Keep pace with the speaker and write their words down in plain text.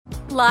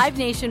Live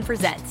Nation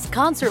presents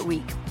Concert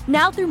Week.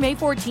 Now through May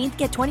 14th,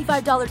 get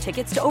 $25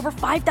 tickets to over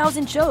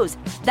 5,000 shows.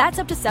 That's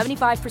up to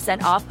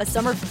 75% off a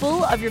summer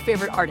full of your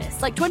favorite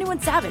artists like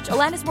 21 Savage,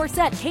 Alanis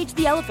Morissette, Cage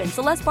the Elephant,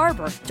 Celeste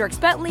Barber, Dierks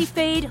Bentley,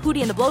 Fade,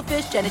 Hootie and the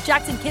Blowfish, Janet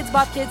Jackson, Kidz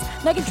Bop Kids,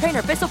 Meghan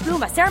Trainor, Peso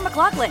Pluma, Sarah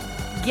McLachlan.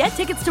 Get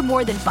tickets to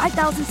more than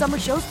 5,000 summer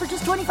shows for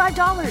just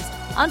 $25.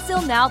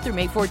 Until now through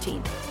May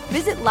 14th.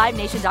 Visit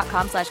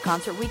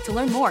LiveNation.com/Concert Week to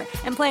learn more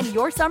and plan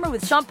your summer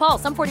with Sean Paul,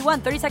 Sum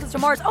 41, 30 Seconds to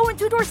Mars, and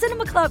Two Door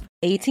Cinema Club.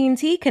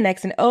 AT&T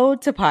connects an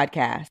ode to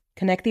podcast.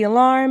 Connect the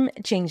alarm,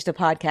 change the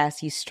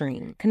podcast you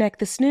stream. Connect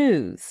the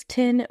snooze,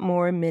 10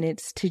 more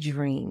minutes to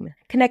dream.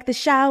 Connect the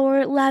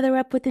shower, lather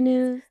up with the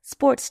news,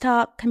 sports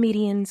talk,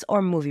 comedians,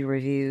 or movie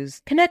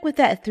reviews. Connect with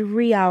that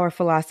 3-hour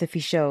philosophy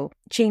show.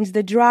 Change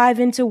the drive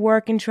into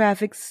work and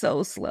traffic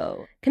so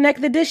slow. Connect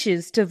the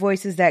dishes to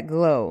voices that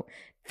glow.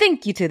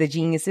 Thank you to the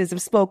geniuses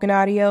of spoken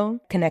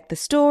audio. Connect the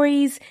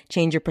stories,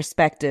 change your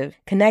perspective.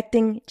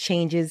 Connecting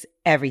changes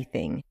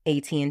everything.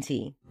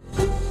 AT&T.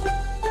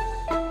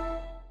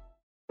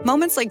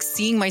 Moments like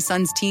seeing my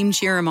son's team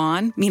cheer him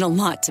on mean a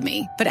lot to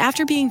me. But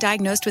after being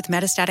diagnosed with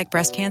metastatic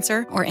breast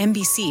cancer, or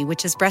MBC,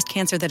 which is breast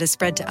cancer that has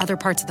spread to other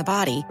parts of the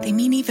body, they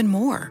mean even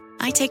more.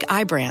 I take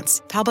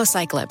Ibrance,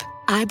 palbociclib.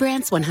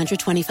 Ibrance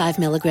 125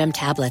 milligram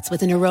tablets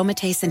with an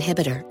aromatase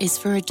inhibitor is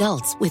for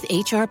adults with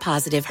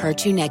HR-positive,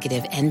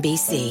 HER2-negative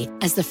MBC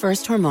as the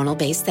first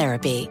hormonal-based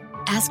therapy.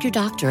 Ask your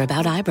doctor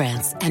about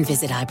Ibrance and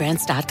visit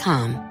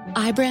Ibrance.com.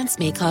 Ibrance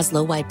may cause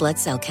low white blood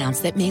cell counts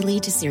that may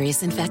lead to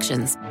serious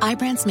infections.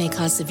 Ibrance may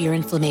cause severe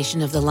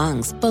inflammation of the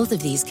lungs. Both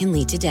of these can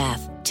lead to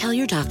death. Tell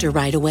your doctor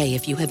right away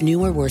if you have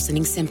new or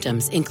worsening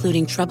symptoms,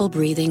 including trouble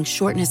breathing,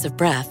 shortness of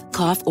breath,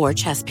 cough, or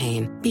chest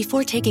pain.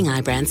 Before taking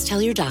Ibrance,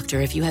 tell your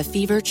doctor if you have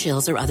fever,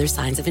 chills, or other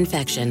signs of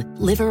infection,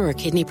 liver or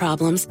kidney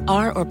problems,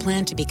 are or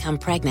plan to become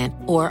pregnant,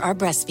 or are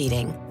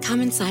breastfeeding.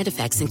 Common side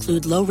effects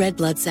include low red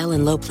blood cell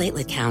and low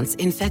platelet counts,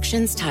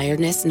 infections,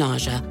 tiredness,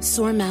 nausea,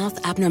 sore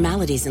mouth,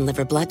 abnormalities in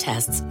liver blood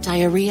tests,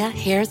 diarrhea,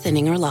 hair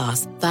thinning or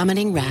loss,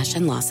 vomiting, rash,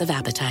 and loss of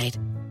appetite.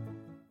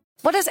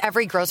 What does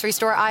every grocery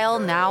store aisle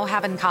now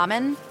have in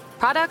common?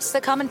 Products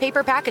that come in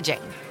paper packaging.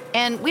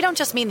 And we don't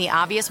just mean the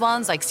obvious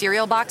ones like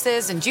cereal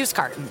boxes and juice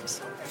cartons.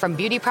 From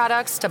beauty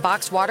products to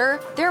boxed water,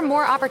 there are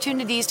more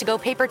opportunities to go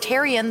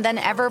papertarian than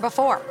ever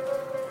before.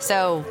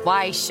 So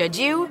why should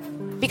you?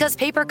 Because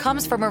paper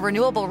comes from a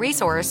renewable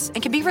resource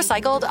and can be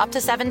recycled up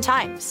to 7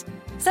 times.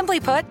 Simply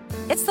put,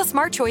 it's the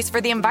smart choice for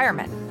the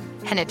environment.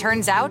 And it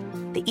turns out,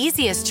 the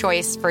easiest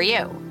choice for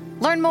you.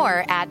 Learn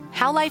more at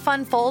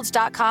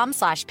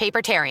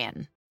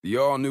howlifeunfolds.com/papertarian. The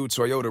all-new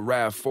Toyota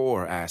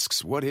RAV4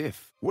 asks, what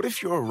if? What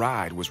if your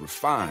ride was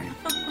refined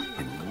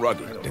and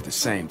rugged at the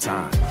same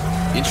time?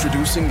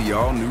 Introducing the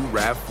all-new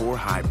RAV4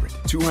 Hybrid.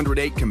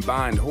 208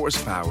 combined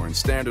horsepower and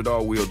standard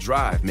all-wheel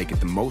drive make it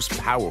the most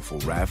powerful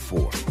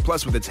RAV4.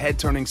 Plus, with its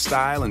head-turning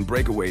style and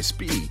breakaway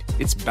speed,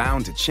 it's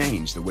bound to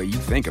change the way you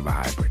think of a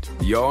hybrid.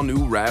 The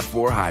all-new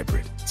RAV4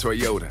 Hybrid.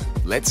 Toyota.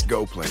 Let's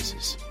go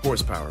places.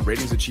 Horsepower.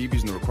 Ratings achieved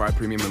using the required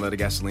premium unleaded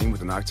gasoline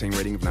with an octane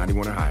rating of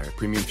 91 or higher.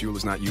 Premium fuel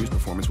is not used.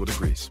 Performance will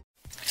decrease.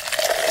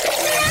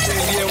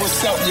 Yeah,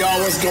 what's up,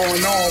 y'all? What's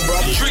going on,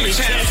 brother? Drink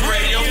Champs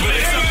Radio,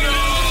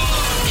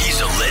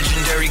 He's a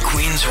legendary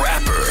Queens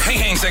rapper.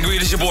 Hey, Sangria,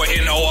 this your boy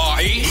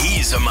N.O.R.E.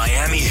 He's a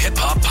Miami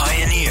hip-hop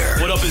pioneer.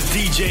 What up is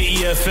DJ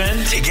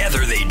EFN?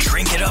 Together, they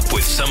drink it up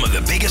with some of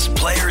the biggest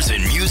players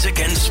in music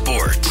and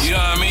sports. You know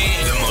what I mean?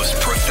 The most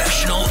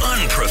professional,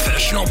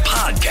 unprofessional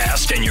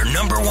podcast and your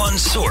 #1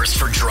 source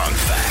for drunk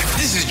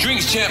facts. This is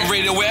Drinks Champ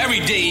Radio, where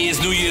every day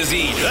is New Year's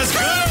Eve. Let's go!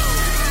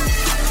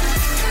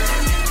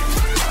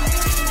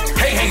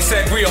 Hey,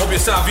 Sangria, hope you're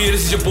Savia.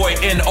 This is your boy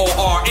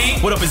N.O.R.E.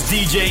 What up is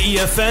DJ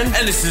EFN?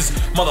 And this is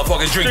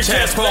motherfucking Drink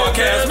Champs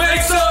Podcast.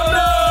 Make some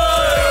noise!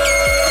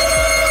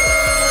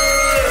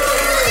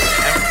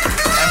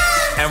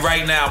 And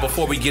right now,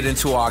 before we get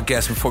into our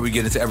guests, before we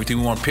get into everything,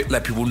 we want to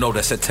let people know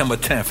that September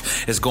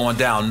 10th is going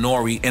down.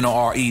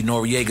 N.O.R.E.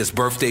 Noriega's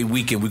birthday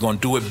weekend. We're going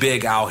to do it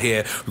big out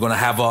here. We're going to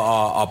have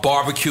a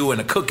barbecue and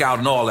a cookout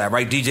and all that,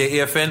 right, DJ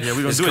EFN? Yeah,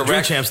 we're going to do it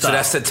Drink Champ style. So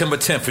that's September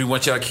 10th. We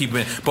want y'all to keep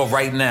it. But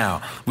right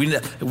now, we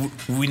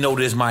know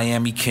there's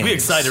Miami Kings. We're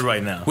excited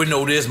right now. We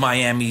know there's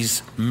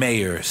Miami's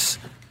mayors.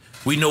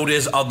 We know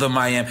there's other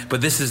Miami,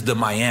 but this is the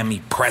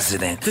Miami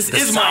president. This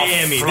is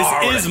Miami.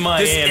 This is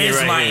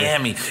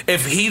Miami.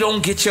 If he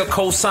don't get your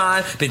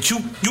cosign, then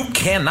you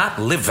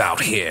cannot live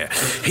out here.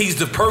 He's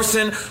the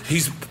person.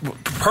 He's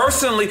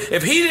personally.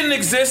 If he didn't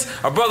exist,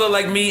 a brother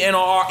like me,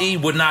 N.O.R.E.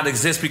 would not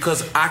exist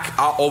because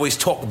I always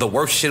talk the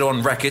worst shit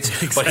on records.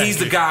 Exactly. But he's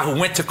the guy who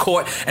went to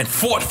court and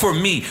fought for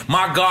me,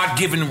 my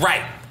God-given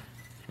right,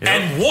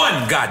 and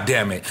won.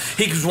 Goddammit,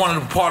 he was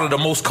part of the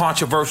most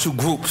controversial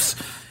groups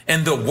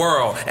in the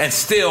world and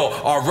still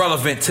are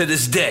relevant to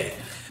this day.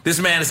 This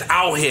man is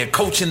out here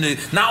coaching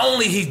not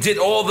only he did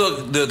all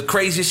the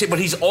crazy shit, but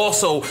he's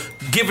also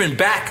giving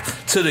back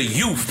to the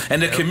youth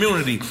and the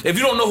community. If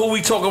you don't know who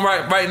we talking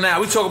right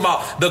now, we talking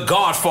about the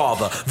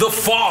Godfather, the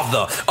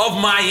father of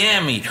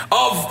Miami,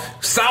 of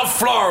South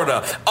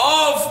Florida,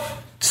 of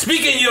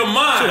Speaking your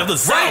mind.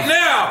 Shit, right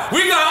now,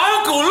 we got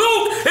Uncle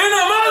Luke in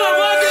the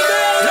motherfucking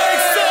building. Make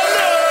some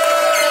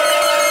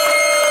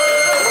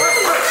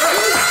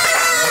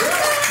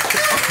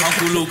noise.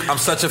 Uncle Luke, I'm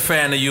such a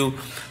fan of you.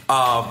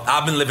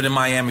 I've been living in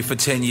Miami for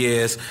 10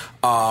 years,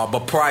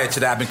 but prior to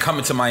that, I've been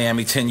coming to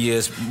Miami 10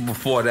 years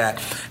before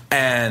that,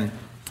 and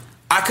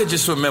I could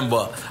just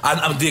remember,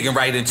 I'm digging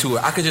right into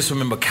it, I could just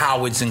remember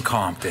Cowards in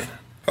Compton.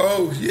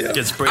 Oh, yeah. I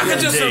can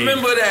just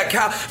remember that,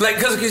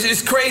 because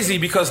it's crazy,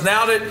 because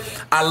now that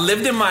I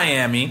lived in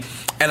Miami,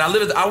 and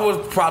I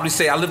would probably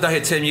say, I lived out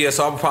here 10 years,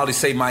 so I would probably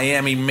say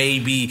Miami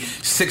maybe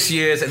 6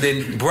 years, and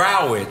then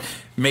Broward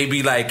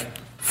maybe like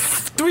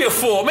 3 or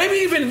 4, maybe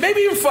even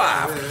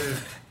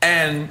 5.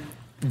 And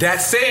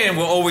that saying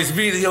will always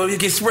be, you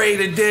get sprayed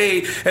a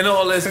day and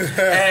all this.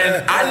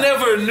 And I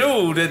never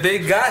knew that they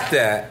got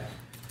that.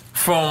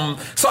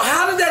 So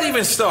how did that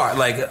even start?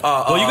 Like,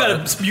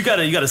 you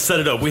gotta set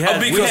it up. We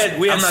had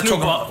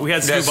Snoop on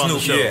the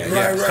show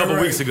a couple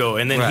weeks ago,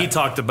 and then he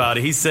talked about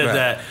it. He said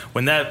that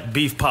when that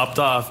beef popped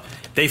off,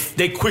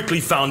 they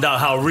quickly found out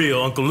how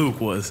real Uncle Luke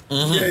was.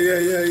 Mm-hmm.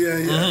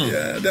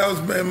 Yeah.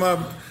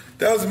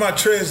 That was my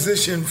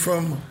transition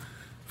from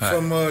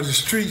the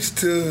streets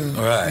to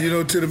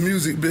to the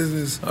music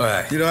business.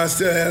 Right. I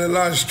still had a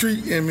lot of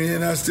street in me,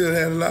 and I still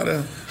had a lot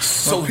of.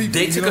 So people,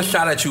 they took a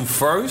shot at you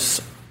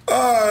first.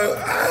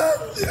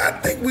 I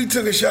think we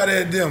took a shot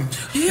at them.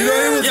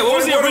 What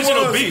was the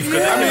original beef?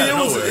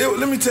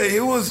 Let me tell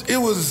you,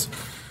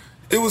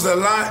 it was a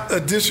lot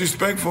of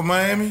disrespect for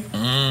Miami.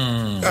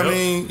 I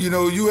mean,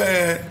 you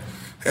had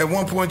at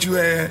one point you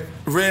had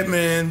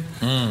Redman.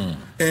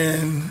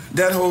 And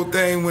that whole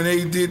thing when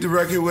they did the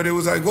record where it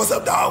was like, "What's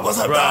up, dog? What's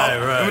up,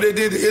 dog?" Remember they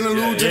did the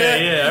interlude to that?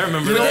 Yeah, I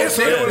remember that.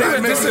 They were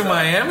dissing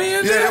Miami?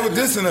 Yeah, they were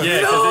dissing us. Yeah,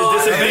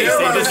 because they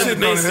dissing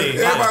Bass.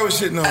 Everybody was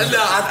shitting on us.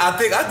 No, I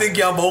think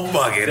y'all both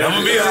bugging. I'm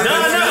gonna be honest.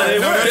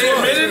 No, they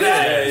admitted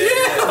that.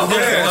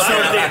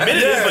 They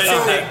admitted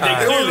it,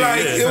 but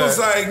it was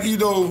like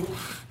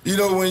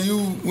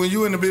when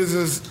you in the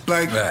business,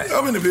 like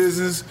I'm in the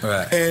business,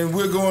 and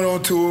we're going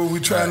on tour, we're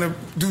trying to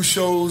do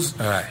shows,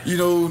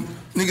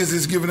 niggas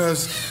is giving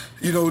us,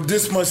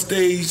 this much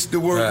stage to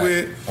work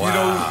with,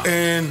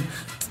 and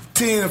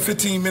 10 or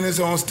 15 minutes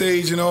on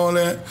stage and all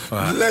that.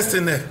 Less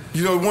than that,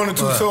 1 or 2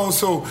 songs.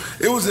 So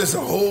it was just a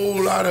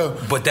whole lot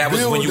of. But that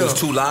was when you was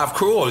 2 Live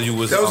Crew, or you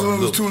was? That was when it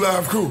was 2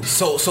 Live Crew.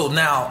 So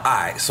now, all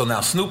right. So now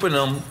Snoop and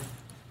them,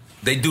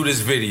 they do this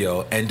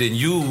video, and then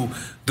you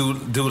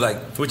do like,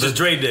 which is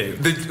Dre Day.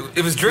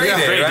 It was Dre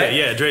Day, right?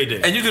 Yeah, Dre Day.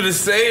 And you do the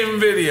same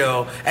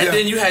video, and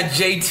then you had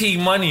JT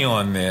Money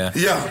on there.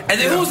 Yeah. And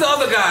then who was the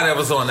other guy that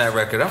was on that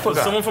record? I forgot. Was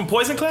it someone from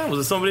Poison Clan? Was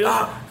it somebody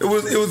else? It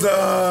was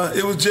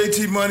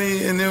JT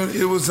Money, and then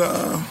it was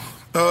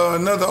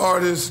another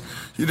artist.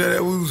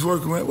 That we was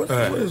working with. What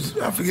is,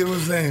 I forget what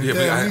his name.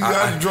 Yeah, you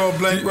got to draw a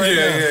blank right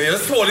now. Yeah.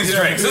 Let's pour these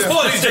drinks. Let's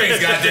pour these drinks,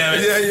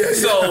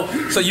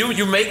 goddammit. So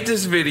you make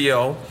this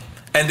video.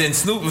 And then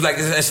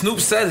Snoop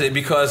says it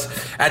because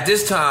at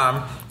this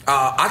time,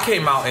 I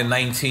came out in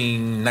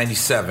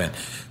 1997.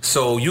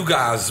 So you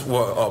guys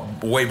were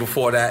way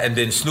before that. And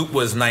then Snoop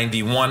was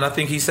 91, I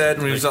think he said,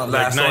 when he was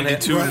last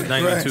 92, on here.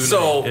 92.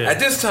 So at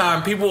this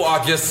time, people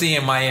are just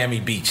seeing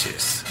Miami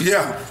beaches.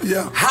 Yeah.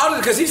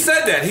 Because he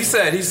said that. He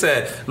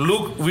said,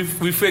 Luke,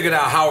 we figured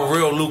out how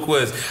real Luke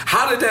was.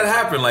 How did that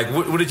happen? Like,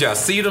 what did y'all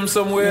see them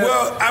somewhere?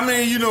 Well, I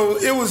mean,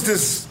 it was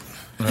this...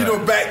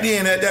 back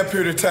then at that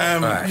period of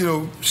time,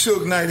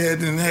 Suge Knight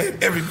had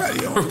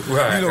everybody on.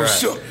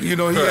 Shook. He had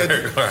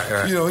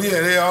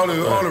all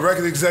the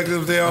record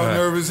executives. They all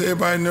nervous.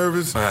 Everybody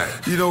nervous.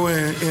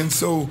 And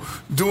so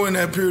during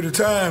that period of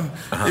time,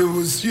 it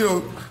was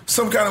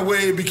some kind of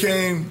way it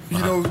became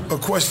a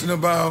question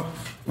about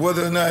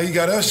whether or not he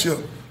got us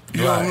shook.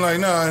 I'm like,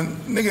 nah,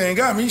 nigga ain't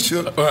got me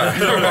shook.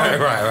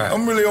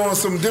 I'm really on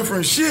some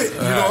different shit.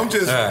 I'm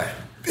just.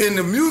 In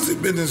the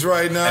music business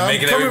right now, I'm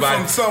coming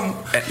from some.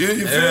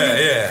 You feel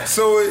me? Yeah.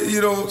 So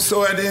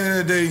so at the end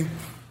of the day,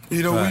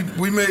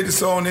 we made the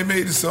song, they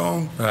made the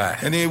song,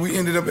 and then we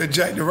ended up at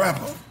Jack the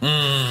Rapper.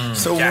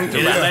 So in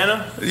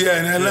Atlanta? Yeah,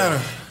 in Atlanta.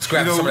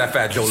 Scrap some of that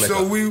Fat Joe liquor.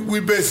 So we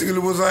basically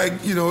was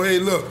like, hey,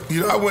 look,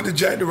 I went to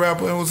Jack the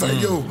Rapper and was like,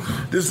 yo,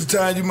 this is the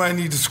time you might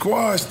need to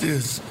squash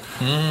this.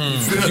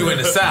 You in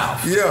the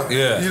South. Yeah.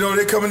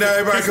 They coming down,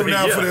 everybody coming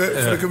down for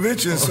the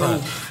convention. So,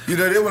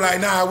 they were like,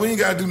 nah, we ain't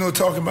got to do no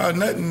talking about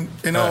nothing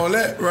and all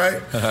that,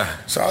 right?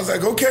 So I was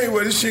like, okay,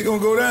 well, this shit gonna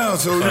go down.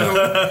 So,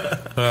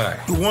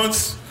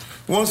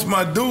 once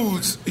my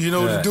dudes,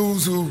 the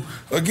dudes who,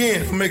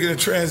 again, I'm making a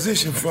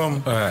transition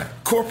from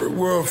corporate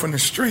world from the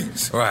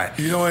streets. Right.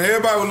 And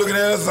everybody was looking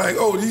at us like,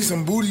 oh, these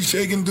some booty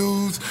shaking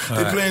dudes.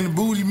 They playing the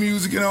booty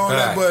music and all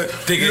that. But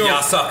thinking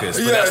y'all suckers.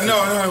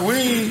 No, we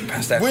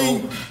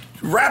ain't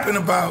rapping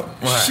about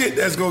shit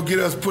that's gonna get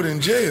us put in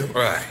jail.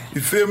 Right.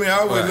 You feel me? I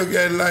always look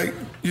at it like,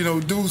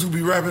 dudes who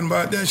be rapping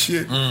about that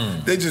shit,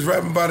 they just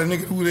rapping about a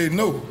nigga who they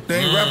know. They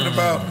ain't rapping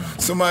about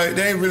somebody,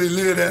 they ain't really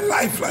live that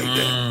life like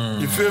that.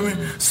 You feel me?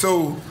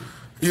 So,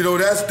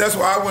 that's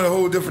why I went a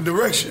whole different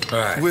direction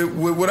with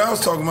what I was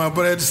talking about.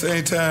 But at the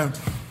same time,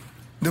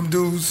 them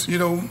dudes, you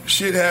know,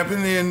 shit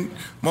happened, and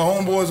my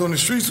homeboys on the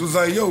streets was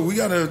like, yo,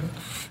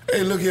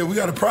 hey, look here, we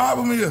got a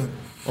problem here.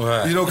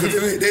 Right. You know,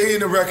 because they hearing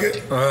the record,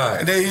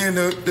 and they hearing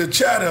the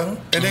chatter,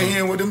 and they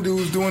hearing what them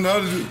dudes doing the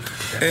other dudes.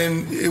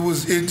 And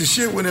the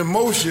shit went in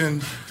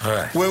motion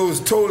where it was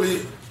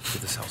totally,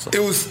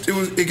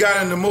 it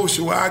got into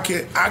motion where I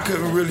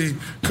couldn't really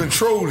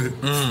control it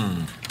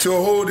to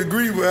a whole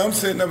degree where I'm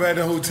sitting up at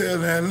the hotel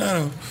in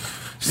Atlanta.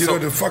 You know,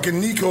 the fucking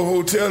Nico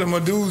Hotel, and my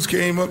dudes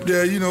came up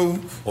there, you know,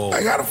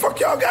 like, how the fuck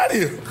y'all got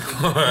here?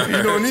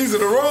 You know, and these are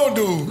the wrong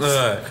dudes.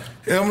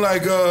 And I'm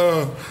like,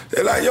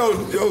 they're like,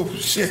 yo,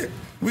 shit.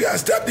 We gotta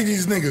step to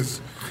these niggas.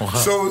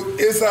 So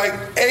it's like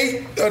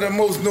 8 of the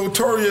most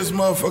notorious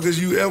motherfuckers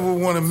you ever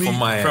want to meet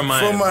from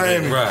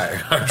Miami. Right.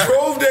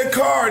 Drove their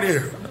car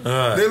there.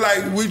 They're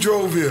like, we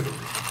drove here.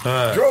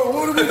 Drove,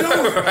 what are we doing? You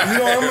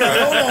know, I'm like,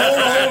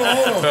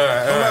 hold on.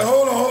 I'm like,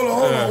 hold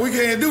on. We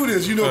can't do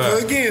this, you know,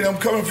 because again, I'm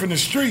coming from the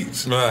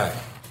streets. Right.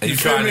 And you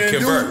trying to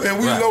convert. And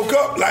we loke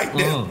up like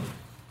that.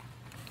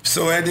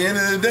 So at the end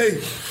of the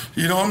day,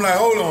 you know, I'm like,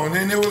 hold on.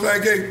 And it was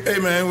like, hey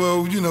man,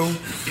 well, you know,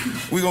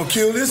 we gonna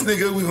kill this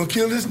nigga.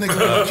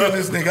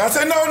 I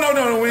said,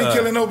 no, we ain't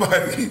killing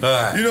nobody. You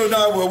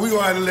know, well, we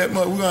gonna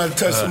have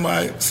to touch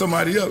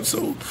somebody up.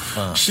 So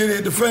shit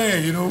hit the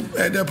fan, you know,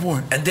 at that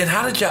point. And then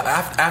how did y'all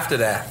after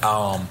that?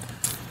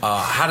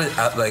 How did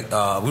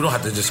we don't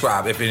have to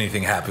describe if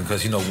anything happened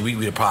because you know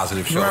we a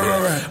positive show.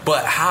 Right.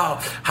 But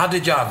how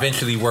did y'all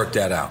eventually work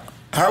that out?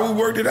 How we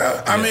worked it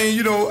out? I mean,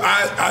 you know,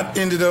 I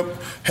ended up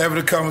having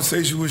a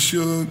conversation with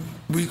Suge.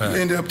 We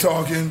ended up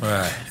talking,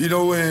 you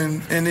know,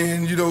 and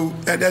then, you know,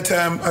 at that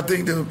time, I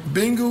think the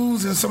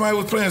Bengals and somebody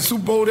was playing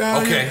Super Bowl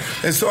down here.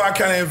 And so I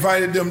kind of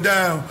invited them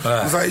down.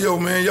 I was like, yo,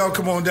 man, y'all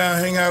come on down,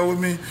 hang out with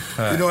me.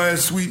 You know, I had a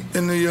suite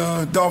in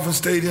the Dolphin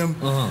Stadium.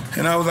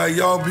 And I was like,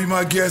 y'all be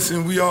my guests,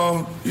 and we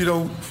all, you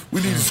know,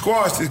 we need to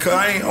squash it because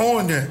I ain't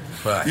on that.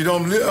 You know,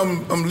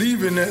 I'm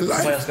leaving that life.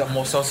 Somebody else got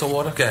more salsa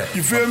water? Okay.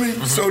 You feel me?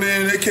 So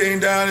then they came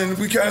down and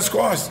we kind of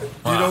squashed it,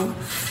 you know?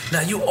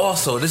 Now you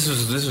also, this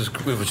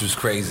was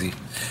crazy.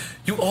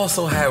 You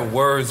also had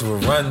words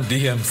with Run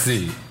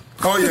DMC.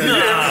 Oh yeah.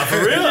 Nah, for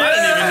real? I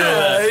didn't even know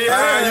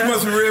that. You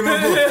must have read my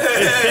book.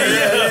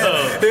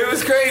 It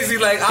was crazy.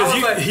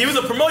 He was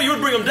a promoter. You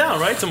would bring him down,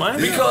 right, to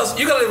Miami? Because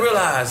you gotta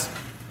realize,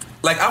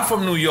 like, I'm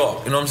from New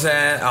York, you know what I'm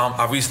saying?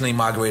 I recently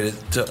migrated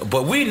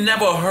but we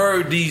never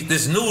heard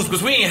this news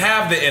because we didn't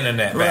have the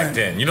internet back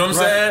then, you know what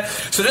I'm saying?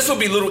 So this would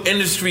be little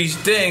industry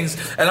things,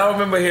 and I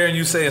remember hearing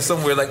you saying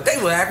somewhere, like,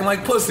 they were acting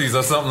like pussies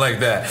or something like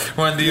that,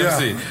 Run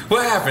DMC.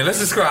 What happened? Let's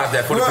describe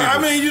that for the people. I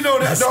mean, you know,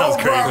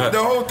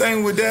 the whole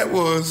thing with that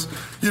was,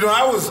 you know,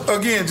 I was,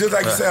 again, just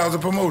like you said, I was a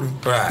promoter.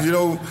 You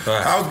know,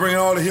 I was bringing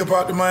all the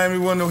hip-hop to Miami,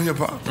 wasn't no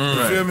hip-hop.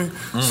 You feel me?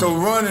 So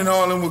Run and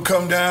all of them would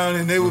come down,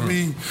 and they would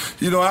be,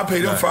 you know, I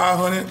paid them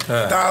 $500,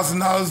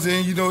 $1,000,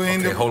 then, you know,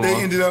 they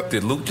ended up.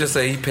 Did Luke just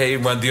say he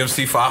paid Run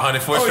DMC $500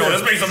 for a show?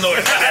 Let's make some noise.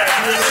 Look,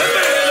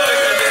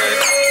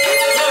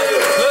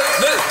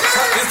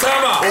 this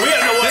time out. Well, we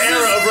don't know what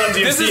era of Run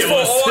DMC this is for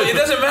all, it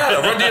doesn't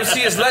matter. Run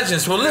DMC is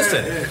legends. Well,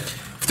 listen.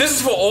 This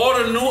is for all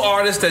the new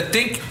artists that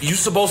think you're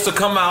supposed to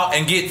come out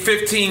and get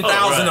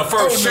 $15,000 the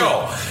first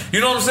show. You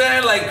know what I'm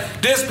saying?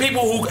 Like, there's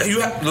people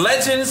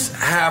legends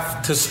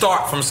have to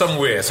start from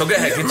somewhere. So go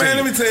ahead, continue. Man,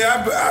 let me tell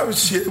you, I was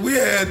shit. We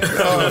had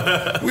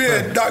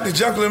Dr.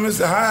 Jekyll and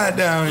Mr. Hyde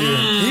down here.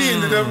 He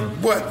ended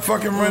up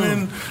fucking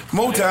running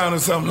Motown or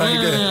something like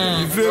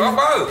that. You feel me?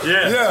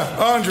 Yeah,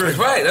 Andre. That's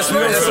right. That's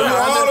right. So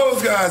all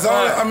those guys.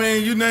 I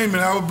mean, you name it.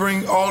 I would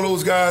bring all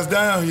those guys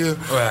down here.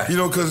 You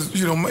know, because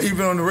you know,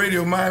 even on the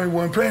radio, Miami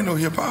wasn't playing no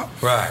hip hop.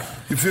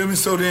 You feel me?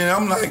 So then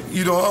I'm like,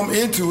 you know, I'm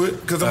into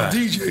it because I'm a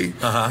DJ,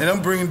 and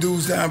I'm bringing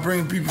dudes down,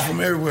 bringing people from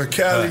everywhere,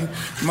 Cali,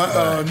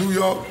 New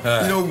York, you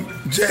know,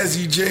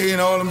 Jazzy J and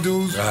all them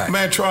dudes,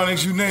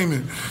 Mantronics, you name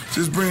it.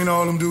 Just bringing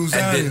all them dudes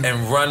down here.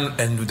 And Run,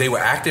 and they were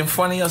acting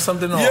funny or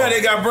something? Yeah,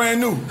 they got brand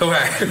new.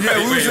 Yeah,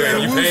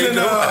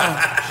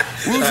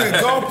 we was in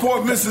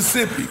Gulfport,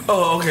 Mississippi.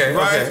 Oh, okay.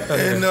 Right?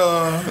 Okay. And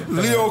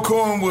Leo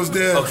Cohen was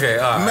their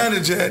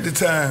manager at the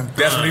time.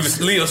 That's when he was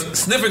Leo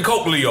sniffing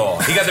coke, Leo.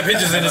 He got the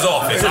pictures in his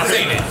office. I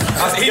seen it.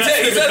 He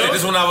said it.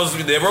 This when I was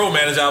the road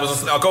manager. I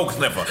was a coke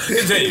sniffer.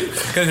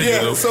 Continue.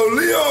 Yeah. So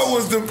Leo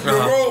was the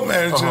road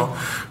manager,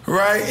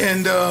 right?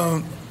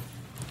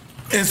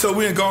 And so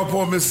we in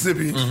Gulfport,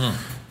 Mississippi.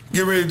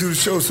 Get ready to do the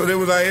show. So they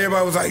was like,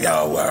 everybody was like,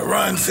 yo,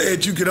 Run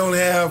said you could only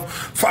have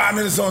 5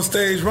 minutes on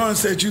stage. Run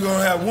said you're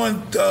gonna have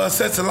one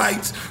set of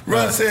lights.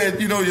 Run said,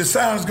 you know, your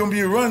sound's gonna be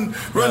a Run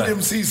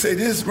DMC say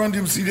this, Run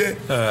DMC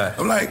that.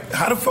 I'm like,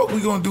 how the fuck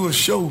we gonna do a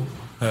show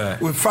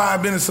with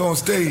 5 minutes on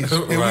stage?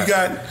 And we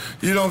got,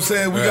 you know what I'm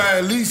saying, we got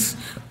at least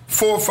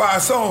 4 or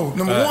 5 songs.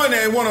 Number one, they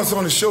didn't want us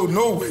on the show,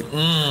 no way,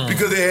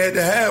 because they had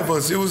to have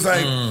us. It was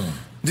like,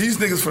 these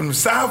niggas from the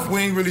South, we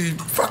ain't really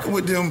fucking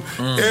with them.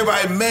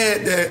 Everybody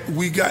mad that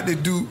we got to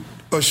do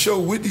a show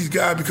with these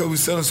guys because we're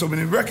selling so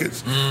many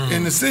records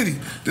in the city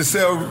to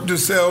sell,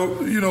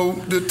 you know,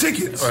 the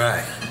tickets.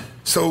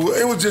 So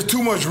it was just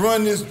too much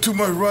run this, too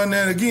much run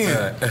that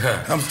again.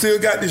 I'm still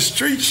got this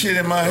street shit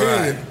in my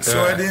head.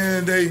 So at the end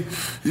of the day,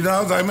 you know, I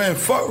was like, man,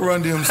 fuck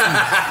Run DMC.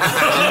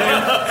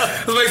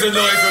 Let's make some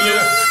noise for Lou.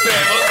 Man,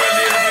 fuck Run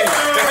DMC.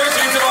 That hurts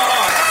me to my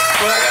heart.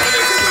 But I got to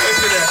make some noise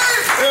for that.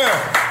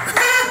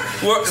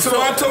 Well, so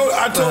I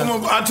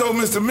told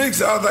Mr.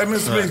 Mix, I was like,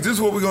 Mr. Mix, this is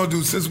what we're gonna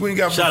do since we ain't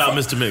got. Shout out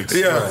Mr. Mix.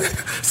 Yeah,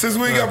 since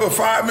we ain't got but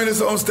 5 minutes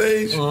on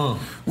stage,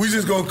 we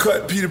just gonna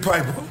cut Peter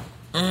Piper.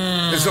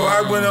 And so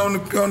I went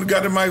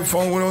got the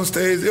microphone, went on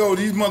stage. Yo,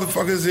 these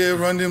motherfuckers here,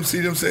 Run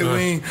DMC, them say we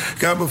ain't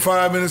got but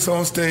 5 minutes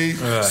on stage.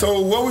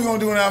 So what we gonna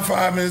do in our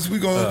 5 minutes? We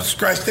gonna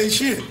scratch their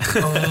shit.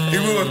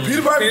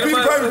 Peter Piper.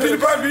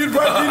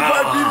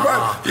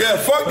 Yeah,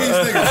 fuck these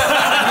niggas.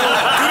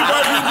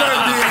 Peter Piper.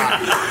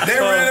 They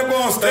ran up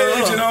on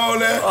stage and all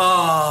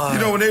that. You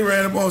know, when they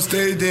ran up on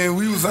stage, then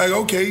we was like,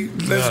 okay,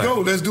 let's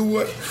go. Let's do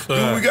what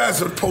we got.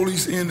 So the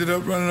police ended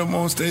up running up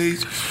on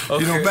stage.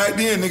 You know, back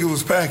then, nigga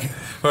was packing.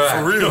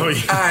 For real. All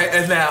right,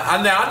 and now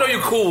I know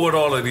you're cool with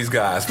all of these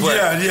guys.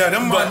 But,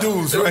 them my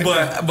dudes. Right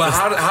but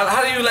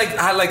how do you like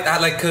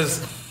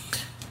because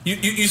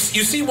you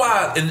see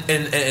why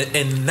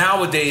and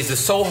nowadays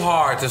it's so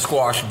hard to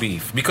squash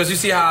beef, because you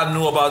see how I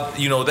knew about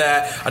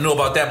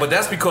that, but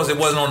that's because it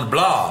wasn't on the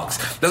blogs.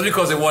 That's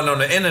because it wasn't on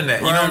the internet.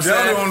 You know what I'm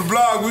saying? On the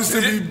blog, we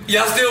still be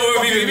y'all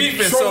still be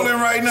beefing. Trolling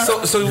right now.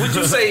 So would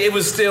you say it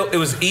was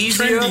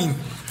easier? Trending.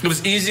 It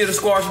was easier to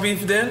squash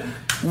beef then?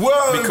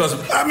 Well, because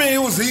I mean, it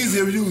was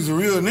easier if you was a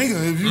real nigga.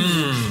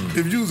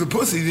 If you was a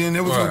pussy, then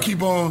it was gonna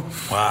keep on.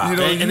 Wow. You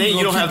know, and then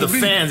you don't have the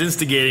fans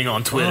instigating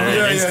on Twitter.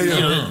 You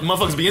know,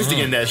 motherfuckers be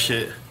instigating that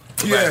shit.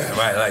 Yeah,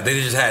 right. Like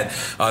they just had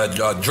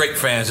Drake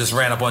fans just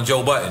ran up on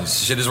Joe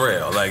Budden's. Shit is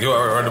real. Like you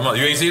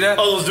ain't see that?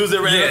 Oh, those dudes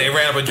that ran. Yeah, they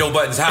ran up on Joe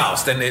Budden's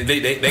house. Then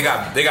they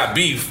got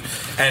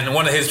beef, and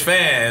one of his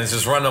fans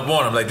just run up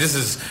on him. Like this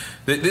is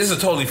a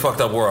totally fucked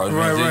up world.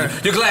 Right.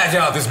 You're glad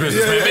you're out this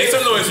business, man. Make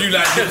some noise for you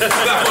not fucking rap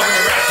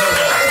no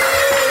more.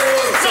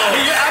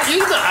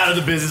 He's not out of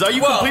the business. Are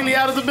you completely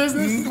out of the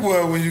business?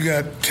 Well, when you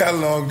got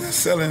catalog that's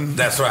selling.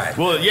 That's right.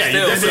 Well, yeah.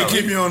 They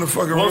keep you on the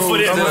fucking road. 1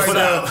 foot in, 1 foot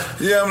out.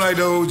 I'm like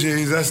the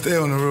OJs. I stay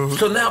on the road.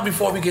 So now,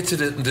 before we get to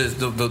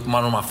the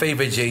one of my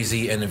favorite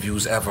Jay-Z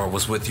interviews ever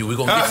was with you. We're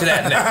going to get to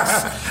that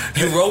next.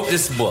 You wrote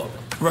this book.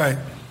 Right.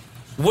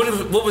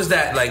 What was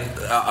that like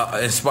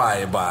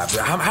inspired by?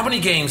 How many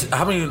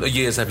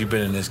years have you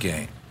been in this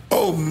game?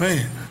 Oh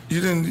man,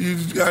 you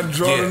got to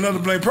draw another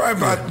blank. Probably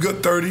about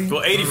good 30.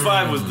 Well,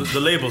 85 was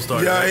the label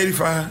started. Yeah,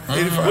 85.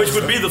 85. Which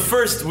would be the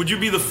first? Would you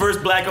be the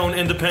first black-owned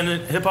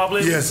independent hip hop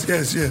label? Yes.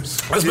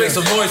 Let's make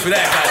some noise for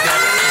that, goddamn.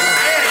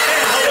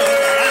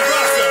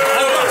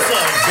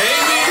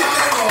 Baby,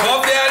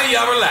 Puff Daddy,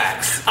 y'all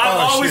relax.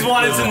 I've always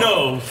wanted to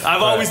know.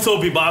 I've always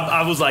told people.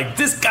 I was like,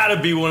 this gotta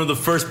be one of the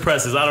first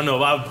presses. I don't know.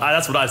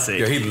 That's what I say.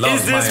 Yeah, he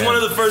loves Is this Miami. one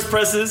of the first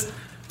presses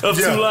of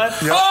 2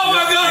 Live? Yeah. Oh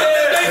my God!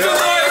 Make some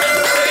noise.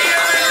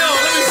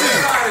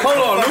 Hold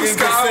on, Luke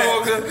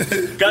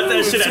Skywalker got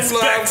that shit at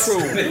Specs.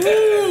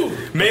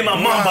 Made my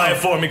mom buy it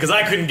for me because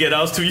I couldn't get it.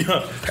 I was too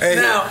young. Hey,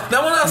 now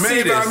when I see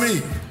made this, by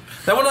me.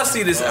 Now when I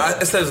see this,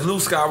 it says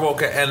Luke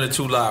Skywalker and the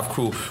 2 Live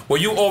Crew. Were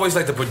you always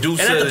like the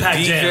producer, And at the the Pac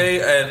DJ,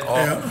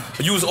 Jam.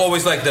 you was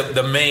always like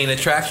the main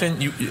attraction?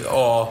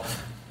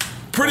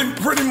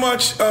 Pretty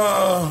much.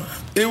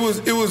 It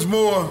was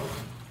more.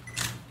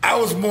 I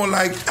was more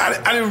like,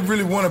 I didn't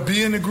really want to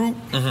be in the group,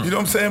 you know what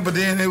I'm saying? But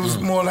then it was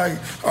more like,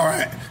 all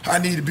right, I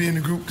need to be in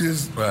the group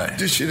because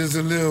this shit is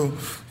a little,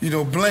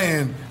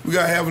 bland. We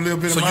got to have a little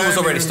bit of So you was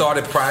already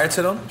started prior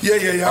to them?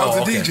 Yeah. I was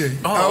a DJ.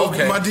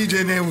 Okay. My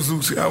DJ name was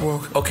Luke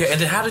Skywalker. Okay, and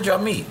then how did y'all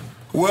meet?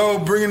 Well,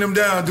 bringing them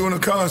down, doing a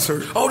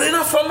concert. Oh, they're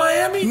not from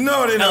Miami?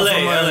 No, they're not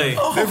from Miami.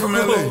 LA. They're from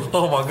LA.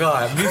 Oh my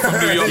God. We from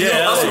New York.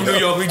 Yeah, I'm from New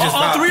York. We just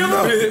all 3 of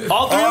them?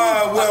 All 3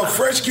 of them? Well,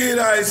 Fresh Kid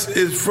Ice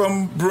is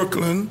from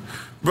Brooklyn.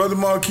 Brother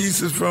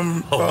Marquise is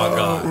from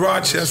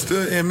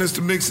Rochester, and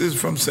Mr. Mix is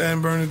from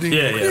San Bernardino.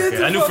 Yeah.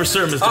 Okay. I knew for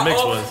sure Mr. Mix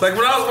was. Like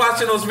when I was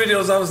watching those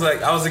videos, I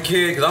was a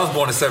kid because I was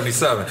born in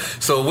 77.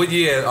 So what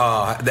year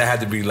that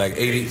had to be like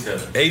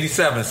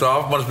 87. So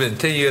I must have been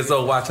 10 years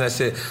old watching that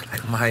shit.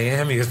 Like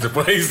Miami is the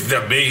place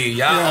to be.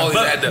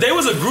 But they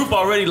was a group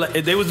already.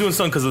 Like they was doing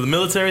something because of the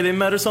military they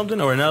met or something,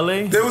 or in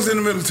LA. They was in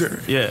the military.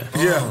 Yeah.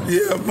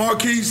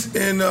 Marquise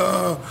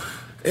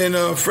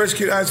and Fresh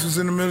Kid Ice was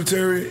in the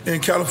military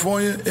in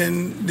California,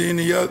 and then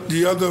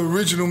the other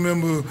original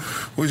member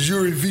was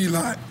Yuri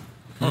V-Lot.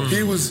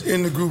 He was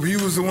in the group. He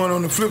was the one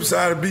on the flip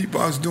side of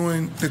Beatbox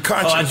doing the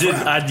conscious I did.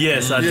 rap. I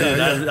did.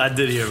 I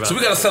did hear about it. So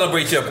we got to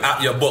celebrate your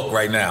book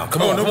right now.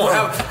 Come on.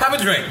 Have a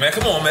drink, man.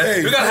 Come on, man.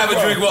 Hey, we got to have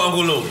a drink with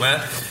Uncle Luke, man.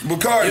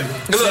 Bacardi.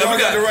 Look, we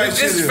got the right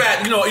shit. This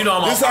fat, I'm.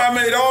 This is how I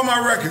made all my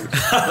records.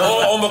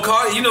 On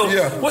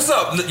Bacardi, what's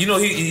up?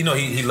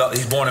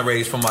 He's born and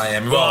raised from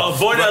Miami. Well,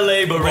 born in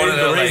LA, but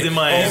raised in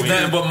Miami.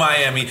 Nothing but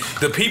Miami.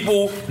 The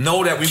people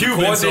know that we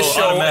record this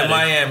show in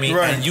Miami,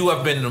 and you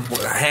have been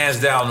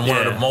hands down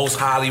one of the most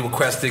highly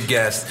requested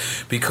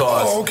guests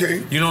because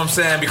you know what I'm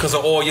saying, because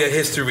of all your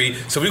history.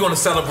 So we're going to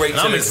celebrate.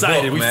 I'm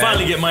excited. Book, we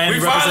finally get Miami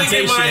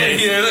representation.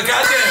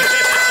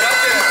 Goddamn.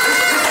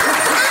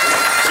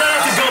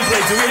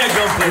 Gunplay too. We had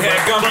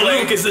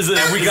Gunplay.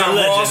 And we got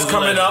Ross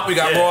coming up. We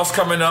got Ross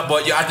coming up.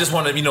 But I just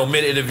want to,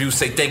 mid-interview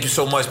say thank you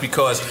so much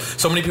because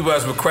so many people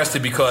have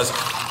requested because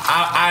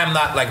I am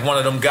not like one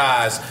of them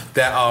guys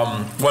that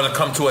want to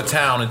come to a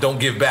town and don't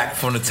give back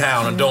from the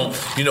town and don't,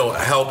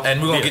 help.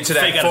 And we're going to get to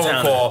that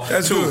phone call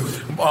too.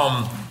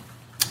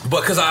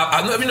 But because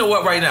I you know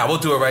what? Right now, we'll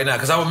do it right now.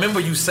 Because I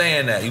remember you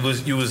saying that it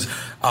was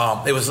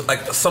like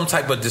some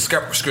type of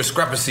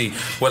discrepancy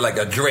with like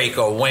a Drake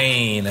or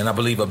Wayne and I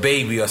believe a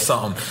Baby or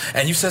something.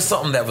 And you said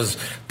something that was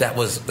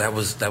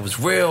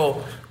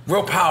real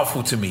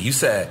powerful to me. You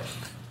said,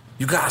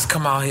 "You guys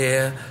come out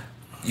here,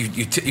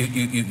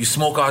 you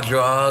smoke our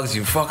drugs,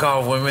 you fuck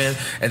our women,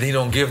 and then you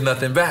don't give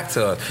nothing back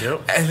to us."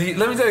 Yep. And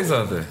let me tell you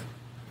something.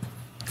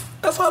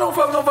 That's why I don't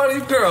fuck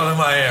nobody's girl in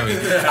Miami. I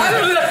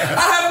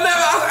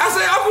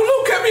say, Uncle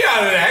Luke kept me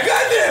out of that.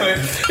 God damn it.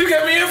 You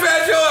kept me and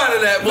Fat Joe out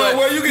of that.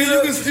 But you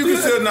can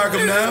still knock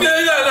him down.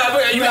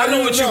 I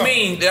know what you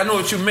mean. I know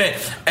what you meant.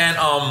 And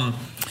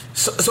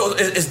so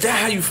is that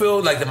how you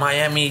feel? Like the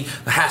Miami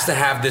has to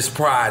have this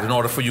pride in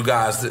order for you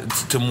guys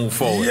to move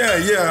forward?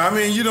 Yeah. I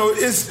mean,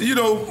 it's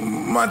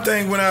my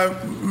thing when I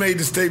made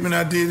the statement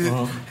I did it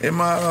in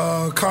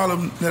my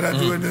column that I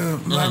do at the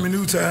Miami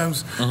New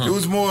Times. It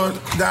was more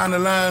down the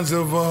lines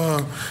of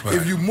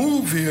if you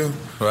move here,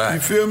 you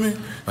feel me?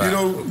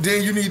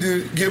 Then you need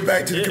to give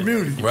back to the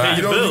community. Right.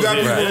 You got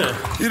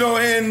people,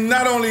 and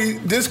not only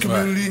this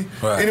community,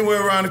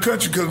 anywhere around the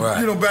country, because,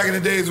 back in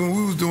the days when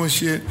we was doing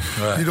shit,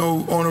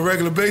 on a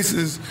regular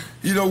basis,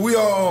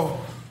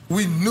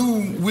 we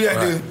knew we had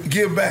to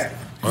give back.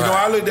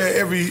 I looked at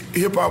every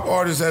hip-hop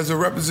artist as a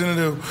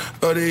representative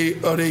of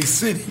their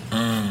city.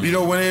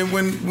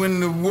 When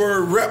the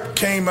word rep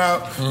came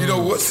out,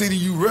 what city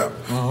you rep.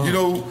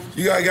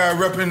 You got a guy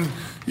repping,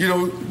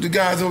 the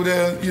guys over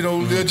there,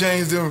 Lil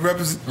James, them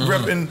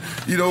repping,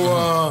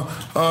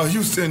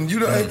 Houston.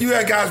 You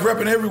had guys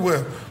repping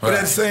everywhere. But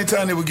at the same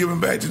time, they were giving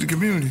back to the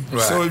community.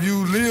 Right. So if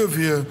you live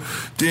here,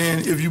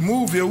 then if you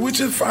move here,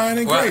 which is fine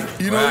and great.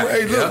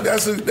 Hey, look,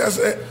 that's an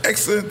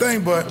excellent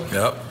thing, but...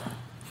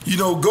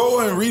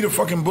 go and read a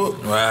fucking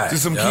book to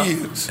some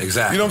kids.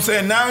 Exactly. You know what I'm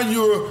saying? Now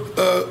you're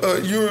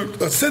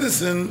a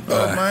citizen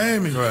of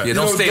Miami. Right. Yeah,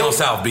 don't stay on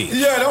South Beach.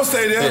 Yeah, don't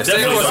stay there. Yeah,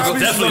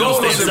 definitely don't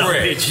stay on South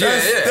Beach.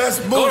 That's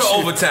bullshit. Go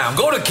to Overtown.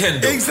 Go to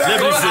Kendall. Exactly.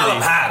 Go to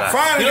Alabama.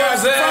 Find a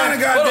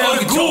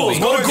goddamn Googles.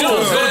 Go to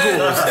Googles.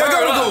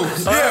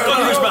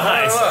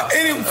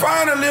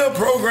 Find a little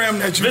program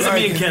that you visit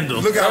me in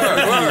Kendall. Look out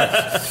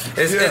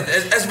for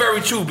It's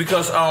very true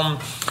because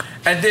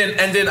and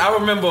then I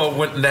remember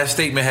when that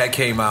statement had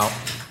came out,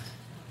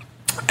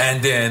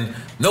 and then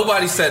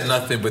nobody said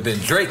nothing, but then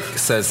Drake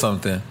said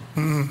something,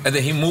 and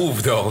then he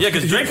moved though. Yeah,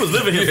 because Drake was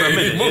living here for a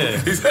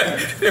minute. He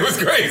said, it was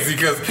crazy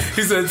because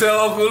he said, "Tell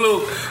Uncle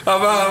Luke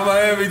I'm out in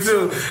Miami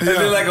too," and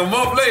then like a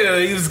month later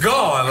he was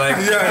gone. Like,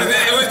 and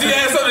then did he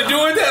have something to do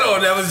with that, or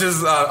that was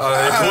just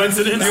a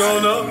coincidence? You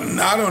don't know?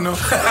 I don't know.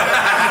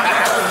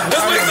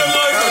 Let's make some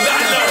noise for that.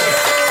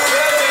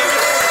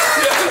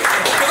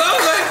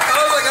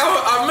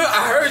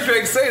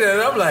 Drake say that,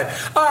 and I'm like,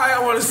 all right, I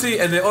want to see.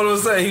 And then all of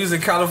a sudden, he was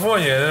in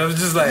California, and I was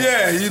just like,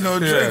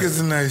 Drake is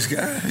a nice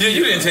guy. Yeah,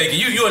 you didn't take it.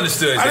 You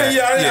understood that.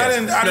 I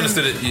didn't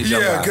understood it.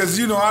 Because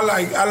I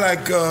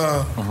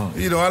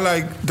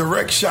like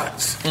direct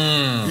shots.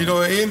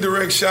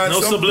 Indirect shots. No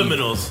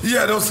subliminals.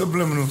 Yeah, no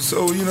subliminals.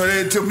 So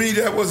to me,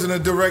 that wasn't a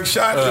direct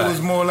shot. It was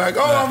more like,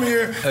 I'm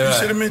here. You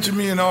should have mentioned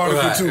me in the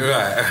article too.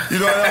 Right.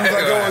 And I was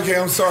like, okay,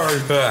 I'm sorry.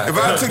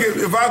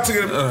 If I took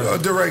a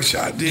direct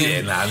shot,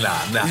 then nah.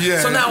 Yeah.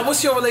 So now,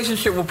 what's your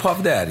relationship with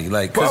Puff Daddy?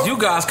 Like, because you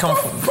guys come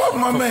from... Puff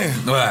my man.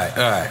 Right.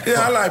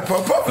 Yeah, I like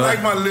Puff. Puff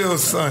like my little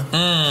son.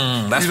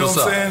 That's what's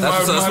up. That's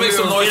what's up. Let's make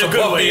some noise for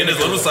Puff being his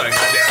little son.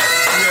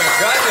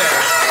 Goddamn.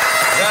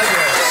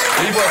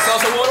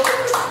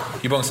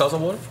 You brought salsa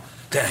water?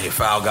 Damn, you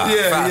foul guy.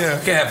 Yeah.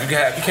 You can't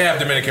have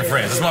Dominican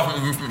friends. It's my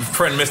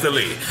friend, Mr.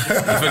 Lee. You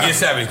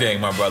forget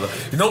everything, my brother.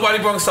 Nobody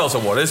brought salsa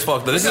water. It's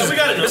fucked up. This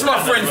is my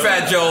friend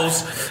Fat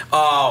Joe's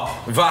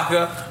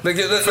vodka.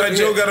 Fat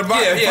Joe got a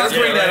vodka? Yeah, let's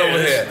bring that over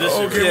here.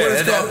 Okay, what is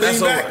it called? Lean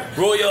back?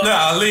 Royal.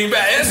 Nah, lean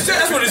back.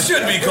 That's what it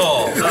should be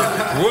called.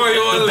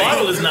 Royal The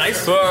bottle is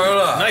nice.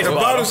 Nice the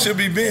bottle should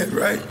be bent,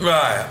 right?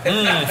 Right. For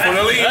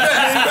the lean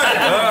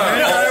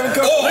back.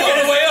 All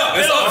the way up.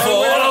 It's up for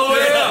all the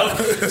way up.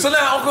 So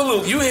now, Uncle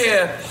Luke, you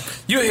hear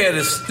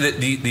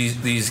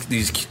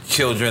these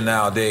children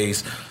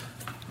nowadays.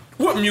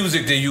 What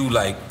music do you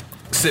like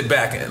sit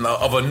back and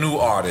of a new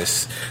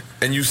artist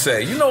and you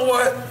say, you know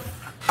what,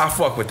 I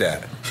fuck with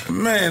that?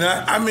 Man,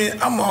 I mean,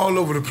 I'm all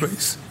over the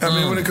place. I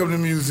mean, when it comes to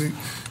music,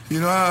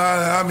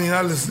 I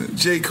listen to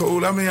J.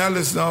 Cole. I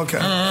listen to all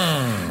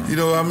kinds. As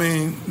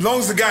long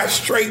as the guy's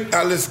straight,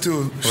 I listen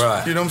to him.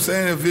 Right. You know what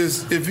I'm saying?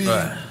 If he,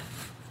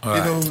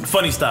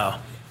 funny style.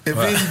 If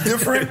he's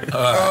different,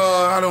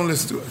 I don't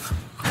listen to it.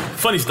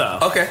 Funny style.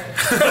 Okay.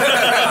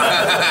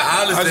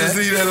 I understand. I just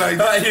see that like...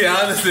 I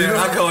understand.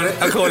 I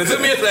caught it.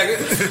 Took me a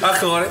second. I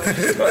caught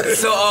it.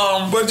 So,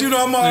 but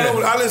I'm all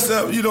over. I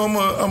listen.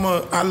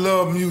 I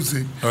love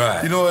music.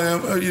 Right.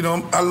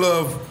 I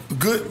love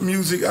good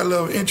music. I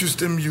love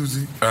interesting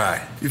music.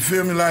 Right. You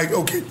feel me? Like,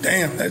 okay,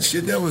 damn, that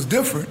shit, that was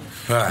different.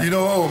 Right. You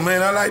know, oh,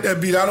 man, I like that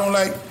beat. I don't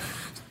like,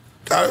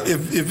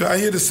 if I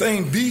hear the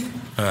same beat,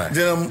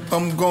 then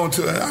I'm going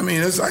to, I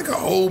mean, it's like a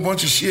whole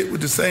bunch of shit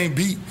with the same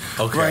beat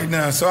right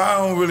now. So I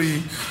don't really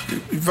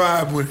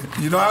vibe with it.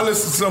 You know, I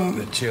listen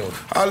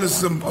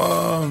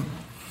to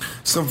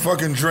some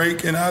fucking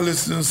Drake, and I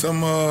listen to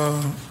some,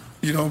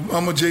 you know,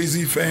 I'm a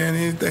Jay-Z fan.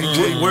 Anything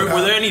Jay. Were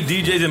there any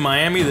DJs in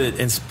Miami that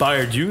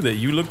inspired you, that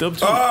you looked up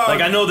to?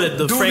 Like, I know that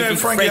the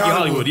Frankie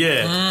Hollywood,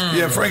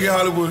 Yeah, Frankie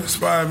Hollywood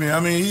inspired me. I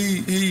mean,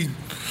 he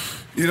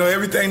you know,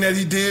 everything that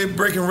he did,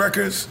 breaking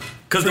records.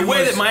 Because the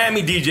way that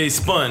Miami DJs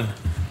spun,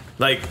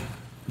 like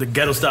the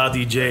Ghetto Style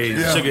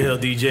DJs, Sugar Hill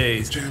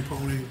DJs,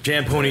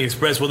 Jam Pony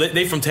Express. Well,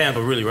 they from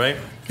Tampa, really, right?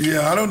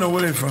 Yeah, I don't know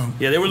where they're from.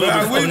 Yeah, they were a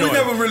little bit we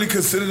never really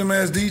considered them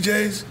as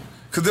DJs.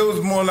 Because it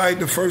was more like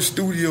the first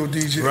studio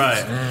DJs.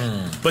 Right.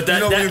 But you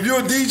know, if you're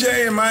a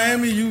DJ in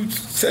Miami, you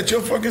set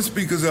your fucking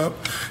speakers up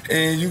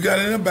and you got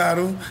in a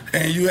battle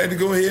and you had to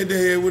go head to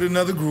head with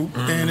another group.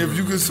 And if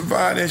you could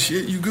survive that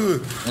shit, you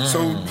good.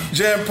 So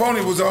Jam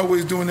Pony was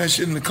always doing that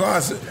shit in the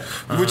closet,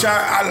 which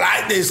I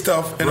like their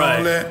stuff and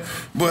all that,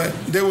 but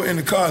they were in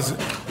the closet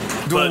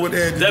doing what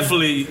they had to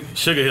definitely do.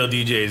 Sugar Hill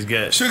DJs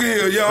get. Sugar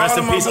Hill, yeah. Rest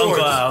in peace,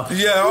 Uncle Al.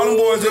 Yeah, all them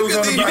boys, they was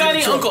on the back of the truck. You got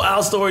any Uncle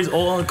Al stories,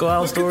 old Uncle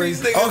Al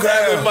stories? Okay.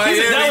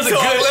 That was a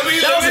good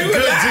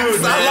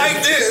dude, man. I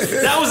like this.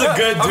 That was a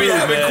good dude,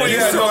 man.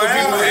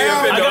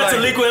 I got to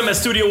link with him at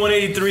Studio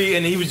 183,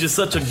 and he was just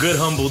such a good,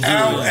 humble dude.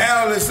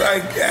 Al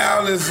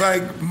is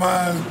like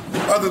my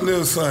other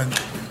little son.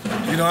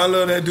 You know, I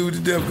love that dude to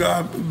death.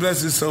 God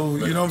bless his soul.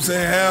 You know what I'm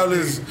saying?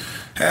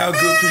 Al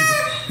good people.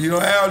 You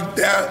know,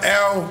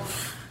 Al.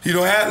 You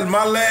know,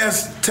 my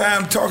last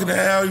time talking to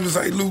Al, he was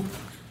like, Luke.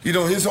 You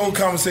know, his whole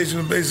conversation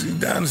was basically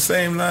down the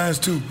same lines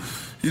too.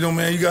 You know,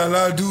 man, you got a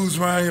lot of dudes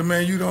around here,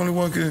 man. You the only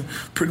one can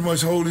pretty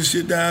much hold this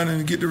shit down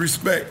and get the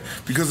respect,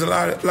 because a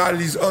lot of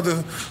these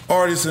other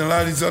artists and a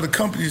lot of these other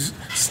companies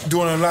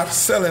doing a lot of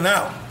selling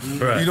out.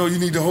 Right. You know, you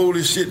need to hold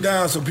this shit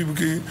down so people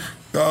can,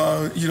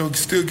 you know,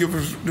 still give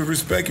us the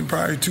respect. And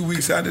probably 2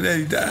 weeks after that,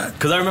 he died.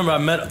 Because I remember I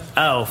met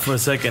Al for a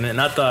second, and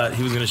I thought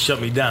he was going to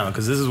shut me down,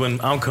 because this is when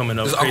I'm coming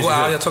up. Is Uncle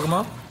Al you're talking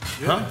about?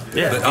 Huh?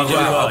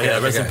 Yeah,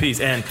 rest in peace.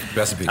 And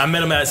I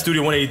met him at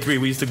Studio 183.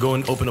 We used to go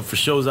and open up for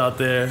shows out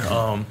there.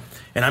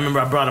 And I remember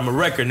I brought him a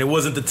record, and it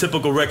wasn't the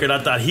typical record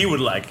I thought he would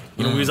like.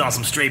 You know, we was on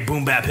some straight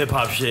boom bap hip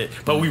hop shit,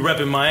 but we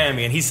repping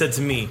Miami, and he said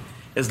to me,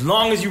 "As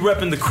long as you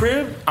repping the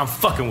crib, I'm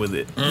fucking with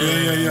it."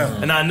 Yeah.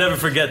 And I never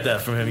forget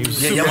that from him. He was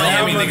super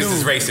Miami niggas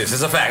is racist.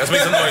 It's a fact. Let's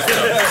make some noise. If it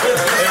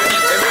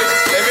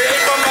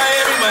ain't from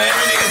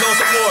Miami niggas don't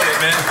support it,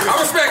 man. I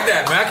respect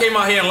that, man. I came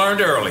out here and learned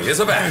early. It's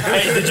a fact.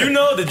 Hey, did you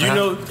know?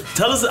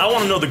 Tell us. I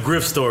want to know the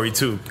Griff story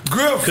too.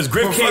 Griff, because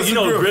Griff came. You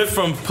know, Griff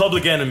from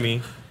Public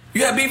Enemy.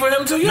 You had beef with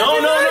him too?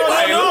 No.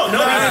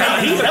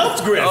 He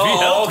helped Griff.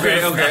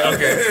 Okay.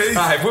 All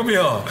right, put me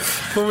on.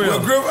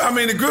 Griff, I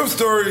mean, the Griff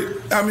story,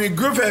 I mean,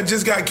 Griff had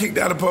just got kicked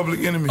out of Public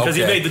Enemy. Because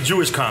he made the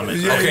Jewish comment.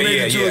 Yeah, he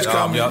made the Jewish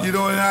comment. You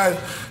know, and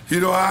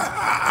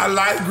I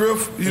like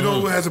Griff, you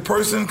know, as a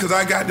person, because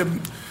I got to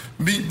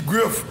meet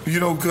Griff,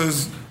 you know,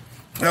 because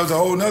that was a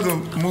whole nother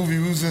movie.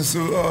 We was in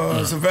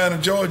Savannah,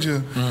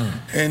 Georgia.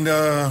 And,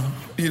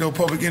 you know,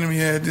 Public Enemy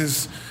had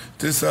this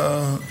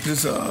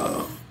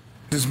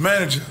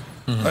manager,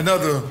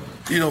 another,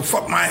 you know,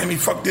 fuck Miami,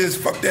 fuck this,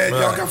 fuck that.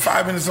 Y'all got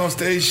 5 minutes on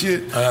stage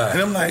shit.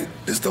 And I'm like,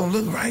 this don't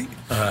look right.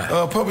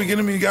 Public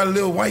Enemy got a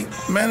little white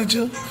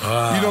manager,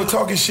 you know,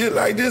 talking shit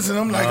like this. And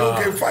I'm like,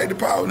 okay, fight the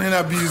power. And then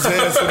I beat his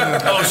ass.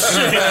 Oh,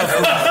 shit.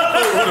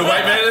 Who, the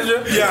white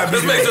manager? Yeah,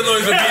 let's make some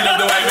noise for beating up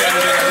the white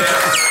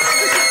manager.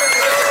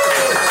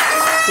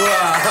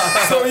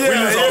 So here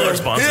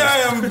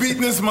I am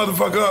beating this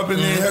motherfucker up, and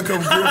then here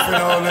comes Griff and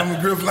all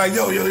them. Griff like,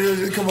 yo,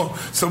 come on.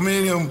 So me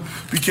and him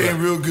became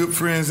real good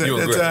friends at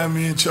that time,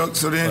 me and Chuck.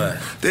 So then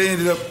they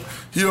ended up,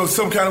 you know,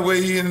 some kind of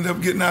way he ended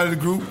up getting out of the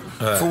group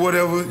for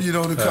whatever, you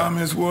know, the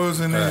comments was.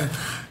 And then,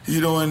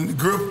 you know, and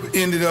Griff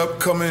ended up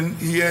coming,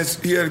 he had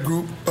a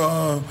group,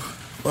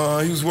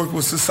 he was working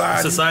with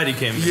Society. Society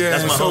came in. Yeah,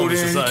 that's my so home,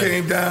 then Society. He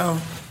came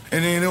down,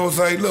 and then it was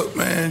like, look,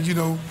 man, you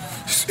know,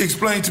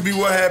 explain to me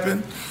what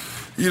happened.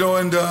 You know,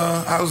 and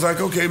I was like,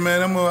 okay,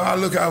 man, I'll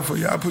look out for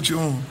you. I'll put you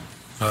on.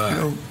 You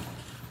know,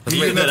 he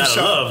did that out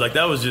of love. Like,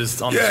 that was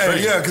just on the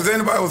straight. Yeah, because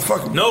anybody was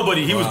fucking.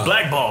 Nobody. He was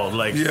blackballed.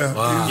 Like,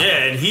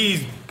 and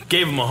he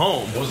gave him a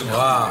home.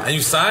 Wow. And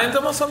you signed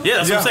him or something? Yeah,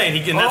 that's what I'm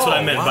saying. And that's what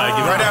I meant by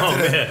giving him a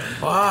home.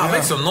 Yeah. Wow,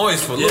 make some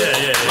noise for Luke.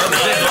 Yeah.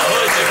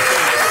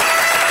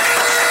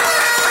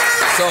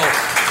 So,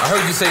 I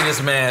heard you say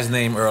this man's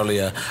name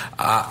earlier.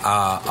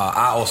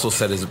 I also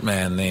said his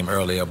man's name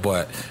earlier,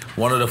 but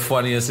one of the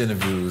funniest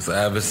interviews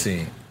I ever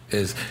seen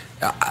is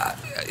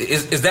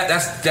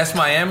that's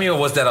Miami, or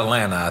was that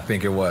Atlanta? I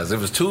think it was. It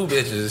was two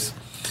bitches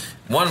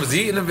One was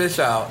eating the bitch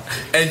out,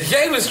 and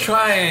Jay was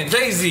trying.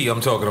 Jay-Z, I'm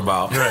talking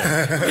about.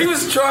 Right. He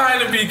was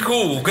trying to be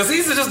cool because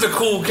he's just a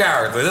cool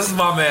character. This is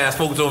my man. I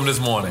spoke to him this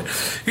morning.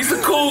 He's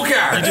a cool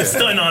character. You're just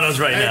stunning on us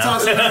right now.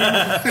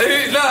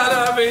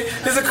 I mean,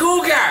 he's a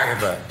cool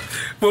character.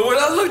 But when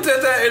I looked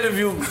at that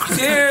interview,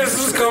 tears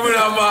was coming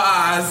out my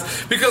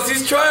eyes because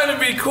he's trying to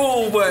be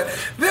cool, but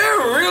they're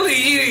really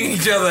eating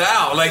each other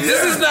out. Like,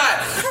 this is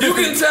not, you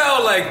can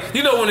tell, like,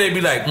 you know when they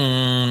be like,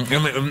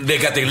 they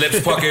got their lips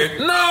puckered.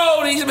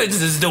 No, these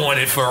bitches is doing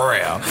it for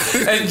real.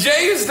 And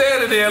Jay is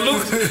standing there,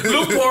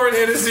 Luke pouring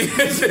Hennessy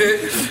and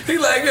shit. He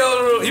like,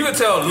 yo, you can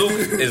tell Luke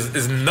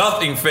is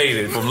nothing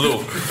faded from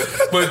Luke.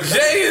 But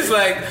Jay is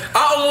like,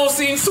 I almost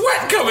seen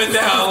sweat coming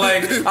down.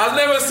 Like, I've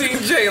never seen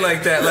Jay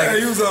like that. Like,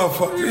 he was all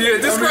fucked.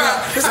 Yeah,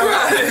 describe. You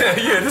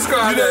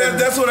know,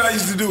 that's what I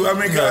used to do. I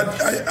mean,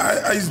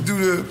 I used to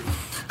do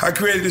I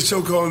created this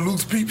show called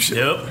Luke's Peep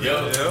Show.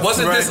 Yep.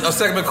 Wasn't this a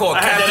segment called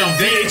Captain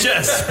Dick?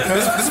 VHS.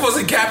 This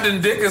wasn't Captain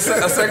Dick, a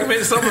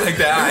segment, something like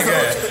that.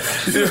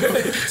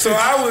 So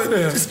I would,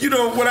 you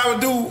know, what I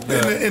would do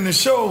in the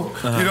show,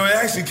 you know, it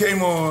actually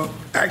came on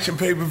Action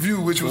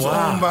Pay-Per-View, which was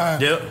owned by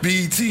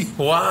BET.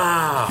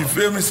 Wow. You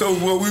feel me? So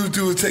what we would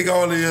do is take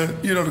all the,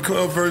 you know, the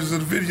club versions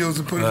of the videos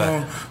and put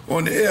them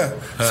on the air.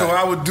 So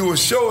I would do a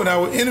show and I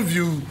would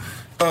interview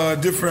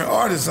different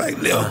artists like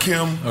Lil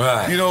Kim.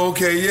 You know,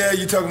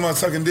 you talking about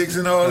sucking dicks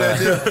and all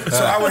that. So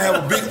I would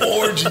have a big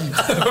orgy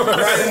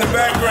right in the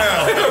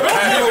background.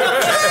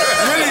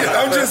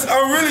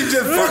 I'm really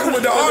just fucking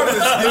with the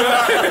artist.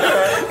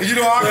 You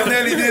know,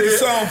 Akinelli did the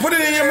song. Put it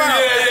in your mouth.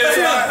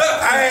 So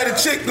I had a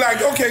chick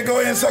like, okay,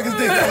 go ahead and suck his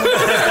dick. So I'm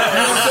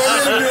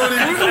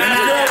interviewing him, and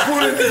the girl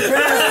pulling his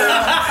pants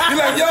down. He's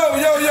like, yo,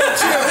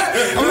 chill.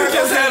 I'm like,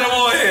 just had him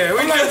on here.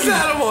 We just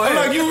had him on here.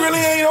 I'm like, you really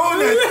ain't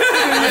on that.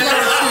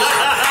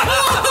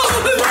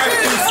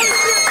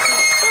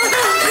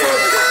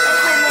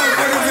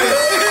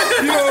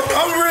 You know,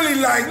 I'm really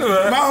like,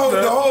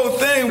 the whole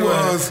thing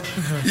was,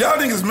 y'all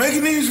niggas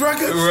making these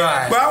records,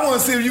 but I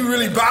want to see if you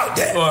really bout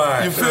that.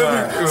 You feel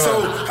me?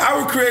 So I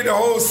would create the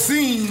whole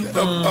scene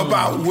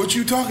about what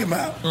you talking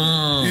about.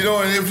 You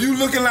know, and if you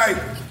looking like,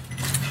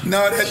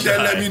 no, that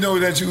let me know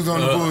that you was on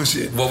the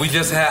bullshit. Well, we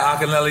just had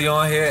Akinelli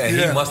on here, and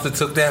he must have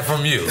took that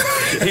from you.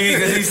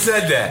 He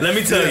said that. Let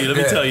me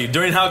tell you.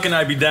 During How Can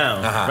I Be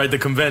Down, right, the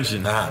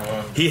convention,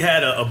 he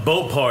had a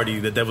boat party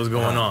that was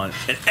going on,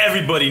 and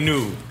everybody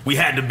knew we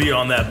had to be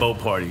on that boat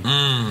party.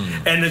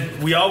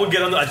 And we all would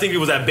get on. I think it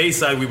was at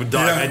Bayside. We would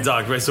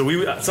dock, right? So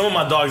some of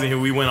my dogs in here,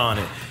 we went on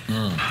it.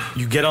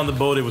 You get on the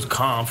boat, it was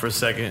calm for a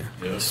second.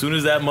 As soon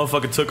as that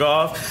motherfucker took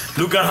off,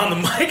 Luke got on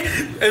the mic,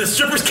 and the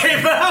strippers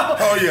came out.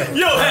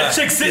 Yo, had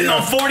chicks sitting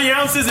on 40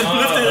 ounces and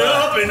lifted it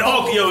up, and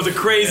it was the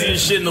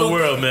craziest shit in the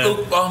world, man.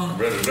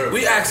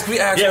 We asked all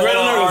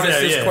our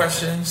artists these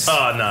questions.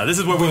 Oh, no, this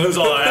is where we lose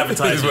all our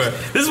advertisers.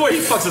 This is where he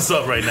fucks us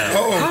up right now.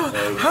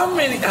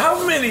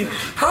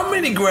 How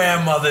many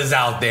grandmothers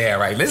out there,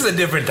 right? This is a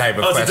different type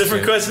of question. It's a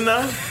different question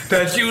now?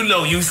 That you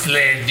know you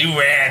slid, you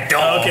ran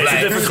dog. Okay, it's a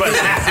different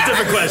question. It's a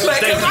different question.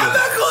 Like, I'm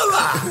not gonna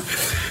lie.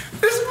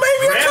 This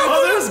maybe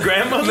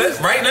grandmothers.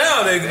 Right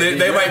now,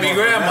 they might be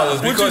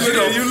grandmothers because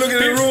you look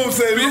at the room,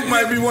 say Luke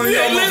might be one of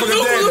y'all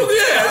motherfucking daddy. Luke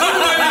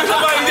might be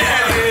somebody's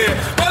daddy.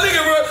 My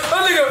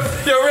nigga,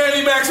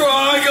 Randy Maxwell.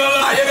 I ain't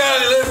gonna lie, you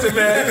gotta listen,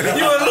 man.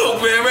 You and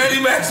Luke, man,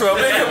 Randy Maxwell,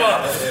 pick him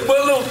up.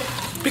 But Luke,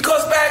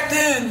 because back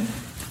then,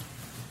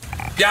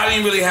 y'all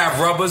didn't really have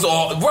rubbers,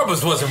 or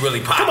rubbers wasn't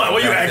really popular. Come on,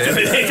 what you acting?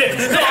 No,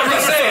 I'm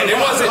just saying it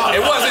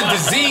wasn't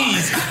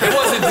disease. It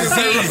wasn't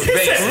disease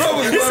based.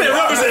 He said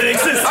rubbers didn't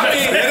exist. I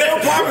mean, they were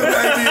popular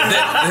back then.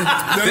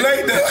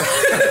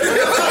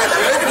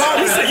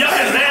 He said y'all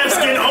had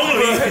lambskin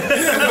only.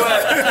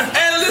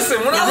 And listen,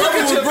 when I look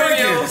at your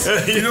videos,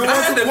 you know,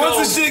 once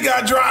the shit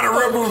got dry, the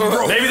rubber was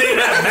broke. Maybe they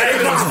didn't have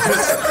magnums.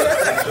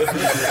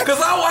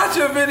 Because I watch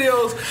your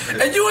videos,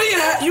 and you ain't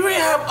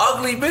have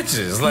ugly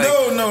bitches. Like,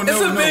 no.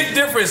 It's a big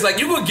difference. Like,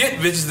 you will get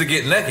bitches to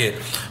get naked,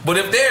 but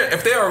if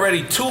they're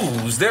already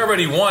twos, they're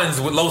already ones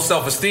with low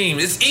self-esteem.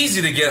 It's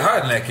easy to get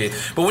her naked.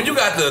 But when you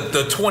got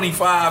the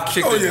 25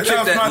 chick, chick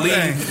that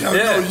leads,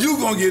 no, you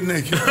gonna get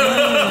naked.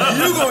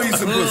 You gonna eat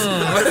some pussy.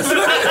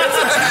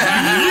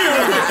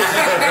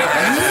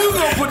 You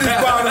gonna put this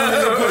bottle in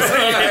your pussy.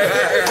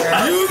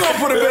 You gonna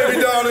put a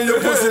baby doll in your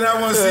pussy, and I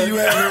want to see you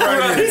have it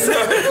right here.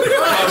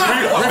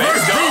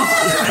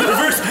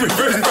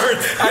 Reverse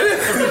birth.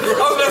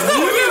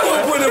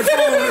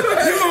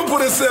 You gonna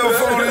put a cell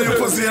phone in your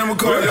pussy, and I'm gonna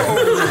call you over.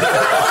 I'm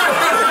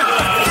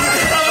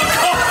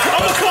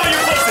gonna call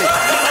your pussy.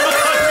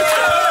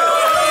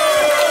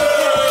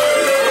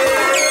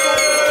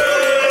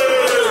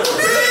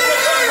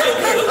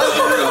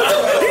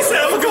 He said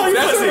I'm gonna call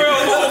your pussy. I'm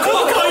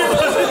gonna call your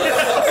pussy.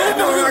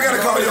 No, I gotta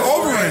call you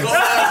over. I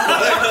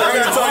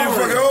gotta call you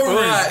fucking over.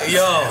 Right,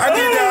 yo. I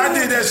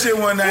did that shit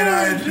one night,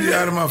 I had to be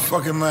out of my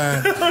fucking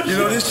mind. You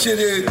know, this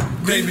shit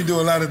made me do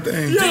a lot of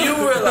things. Do you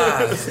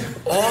realize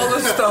all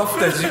the stuff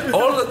that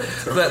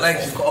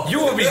you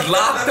will be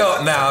locked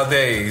up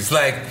nowadays?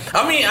 Like,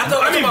 I mean,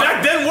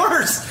 back then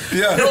worse.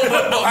 Yeah, no,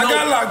 but I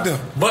got locked up.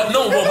 But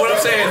what I'm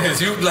saying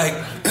is, you like,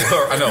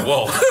 I know,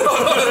 whoa.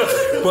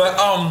 But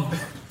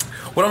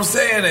what I'm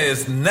saying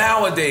is,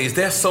 nowadays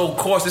they're so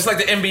cautious. It's like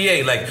the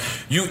NBA. Like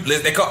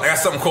they got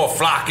something called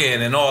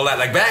flocking and all that.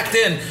 Like back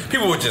then,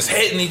 people were just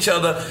hitting each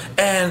other,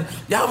 and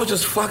y'all were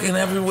just fucking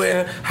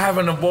everywhere,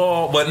 having a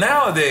ball. But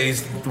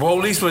nowadays, the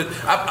police would.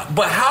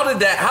 But how did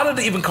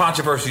the even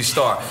controversy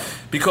start?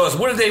 Because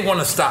what did they want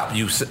to stop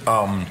you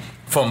from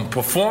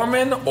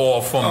performing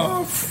or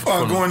from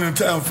going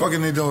into town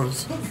fucking their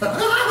daughters?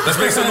 Let's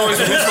make some noise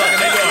for who's fucking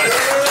their daughters.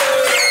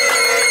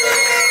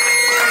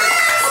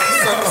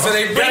 So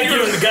they gotta give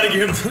him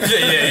you drink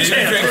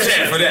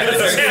chant for that.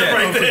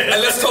 Right there.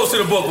 And let's toast to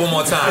the book one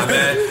more time,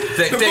 man.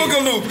 The book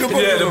of Luke.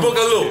 The book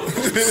of Luke.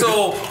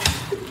 So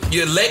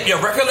your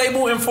record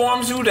label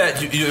informs you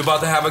that you're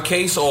about to have a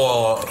case,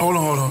 or hold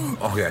on.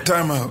 Okay,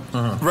 time out.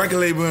 Record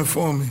label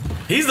informed me.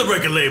 He's the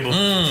record label.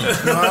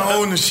 No, I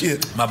own the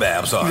shit. My bad.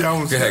 I'm sorry. Yeah,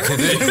 Go ahead.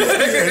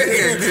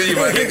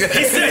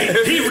 He said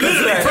he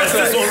literally pressed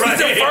this one right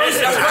here.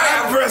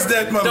 I pressed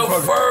that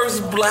motherfucker. The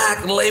first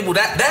black label.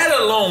 That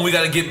alone we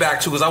got to get back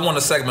to, because I want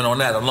a segment on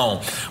that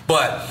alone.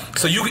 But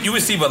so you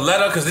receive a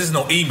letter, because there's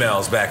no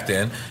emails back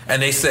then,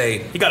 and they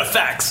say you got a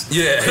fax.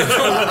 Yeah.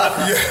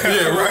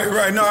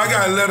 Right. No, I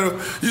got a letter.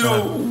 You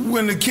know,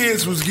 when the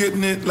kids was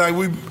getting it, like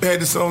we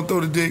had the song "Throw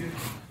the Dick."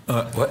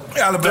 What?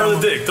 Alabama. Throw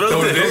the dick.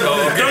 Oh, okay.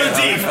 Throw the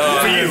deep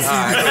for you.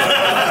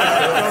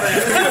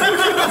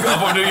 I'm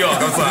from New York.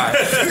 I'm sorry.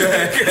 Go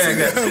ahead.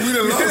 We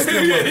done lost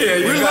them.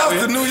 We lost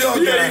the New York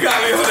guy. Yeah, you got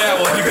me on that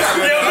one.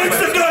 Make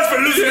some noise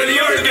for losing the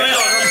New York guy.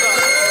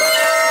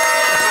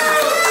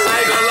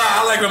 I ain't gonna lie.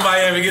 I like when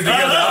Miami get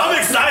together. I'm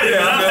excited.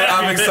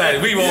 I'm excited.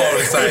 We were all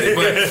excited.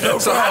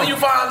 But so how do you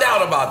find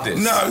out about this?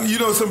 No, you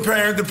know, some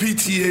parent, the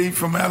PTA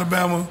from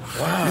Alabama.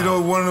 Wow. You know,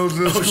 one of those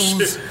little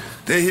schools. Shit.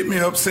 They hit me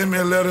up, sent me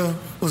a letter.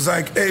 Was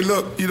like, hey,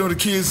 look, you know, the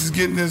kids is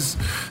getting this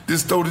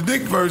Throw the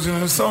Dick version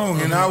of the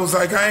song. And I was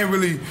like, I ain't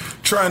really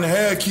trying to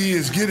have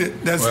kids get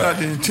it. That's not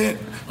the intent.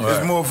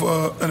 It's more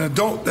for an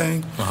adult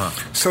thing.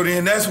 So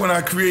then that's when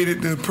I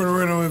created the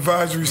parental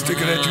advisory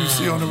sticker that you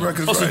see on the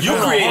records. Oh, so you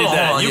created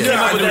that? You came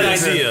up with that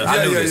idea?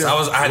 I knew this.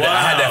 I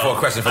had that for a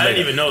question for later. I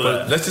didn't even know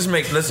that. Let's just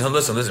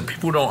listen.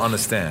 People don't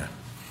understand.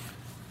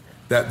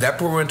 That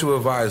parental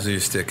advisory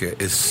sticker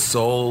is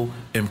so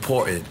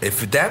important.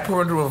 If that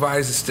parental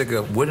advisory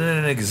sticker wouldn't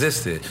have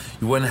existed,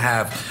 you wouldn't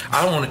have,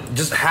 I don't want to,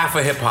 just half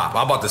of hip hop.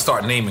 I'm about to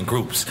start naming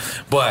groups.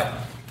 But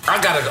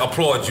I got to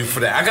applaud you for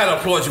that. I got to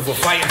applaud you for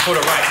fighting for the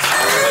rights.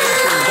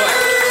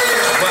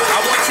 But I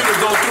want you to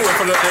go through it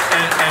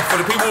and for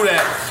the people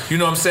that, you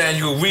know what I'm saying,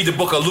 you read the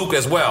book of Luke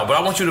as well. But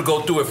I want you to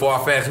go through it for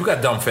our fans. We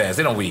got dumb fans.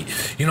 They don't read.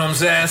 You know what I'm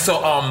saying?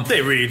 So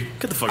they read.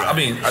 Get the fuck out. I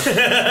mean, the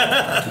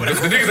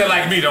niggas that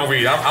like me don't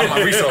read.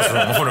 I'm a resource room.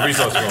 I'm from the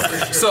resource room.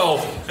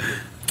 So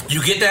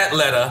you get that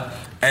letter,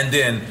 and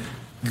then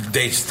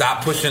they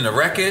stop pushing the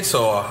records,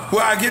 or?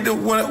 Well, I get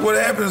what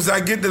happens is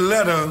I get the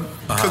letter,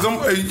 because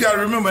you got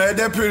to remember, at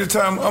that period of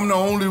time, I'm the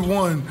only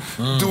one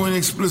doing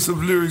explicit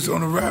lyrics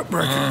on a rap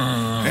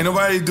record. Ain't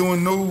nobody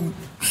doing no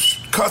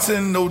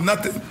cussing, no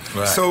nothing.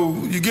 Right. So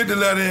you get the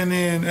letter, and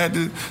then at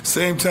the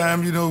same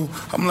time, you know,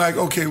 I'm like,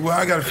 okay, well,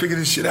 I got to figure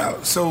this shit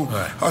out. So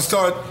I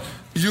start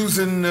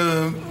using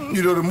the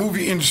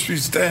movie industry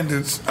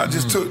standards. I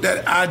just took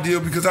that idea,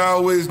 because I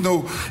always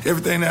know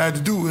everything that I had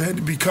to do, it had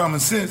to be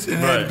common sense, and it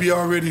had to be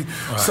already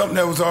something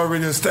that was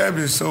already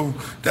established. So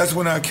that's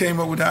when I came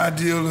up with the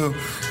ideal of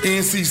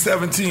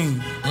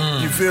NC-17.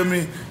 You feel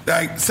me?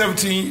 Like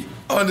 17,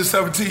 under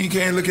 17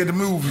 can't look at the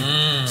movie.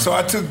 So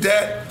I took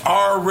that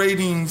R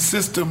rating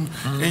system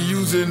and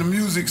used it in the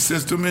music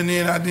system, and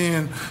then I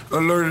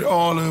alerted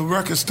all the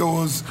record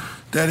stores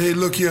that, hey,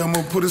 look here, I'm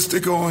going to put a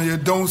sticker on here.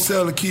 Don't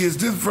sell the kids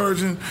this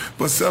version,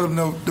 but sell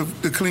them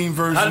the clean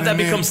version. How did that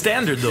become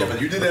standard, though? Yeah, but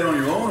you did that on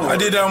your own? I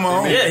did that on my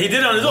own. Yeah, he did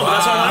it on his own. Wow.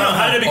 That's what I know.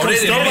 How did it become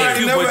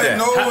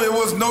standard? It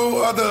was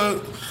no other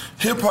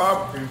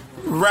hip-hop,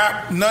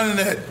 rap, none of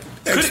that.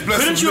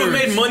 Couldn't you have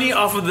made money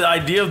off of the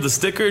idea of the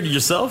sticker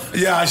yourself?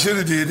 Yeah, I should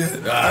have did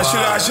that.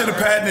 I should have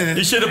patented it.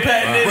 You should have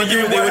patented it, but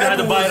they would have had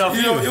to buy it off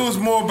you. It was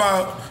more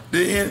about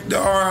the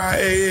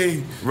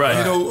RIAA,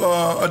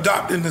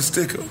 adopting the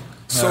sticker.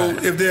 So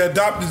if they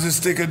adopted the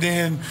sticker,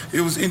 then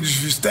it was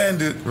industry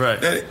standard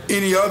that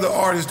any other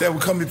artist that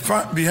would come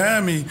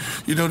behind me,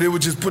 you know, they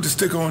would just put the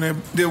sticker on there.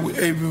 They were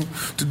able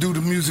to do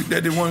the music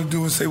that they want to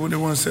do and say what they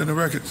want to say in the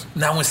records.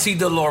 Now, when C.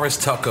 Dolores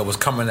Tucker was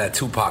coming at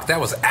Tupac, that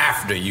was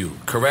after you,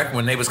 correct?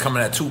 When they was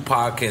coming at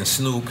Tupac and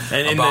Snoop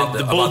and about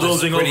the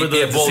bulldozing over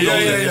the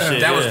bulldozing.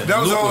 That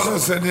was all I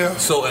said,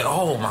 So,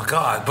 oh my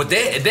God. But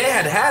they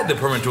had the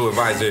parental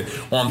advisor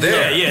on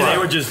there. Yeah, they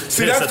were just...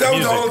 See, that was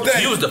the whole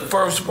thing. You was the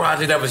first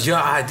project that was your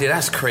idea.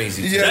 That's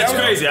crazy. Yeah, that's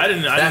crazy. I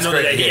didn't know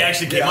that he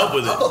actually came up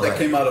with it. I thought that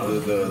came out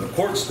of the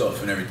court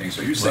stuff and everything.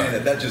 So you're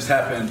saying that just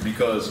happened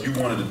because you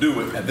wanted to do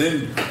it, and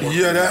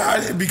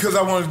then because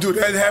I wanted to do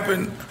it. That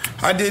happened.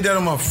 I did that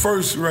on my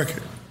first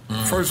record.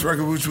 First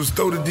record, which was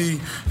Throw the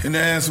D, and the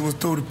answer was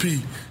Throw the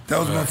P. That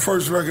was my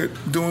first record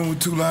doing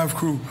with 2 Live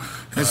Crew.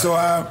 And so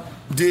I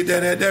did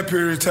that at that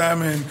period of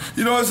time. And,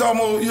 it's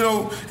almost,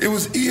 it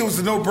was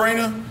a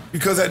no-brainer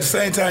because at the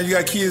same time, you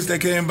got kids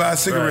that can't buy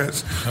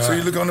cigarettes. Right. So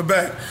you look on the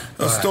back,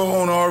 a store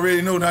owner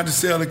already know not to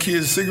sell the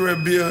kids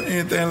cigarette, beer,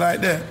 anything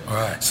like that.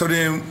 Right. So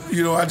then,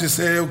 I just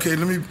said, okay,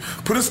 let me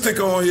put a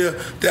sticker on here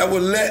that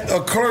would let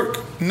a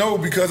clerk know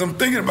because I'm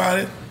thinking about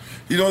it.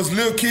 It's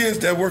little kids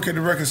that work at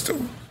the record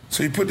store.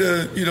 So you put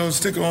the,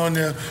 sticker on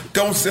there.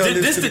 Don't sell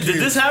this to the kids.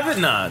 Did this have it?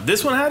 Nah.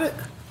 This one had it?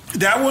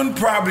 That one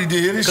probably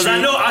did. Because I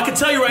know, I can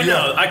tell you right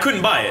now, I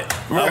couldn't buy it.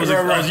 Right.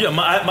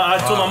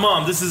 I told my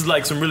mom, this is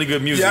like some really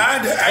good music. Yeah,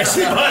 I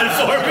actually bought it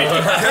for me.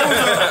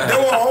 There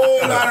were a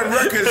whole lot of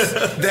records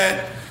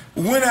that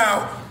went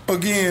out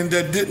again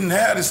that didn't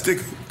have the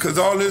sticker. Because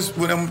all this,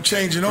 when I'm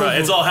changing over,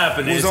 it's all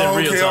happening. It's in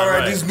real time. All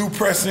right, these new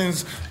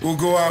pressings will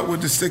go out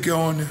with the sticker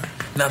on there.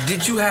 Now,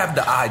 did you have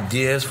the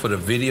ideas for the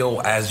video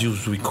as you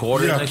was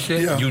recording this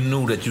shit? Yeah. You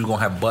knew that you were going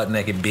to have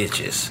butt-naked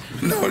bitches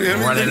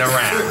running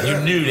around. You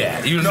knew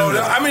that.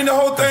 I mean, the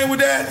whole thing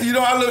with that,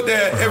 I looked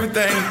at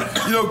everything,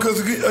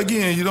 because,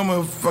 again, I'm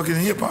a fucking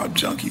hip-hop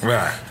junkie.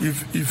 Right. You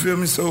feel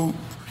me? So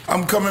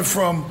I'm coming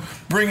from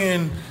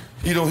bringing...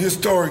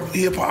 historic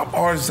hip-hop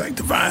artists like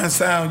Divine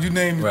Sound, you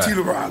name it,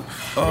 Tito Rock,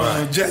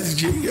 Jazzy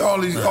G, all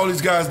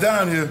these guys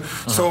down here.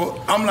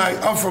 So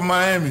I'm from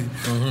Miami.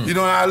 And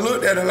I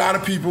looked at a lot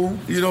of people,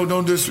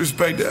 don't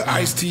disrespect the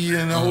Ice-T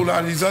and a whole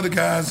lot of these other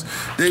guys.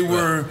 They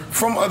were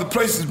from other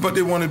places, but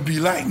they want to be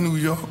like New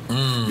York. You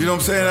know what I'm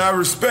saying? I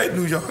respect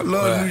New York. I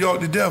love New York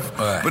to death.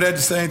 But at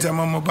the same time,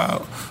 I'm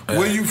about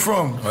where you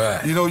from.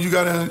 You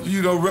got to,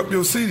 rep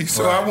your city.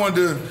 So I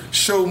wanted to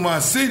show my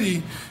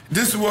city,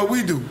 this is what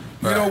we do.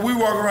 We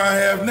walk around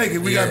half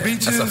naked. We got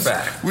beaches. That's a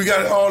fact. We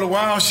got all the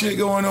wild shit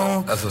going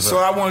on. So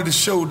I wanted to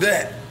show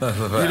that.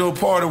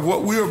 Part of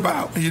what we're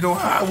about.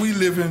 How we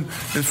living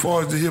as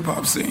far as the hip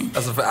hop scene.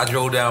 That's a fact. I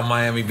drove down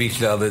Miami Beach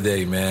the other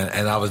day, man,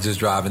 and I was just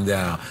driving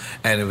down,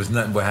 and it was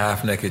nothing but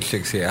half naked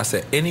chicks here. I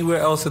said, anywhere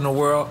else in the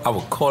world, I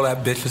would call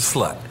that bitch a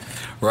slut.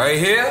 Right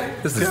here,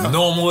 this is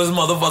normal as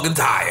motherfucking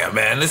tire,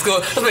 man. Let's go.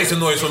 Let's make some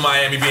noise for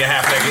Miami being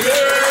half naked.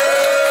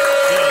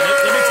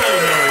 Let me tell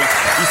you, Mary.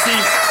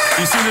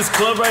 You see this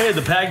club right here,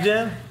 the Pac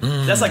Jam?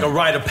 That's like a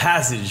rite of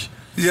passage.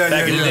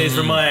 Back in the days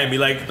for Miami,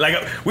 like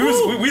we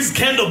was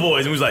Kendall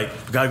boys, and we was like,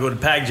 we gotta go to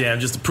Pac Jam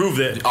just to prove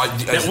that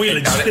we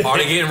legit. Are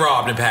they getting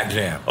robbed in Pac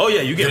Jam? Oh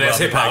yeah, you get robbed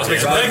in Pac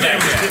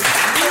Jam.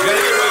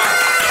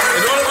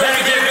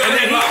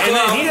 And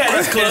then he had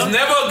his club. It's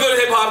never a good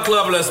hip hop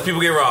club unless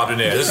people get robbed in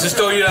there. Let's just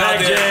throw you out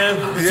there.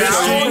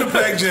 I owned the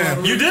Pac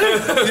Jam. You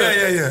did?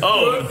 Yeah.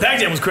 Oh, Pac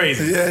Jam was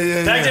crazy.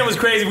 Pac Jam was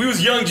crazy. We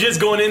was young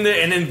just going in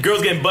there, and then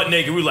girls getting butt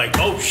naked. We were like,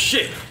 oh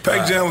shit.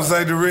 Pac Jam was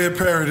like the Red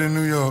Parrot in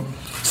New York.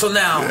 So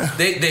now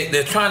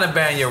they're trying to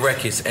ban your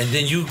records, and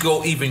then you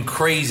go even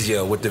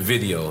crazier with the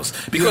videos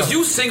because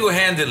you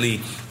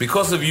single-handedly,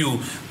 because of you,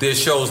 there's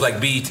shows like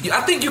BET.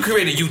 I think you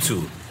created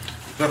YouTube.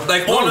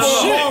 Like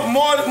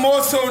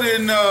more so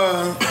than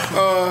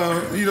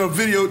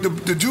video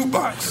the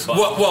jukebox.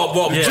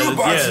 Well,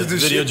 jukebox is the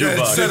shit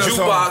that set us jukebox.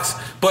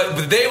 off.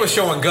 But they were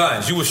showing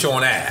guns. You were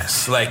showing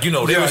ass. Like they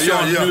were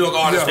showing New York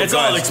artists. It's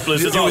all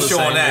explicit. You were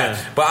showing that.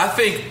 Yeah. But I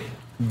think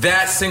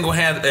that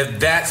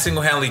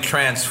single-handedly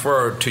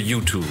transferred to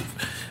YouTube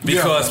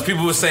because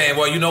people were saying,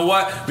 well, you know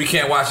what? We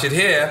can't watch it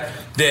here.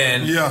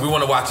 Then we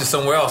want to watch it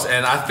somewhere else.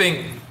 And I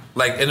think.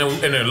 Like in a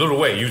little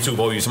way, YouTube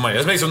owe you some money.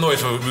 Let's make some noise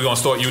for we're gonna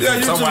start YouTube.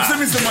 Yeah, YouTube, send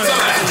me some money. We're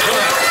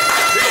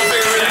gonna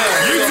figure it out.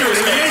 YouTube,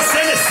 you ain't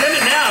send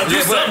it now.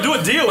 Do something, do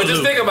a deal. But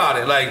just think about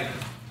it, like,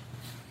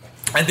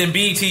 and then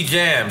BET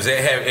Jams,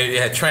 it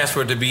had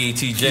transferred to BET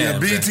Jams. Yeah,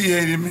 BET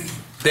hated me.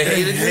 They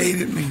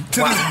hated me. To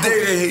this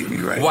day, they hate me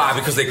right now. Why?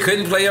 Because they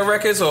couldn't play your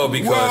records, or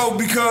because? Well,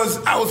 because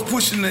I was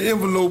pushing the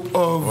envelope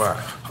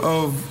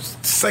of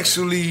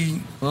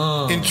sexually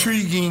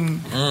intriguing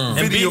videos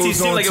and BET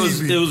seemed on like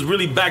TV. it was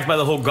really backed by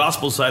the whole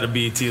gospel side of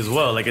BET as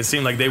well. Like it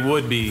seemed like they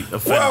would be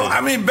offended. Well,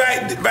 I mean,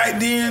 back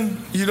then,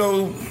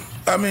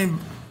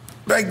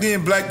 back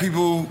then, black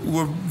people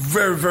were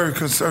very, very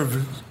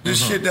conservative.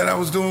 This shit that I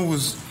was doing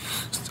was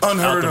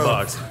unheard of.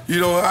 Box.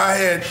 I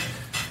had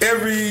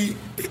every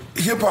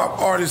hip-hop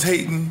artist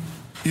hating.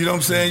 You know what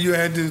I'm saying? You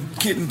had the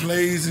kitten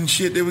plays and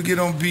shit. They would get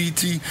on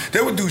BET.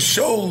 They would do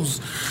shows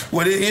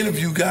where they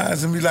interview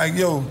guys and be like,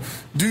 yo,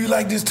 do you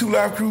like this 2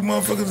 Live Crew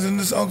motherfuckers and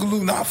this Uncle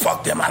Luke? Nah,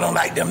 fuck them. I don't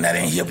like them. That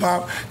ain't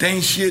hip-hop. They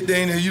ain't shit.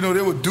 They ain't,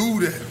 they would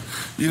do that.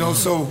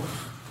 So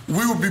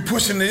we would be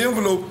pushing the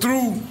envelope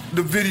through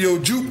the video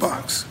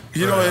jukebox.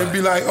 And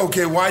be like,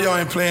 okay, why y'all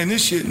ain't playing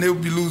this shit? And they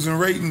would be losing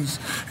ratings.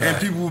 And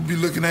people would be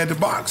looking at the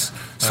box.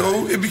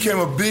 So it became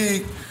a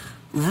big...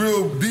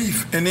 real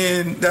beef, and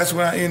then that's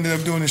when I ended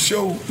up doing the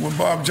show when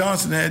Bob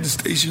Johnson had the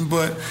station,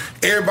 but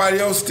everybody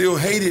else still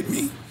hated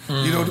me.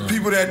 You know, the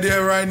people that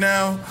there right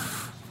now,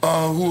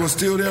 who are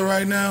still there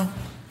right now,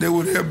 they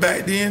were there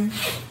back then.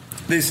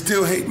 They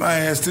still hate my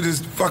ass to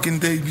this fucking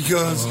day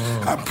because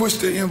I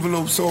pushed the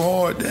envelope so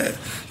hard that,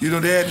 you know,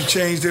 they had to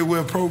change their way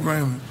of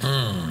programming.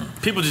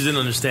 People just didn't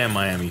understand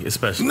Miami,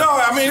 especially. No,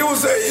 I mean, it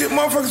was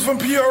motherfuckers from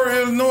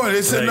Peoria, Illinois.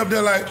 They sitting up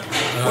there like,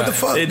 what the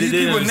fuck? These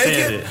people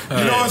naked?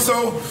 You know, and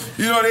so,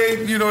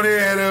 they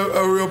had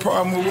a real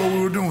problem with what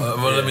we were doing.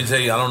 Well, let me tell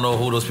you, I don't know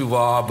who those people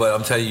are, but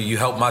I'm telling you, you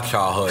helped my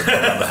childhood.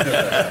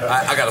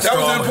 I got a strong...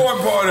 That was the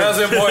important part. That was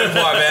the important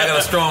part, man. I got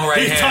a strong right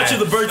hand. He's touching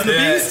the birds and the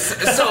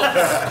bees? So,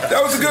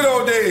 that was the good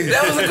old days.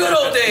 That was the good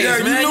old days,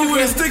 man. You knew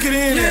where to stick it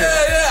in.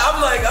 Yeah.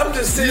 I'm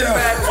just sitting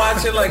back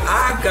watching like,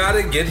 I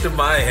gotta get to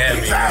Miami.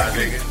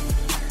 Exactly.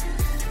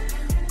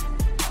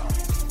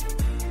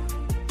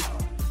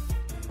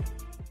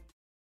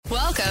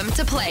 Welcome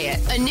to Play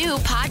It, a new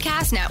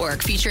podcast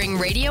network featuring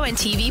radio and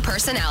TV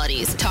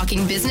personalities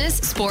talking business,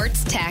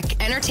 sports,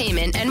 tech,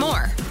 entertainment, and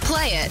more.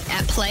 Play it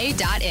at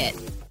play.it.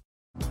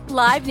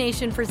 Live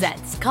Nation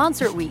presents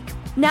Concert Week.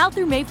 Now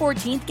through May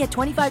 14th, get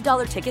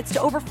 $25 tickets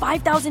to over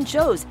 5,000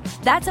 shows.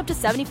 That's up to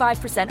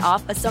 75%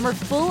 off a summer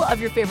full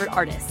of your favorite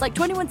artists like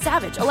 21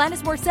 Savage,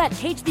 Alanis Morissette,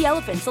 Cage the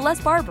Elephant,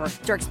 Celeste Barber,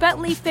 Dierks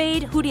Bentley,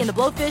 Fade, Hootie and the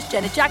Blowfish,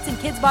 Janet Jackson,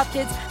 Kidz Bop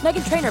Kids,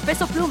 Meghan Trainor,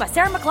 Bissell Pluma,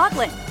 Sarah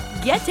McLachlan.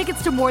 Get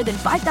tickets to more than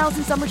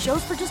 5,000 summer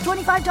shows for just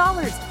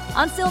 $25.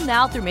 Until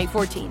now through May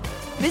 14th.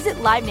 Visit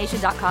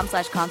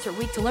LiveNation.com/Concert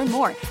Week to learn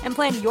more and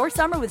plan your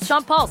summer with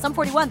Sean Paul, Sum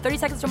 41, 30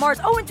 Seconds to Mars,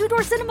 and Two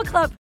Door Cinema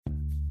Club.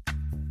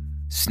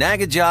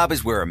 Snag a Job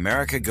is where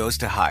America goes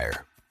to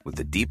hire, with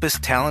the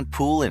deepest talent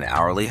pool in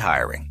hourly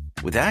hiring.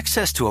 With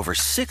access to over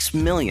 6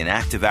 million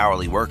active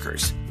hourly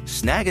workers,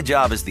 Snag a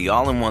Job is the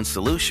all-in-one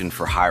solution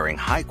for hiring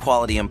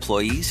high-quality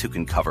employees who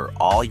can cover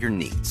all your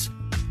needs.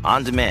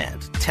 On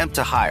demand, temp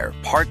to hire,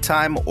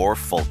 part-time or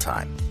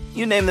full-time.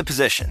 You name the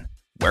position.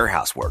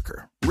 Warehouse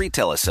worker,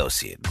 retail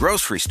associate,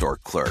 grocery store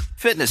clerk,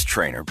 fitness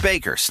trainer,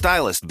 baker,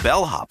 stylist,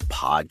 bellhop,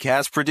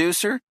 podcast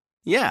producer.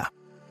 Yeah,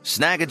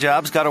 Snag a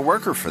Job's got a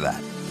worker for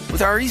that.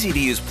 With our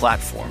easy-to-use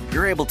platform,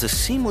 you're able to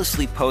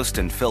seamlessly post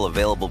and fill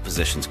available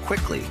positions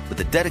quickly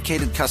with a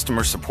dedicated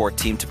customer support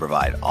team to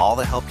provide all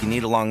the help you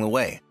need along the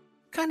way.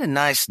 Kind of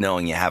nice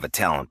knowing you have a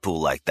talent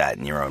pool like that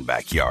in your own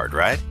backyard,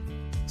 right?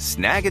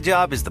 Snag a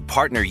Job is the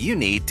partner you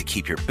need to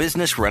keep your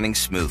business running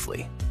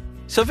smoothly.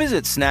 So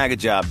visit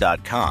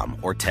snagajob.com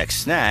or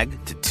text SNAG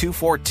to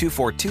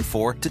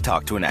 242424 to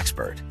talk to an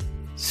expert.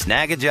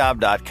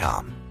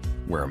 Snagajob.com,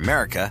 where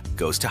America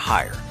goes to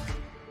hire.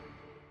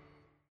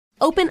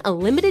 Open a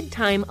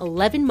limited-time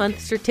 11-month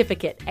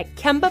certificate at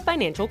Kemba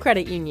Financial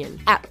Credit Union.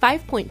 At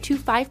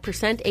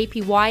 5.25%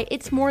 APY,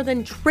 it's more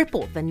than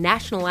triple the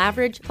national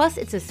average, plus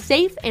it's a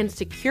safe and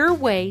secure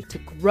way to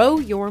grow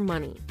your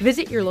money.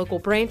 Visit your local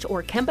branch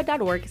or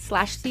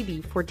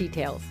kemba.org/CD for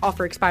details.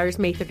 Offer expires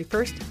May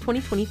 31st,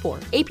 2024.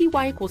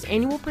 APY equals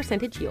annual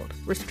percentage yield.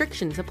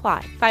 Restrictions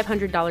apply.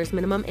 $500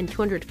 minimum and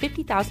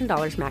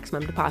 $250,000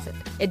 maximum deposit.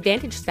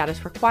 Advantage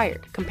status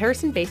required.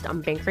 Comparison based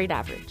on bank rate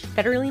average.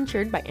 Federally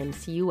insured by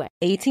NCUA.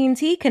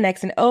 AT&T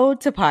connects an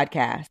ode to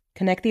podcast.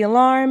 Connect the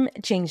alarm,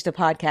 change the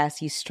podcast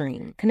you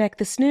stream. Connect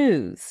the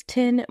snooze,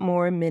 10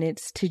 more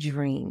minutes to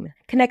dream.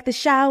 Connect the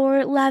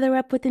shower, lather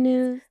up with the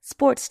news,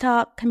 sports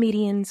talk,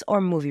 comedians,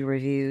 or movie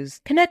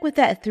reviews. Connect with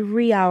that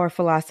 3-hour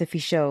philosophy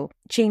show.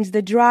 Change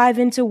the drive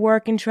into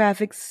work and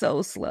traffic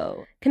so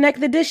slow. Connect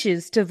the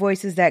dishes to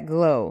voices that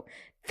glow.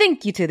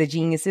 Thank you to the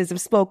geniuses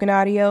of spoken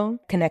audio.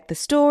 Connect the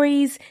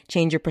stories,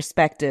 change your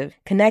perspective.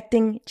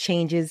 Connecting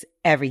changes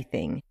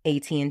everything.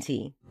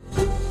 AT&T.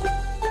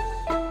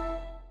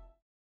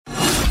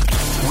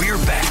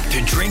 We're back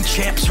to Drink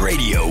Champs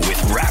Radio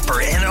with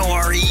rapper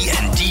NORE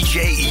and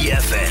DJ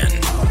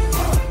EFN.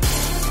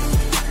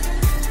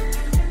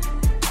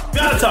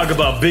 Gotta talk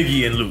about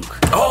Biggie and Luke.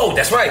 Oh,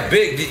 that's right,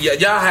 Big.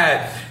 Y'all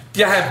had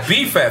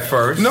beef at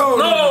first. No.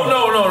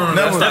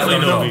 That's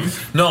definitely no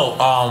beef. No.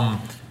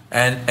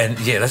 And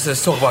yeah,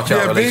 let's talk about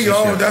y'all relationship.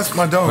 Big. Oh, that's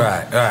my dog.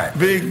 Right.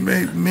 Big,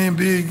 me and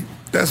Big.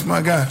 That's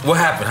my guy. What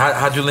happened?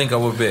 How'd you link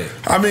up with Big?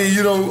 I mean,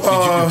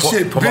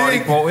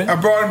 Big, I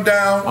brought him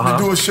down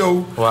to do a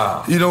show.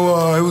 Wow. It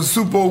was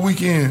Super Bowl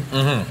weekend.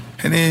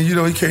 Mm-hmm. And then,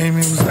 he came in,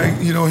 it was like,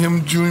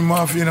 him, Junior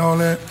Mafia and all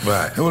that.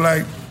 Right. It was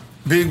like,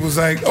 Big was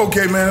like,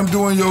 okay, man, I'm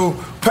doing your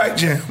Pac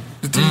Jam.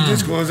 The TV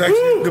Disco was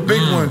actually the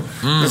big one.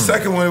 The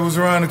second one, it was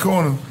around the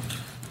corner.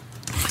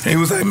 And he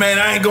was like, man,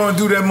 I ain't going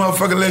to do that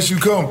motherfucker unless you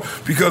come.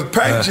 Because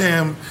Pac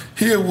Jam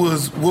here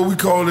was, what we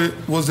called it,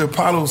 was the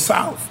Apollo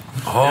South.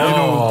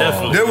 Oh,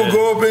 definitely. They would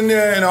go up in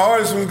there, and the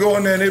artists would go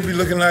in there, and they'd be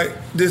looking like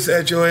this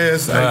at your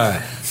ass.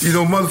 Like,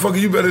 motherfucker,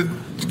 you better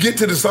get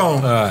to the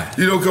song.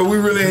 Because we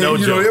really ain't,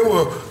 they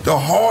were the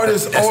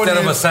hardest audience. Instead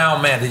of a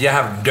sound man, did y'all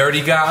have a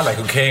dirty guy,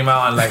 who came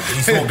out and,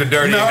 he smoked the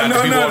dirty and got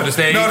the people on the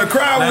stage? No, the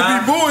crowd would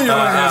be booing your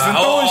ass and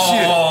throwing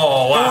shit.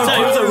 Oh, wow.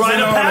 It was a rite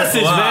of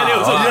passage, man.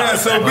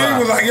 So Big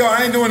was like, yo,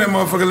 I ain't doing that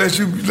motherfucker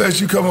unless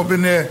you come up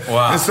in there.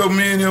 Wow. And so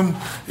me and him,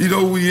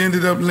 we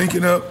ended up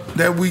linking up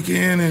that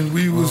weekend, and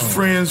we was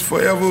friends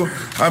forever.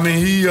 I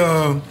mean,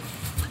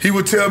 he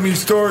would tell me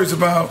stories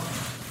about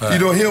you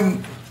know,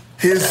 him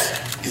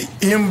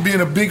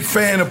being a big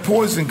fan of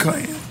Poison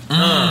Clan. You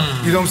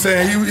know what I'm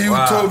saying? He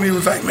told me, he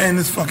was like, man,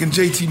 this fucking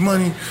JT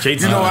Money.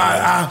 You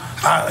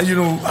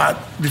know,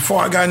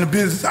 before I got in the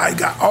business, I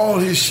got all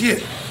his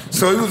shit.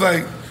 So he was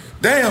like,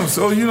 damn.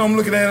 So, you know, I'm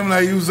looking at him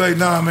like, he was like,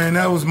 nah, man,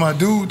 that was my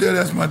dude.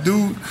 That's my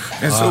dude.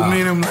 And so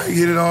me and him like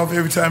hit it off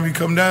every time he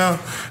come down.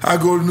 I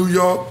go to New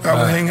York. I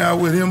would hang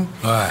out with him.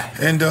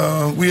 And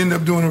we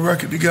ended up doing a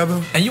record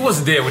together. And you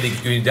wasn't there when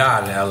he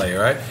died in L.A.,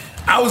 right?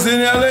 I was in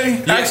L.A.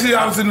 Yeah. Actually,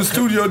 I was in the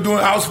studio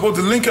I was supposed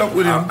to link up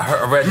with him.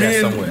 I read that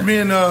somewhere. Me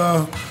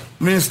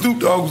and Snoop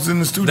Dogg was in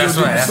the studio. That's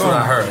right. That's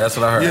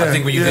what I heard. Yeah, I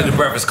think when you did the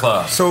Breakfast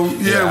Club. So,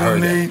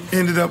 when they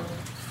ended up,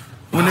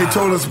 when they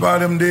told us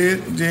about him dead,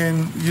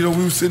 then, you know,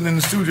 we were sitting in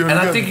the studio And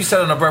together. I think you said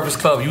on the Breakfast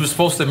Club, you were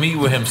supposed to meet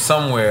with him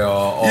somewhere.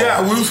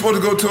 Yeah, we were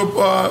supposed to go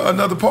to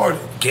another party.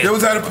 They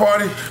was at a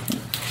party.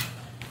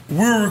 We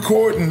were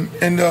recording,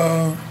 and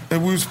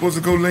we were supposed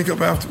to go link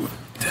up afterward.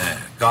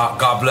 Damn.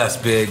 God bless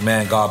Big,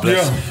 man. God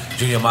bless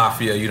Junior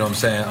Mafia, you know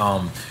what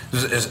I'm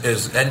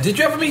saying? And did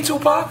you ever meet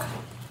Tupac?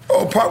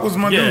 Oh, Pac was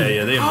my dude.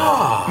 Yeah, they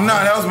Nah,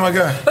 that was my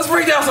guy. Let's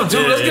break down some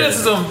tunes. Let's get into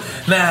some.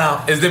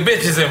 Now, is the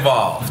bitches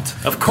involved?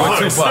 Of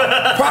course.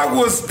 Pac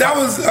was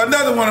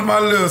another one of my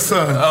little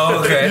sons.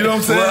 Oh, okay. You know what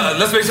I'm saying? Well,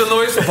 let's make some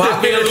noise for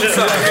Pac being a little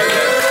son.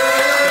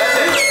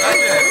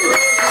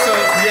 So,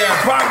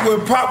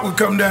 Pac would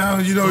come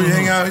down, you know, you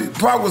hang out.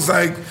 Pac was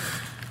like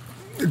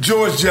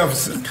George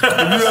Jefferson. If you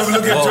ever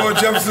look at George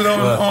Jefferson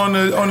on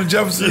the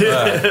Jefferson,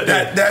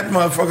 that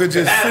motherfucker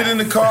just sit in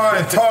the car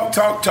and talk.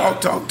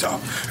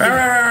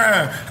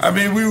 I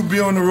mean, we would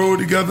be on the road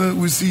together.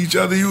 We'd see each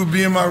other. He would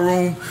be in my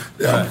room.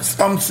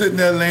 I'm sitting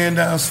there laying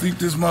down, sleep.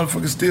 This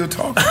motherfucker still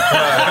talking.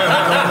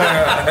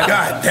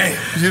 God damn.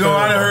 You know,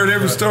 I done heard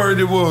every story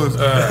there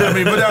was. I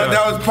mean, but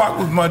that was Pac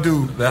was my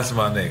dude. That's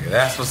my nigga.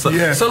 That's what's up.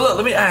 Yeah. So look,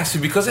 let me ask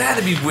you, because it had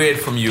to be weird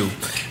from you.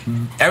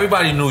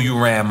 Everybody knew you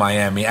ran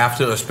Miami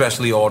after,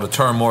 especially all the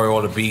turmoil,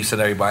 all the beefs and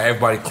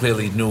everybody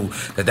clearly knew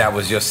that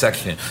was your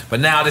section. But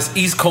now this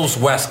East Coast,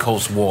 West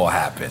Coast war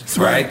happens,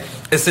 right?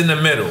 It's in the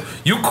middle.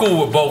 You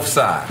cool with both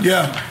sides.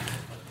 Yeah.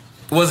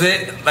 Was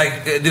it,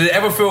 like, did it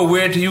ever feel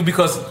weird to you?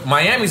 Because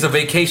Miami's a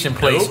vacation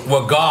place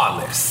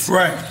regardless.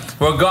 Right.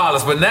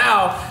 Regardless. But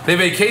now they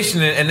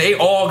vacationing and they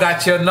all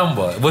got your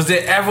number. Was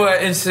there ever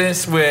an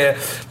instance where,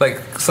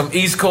 like, some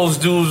East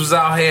Coast dudes was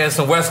out here and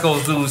some West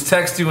Coast dudes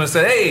text you and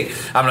said, hey,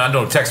 I mean, I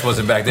know text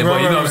wasn't back then, but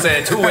you know what I'm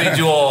saying, two-way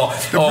you or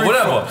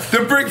whatever.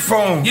 The brick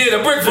phone. Yeah,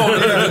 the brick phone.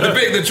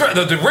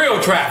 the real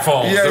trap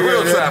phone. Yeah, the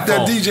real trap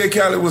phone. That DJ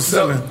Khaled was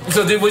selling.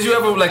 So was you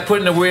ever, like, put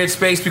in a weird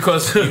space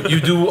because you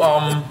do,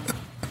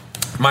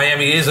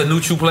 Miami is a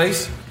neutral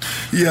place?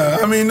 Yeah,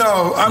 I mean,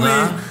 no. I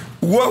mean,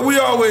 what we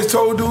always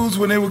told dudes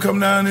when they would come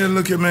down here,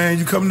 look at, man,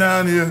 you come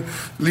down here,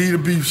 leave the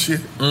beef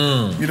shit. You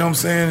know what I'm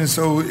saying? And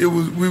so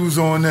we was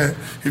on that.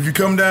 If you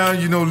come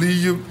down, you know,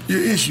 leave your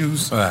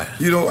issues,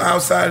 you know,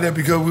 outside that,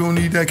 because we don't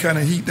need that kind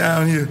of heat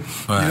down here.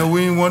 You know,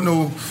 we ain't want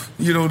no,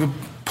 you know, the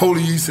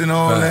police and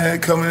all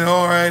that coming in.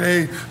 All right,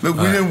 hey, look,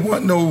 we didn't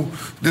want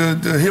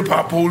the hip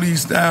hop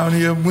police down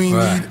here. We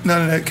ain't need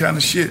none of that kind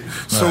of shit.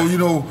 So, you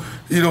know,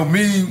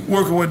 me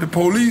working with the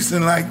police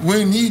and, like,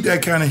 we need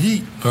that kind of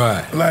heat.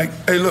 Like,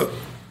 hey, look,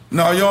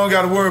 no, y'all don't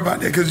got to worry about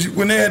that, because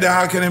when they had the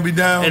How Can It Be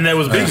Down, and there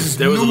was beef.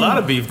 There was a lot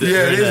of beef.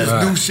 They just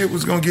knew shit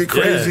was gonna get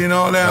crazy and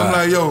all that. I'm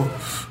like, yo,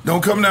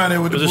 don't come down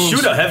there with the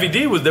bullshit.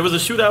 There was a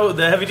shootout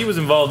that Heavy D was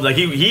involved. Like,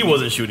 he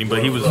wasn't shooting,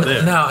 but he was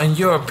there. Now, in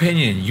your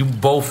opinion, you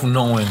both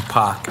knowing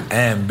Pac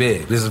and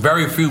Big, there's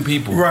very few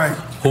people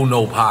who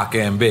know Pac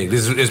and Big.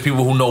 There's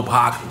people who know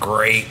Pac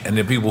great, and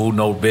there are people who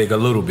know Big a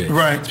little bit.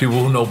 There's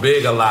people who know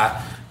Big a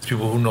lot. There's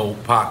people who know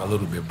Pac a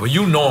little bit. But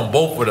you know them,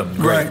 both of them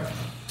great.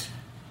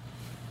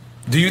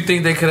 Do you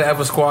think they could have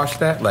ever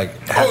squashed that? Like,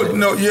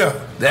 no, yeah.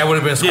 That would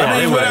have been squashed.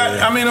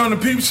 I mean, on the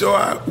Peep Show,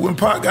 when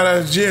Pac got out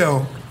of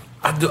jail,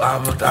 I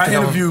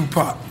interviewed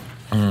Pac.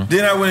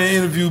 Then I went and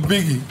interviewed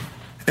Biggie.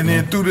 And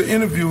then through the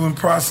interviewing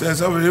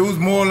process of it, it was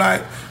more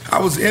like I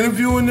was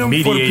interviewing them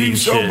for the Peep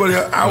Show, but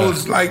I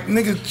was like,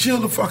 nigga, chill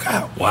the fuck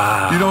out.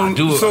 Wow. You know,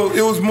 so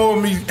it was more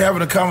me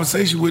having a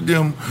conversation with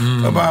them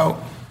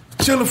about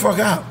chill the fuck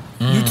out.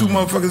 You two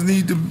motherfuckers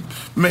need to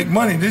make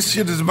money. This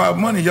shit is about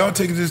money. Y'all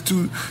taking this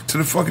to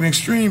the fucking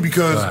extreme,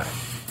 because,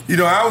 you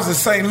know, I was in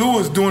St.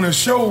 Louis doing a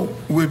show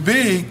with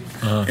Big,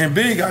 and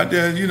Big out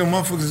there, you know,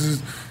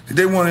 motherfuckers,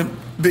 they wanted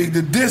Big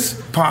to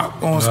diss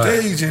Pac on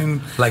stage,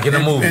 and like in the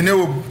movie, and they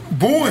were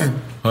booing.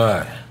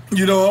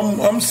 You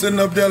know, I'm sitting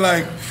up there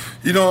like,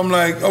 you know, I'm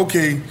like,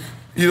 okay,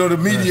 you know, the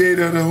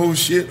mediator of the whole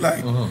shit,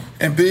 like,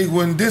 and Big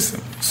wouldn't diss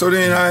him. So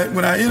then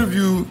when I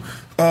interviewed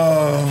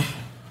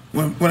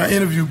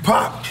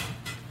Pac,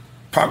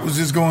 Pac was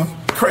just going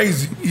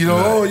crazy, you know.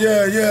 Oh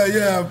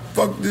yeah,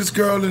 fuck this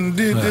girl and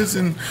did this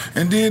and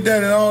did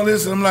that and all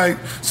this. And I'm like,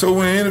 so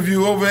when the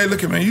interview over, hey,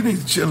 look at man, you need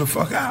to chill the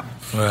fuck out.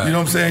 You know what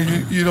I'm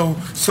saying? You know,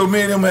 so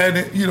me and him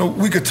had, you know,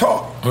 we could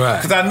talk,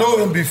 because I know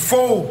him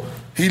before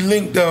he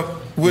linked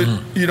up with,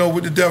 you know,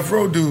 with the Death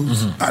Row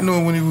dudes. I knew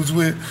him when he was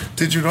with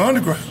Digital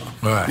Underground.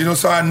 Right. You know,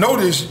 so I know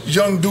this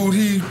young dude,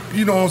 he,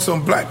 you know, on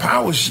some Black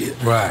Power shit.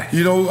 Right.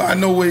 You know, I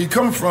know where he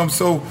come from.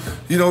 So,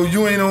 you know,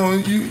 you ain't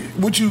on,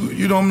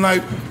 I'm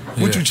like,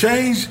 what you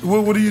changed?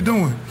 What are you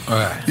doing?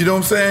 Right. You know what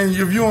I'm saying?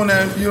 If you're on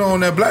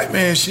that black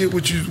man shit,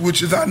 which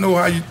is I know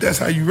that's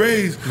how you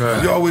raised.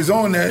 Right. You're always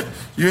on that.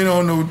 You ain't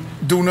on no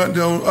do nothing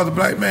to other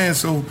black man.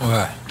 So,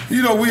 right.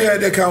 You know, we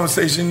had that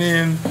conversation.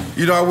 Then,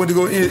 you know, I went to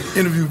go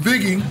interview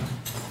Biggie.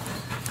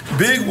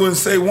 Big wouldn't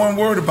say one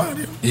word about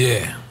him.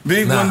 Yeah.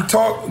 Big wouldn't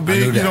talk.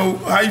 Big, you know,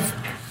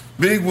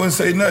 Big wouldn't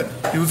say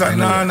nothing. He was like,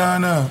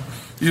 nah.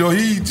 You know,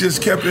 he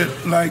just kept it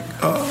like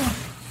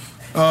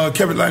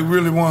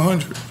really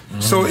 100.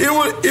 Mm-hmm. So it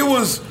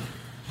was.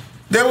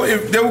 They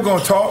were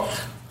gonna talk.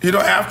 You know,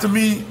 after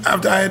I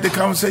had the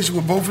conversation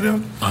with both of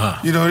them.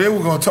 You know, they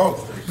were gonna talk,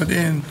 but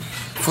then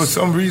for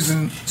some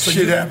reason,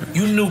 shit happened.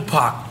 You knew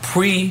Pac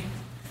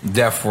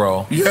pre-Death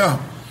Row. Yeah.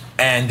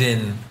 And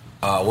then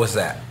what's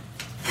that?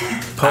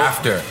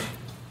 After.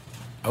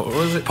 What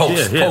was it?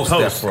 Post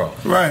Death Row.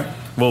 Right.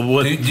 Well,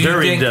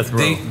 during Death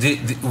Row.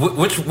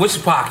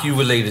 Which Pac you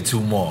related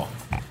to more?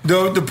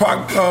 The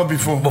Pac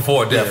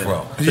before Death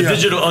Row. The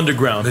Digital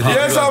Underground.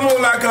 It's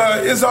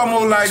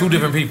almost like two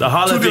different people. The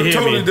Holla If You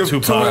Hear Me,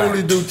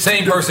 Tupac.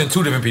 Same person,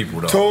 two different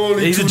people though.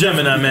 Totally. He's a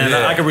Gemini, man.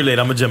 Yeah. I can relate.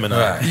 I'm a Gemini.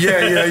 Right.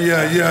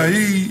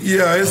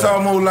 Yeah. It's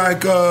almost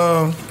like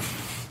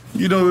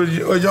you know,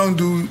 a young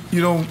dude,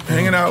 you know,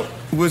 hanging out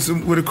with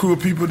a crew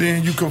of people.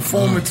 Then you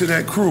conforming to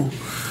that crew.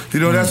 You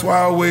know, that's why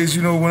I always,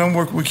 you know, when I'm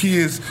working with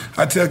kids,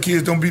 I tell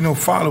kids don't be no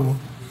follower.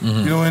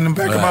 You know, in the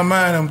back of my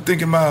mind, I'm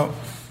thinking about,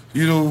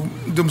 you know,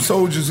 them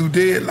soldiers who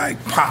dead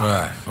like Pac.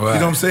 Right. You know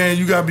what I'm saying?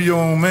 You gotta be your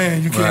own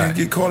man. You can't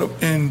get caught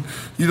up in,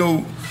 you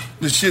know,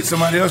 the shit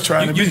somebody else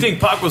trying to be. You think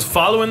Pac was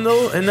following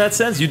though in that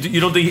sense? You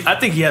don't think? I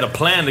think he had a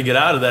plan to get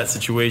out of that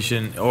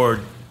situation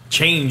or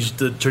change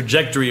the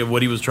trajectory of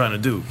what he was trying to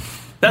do.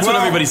 That's what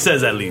everybody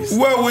says, at least.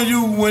 Well, when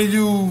you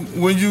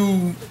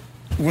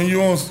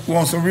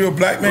on some real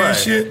black man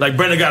shit, like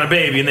Brenda got a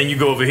baby, and then you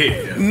go over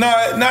here. No,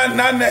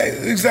 not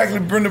exactly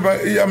Brenda.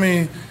 I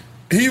mean,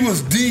 he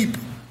was deep.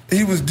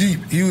 He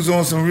was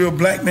on some real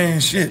black man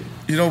shit.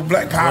 You know,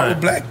 black power,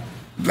 black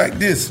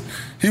this.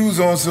 He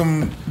was on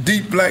some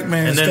deep black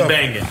man stuff. And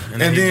then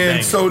banging. And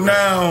then so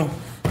now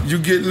you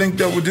get linked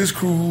up with this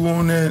crew who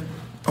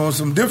on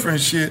some different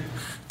shit.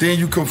 Then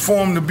you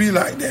conform to be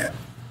like that.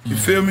 You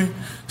feel me?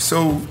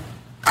 So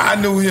I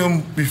knew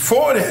him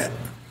before that.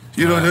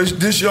 You know,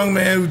 this young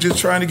man who just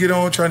trying to get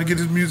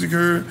his music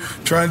heard,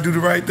 trying to do the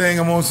right thing.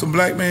 I'm on some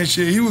black man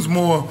shit. He was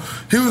more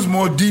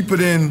deeper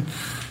than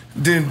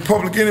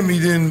Public Enemy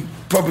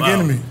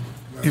Enemy.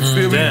 You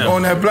feel me?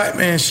 On that black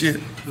man shit.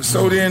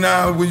 So then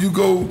now when you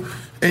go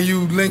and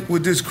you link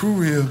with this crew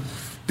here,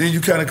 then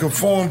you kind of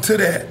conform to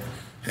that.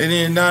 And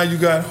then now you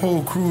got a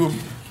whole crew of...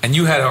 And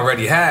you had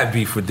already had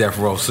beef with Death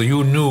Row, so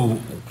you knew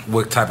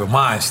what type of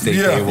mind state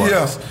they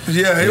was.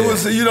 Yeah.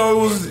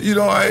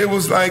 It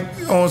was like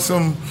on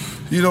some,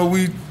 you know,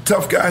 we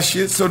tough guy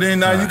shit. So then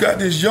now you got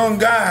this young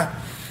guy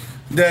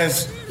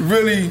that's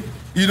really,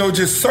 you know,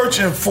 just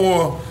searching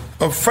for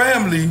a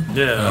family.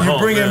 Yeah. You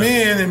bring him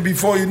in, and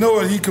before you know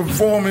it, he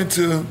conforming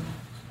to,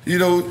 you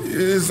know,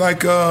 it's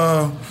like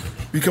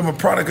become a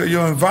product of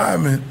your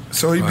environment.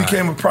 So he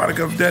became a product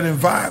of that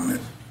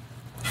environment.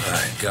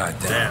 Right, God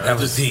damn. That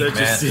was deep, man.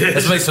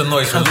 Let's make some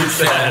noise for Luke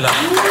standing up.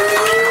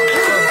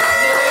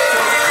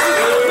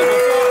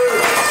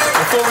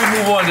 Before we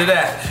move on to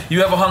that,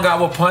 you ever hung out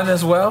with Pun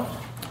as well?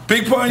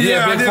 Big Pun,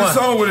 yeah, I did a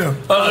song with him.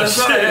 Oh,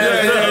 shit.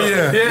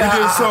 Yeah. We did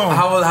a song.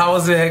 How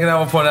was it hanging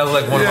out with Pun? That was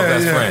like one of my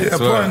best friends.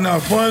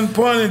 Yeah,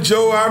 Pun and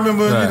Joe. I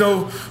remember, you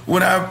know,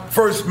 when I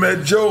first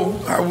met Joe,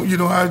 I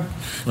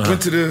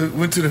went to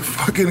the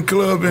fucking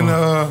club in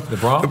the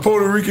Bronx? The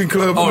Puerto Rican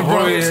club in the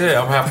Bronx.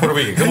 Yeah, I'm half Puerto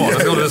Rican. Come on,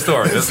 let's go to the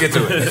story. Let's get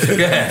to it.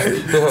 Go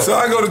ahead. So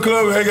I go to the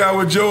club and hang out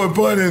with Joe and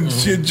Pun, and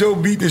shit, Joe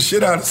beat the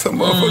shit out of some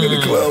motherfucker in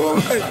the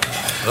club. I'm like,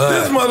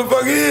 this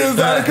motherfucker is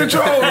out of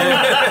control.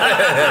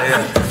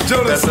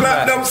 Joe done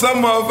slapped up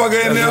some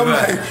motherfucker in there. I'm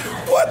like,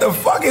 what the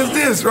fuck is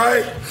this,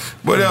 right?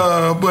 But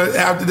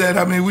after that,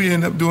 I mean, we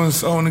ended up doing a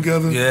song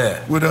together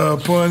with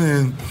Pun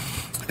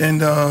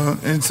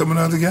and some of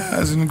the other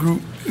guys in the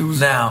group. It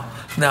was now,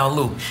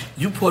 Luke,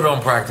 you put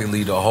on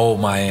practically the whole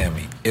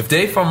Miami. If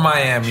they from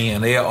Miami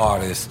and they are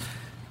artists,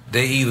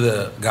 they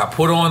either got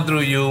put on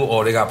through you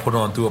or they got put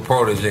on through a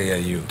protege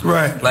at you.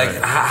 Right. Like,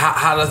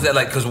 how does that,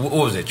 like, because what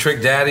was it?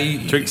 Trick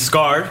Daddy?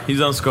 Scarred. He's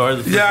on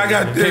Scarred. Yeah, I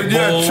got,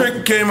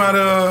 Trick came out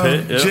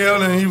of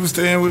jail and he was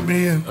staying with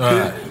me. And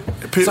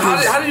Pitt so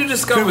how did you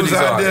discover Pitt was these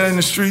out artists? there in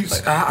the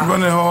streets,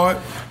 running hard.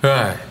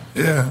 Right.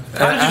 Yeah.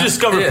 How did you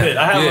discover Pitt?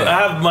 I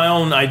have my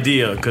own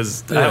idea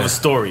because I have a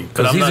story,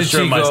 but I'm not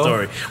sure my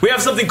story. We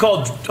have something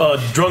called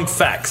Drunk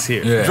Facts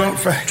here. Yeah. Drunk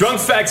Facts.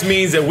 Drunk Facts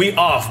means that we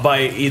off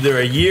by either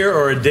a year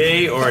or a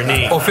day or a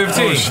name. Or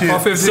 15.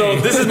 So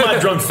this is my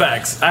Drunk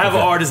Facts. I have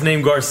an artist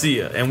named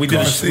Garcia, and we did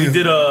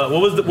what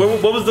was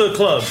the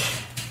club?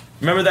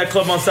 Remember that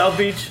club on South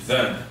Beach?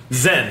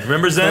 Zen.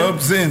 Remember Zen? Club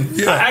Zen,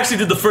 yeah. I actually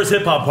did the first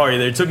hip-hop party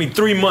there. It took me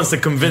 3 months to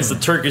convince the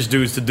Turkish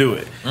dudes to do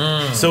it.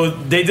 So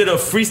they did a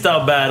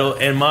freestyle battle,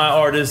 and my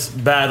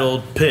artist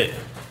battled Pitt.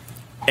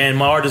 And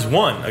my artist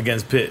won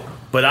against Pitt.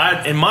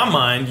 But in my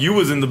mind, you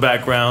was in the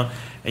background,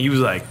 and you was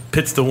like,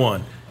 Pitt's the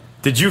one.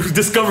 Did you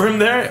discover him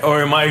there,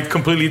 or am I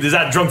completely? Is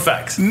that drunk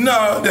facts?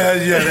 No,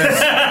 that's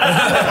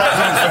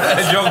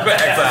drunk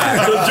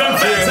facts. So drunk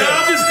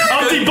facts.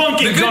 I'm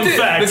debunking drunk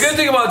facts. The good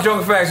thing about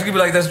drunk facts, you can be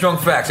like, "That's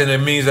drunk facts," and it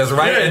means that's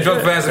right. And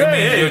drunk facts, it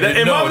means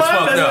in my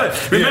mind,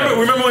 that's right.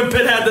 Remember when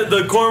Pitt had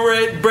the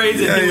corn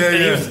braids and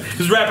he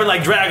was rapping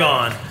like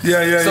Dragon?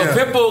 So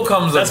Pitbull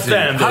comes up. That's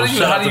fam. How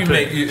do you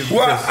make?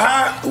 Well,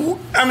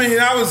 I mean,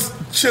 I was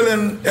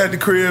chilling at the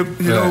crib,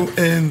 you know,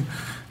 and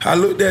I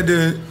looked at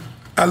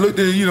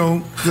you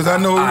know, because I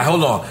know.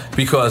 Hold on,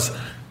 because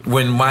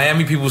when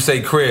Miami people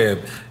say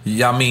crib,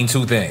 y'all mean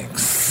two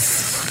things.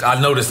 I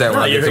noticed that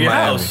when I get to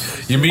Miami.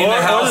 House. You mean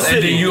the house,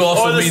 and then you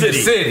also mean the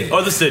city.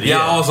 Or the city.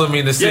 Y'all also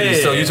mean the city.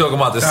 So you talking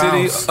about the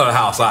city or the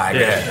house? All right,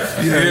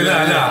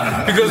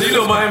 nah. Because you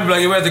know Miami,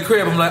 like, you're at the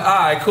crib. I'm like, all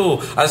right,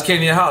 cool. I just came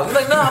to your house. You're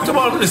like, nah, I'm talking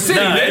about the city.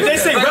 If they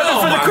say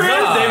relevant for the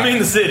crib, they mean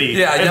the city.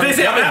 Yeah, if they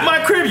say I'm at my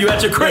crib, you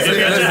at your crib.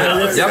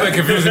 Y'all been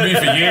confusing me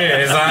for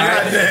years.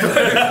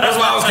 That's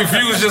why I was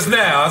confused just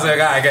now. I was like,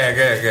 all right,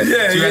 good.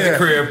 Yeah, so you at the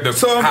crib, the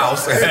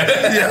house.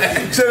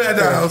 Chill at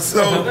the house.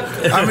 So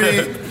I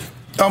mean.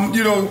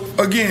 You know,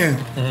 again,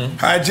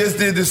 I just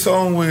did this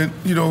song with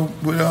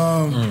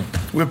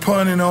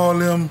Pun and all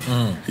them,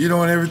 you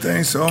know, and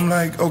everything. So I'm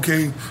like,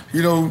 okay,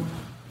 you know,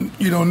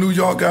 New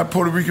York got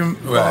Puerto Rican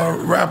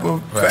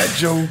rapper Fat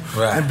Joe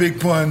and Big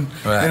Pun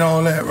and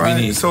all that,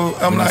 right? So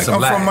I'm like,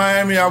 I'm from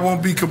Miami. I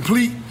won't be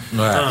complete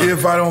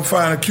if I don't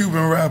find a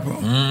Cuban rapper.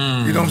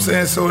 You know what I'm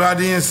saying? So I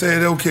then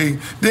said, okay.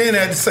 Then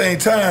at the same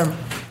time,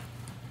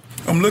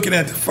 I'm looking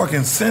at the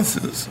fucking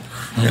census.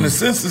 And the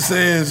census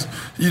says,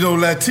 you know,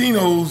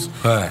 Latinos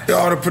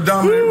are the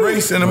predominant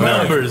race in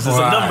America. Numbers. It's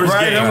a numbers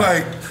game. I'm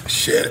like,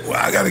 shit, well,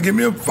 I got to give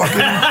me a fucking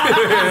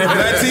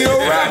Latino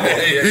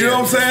rapper. You know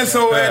what I'm saying?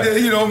 So,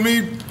 you know,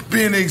 me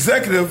being the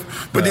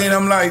executive, but then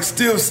I'm like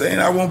still saying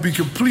I won't be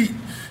complete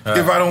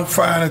if I don't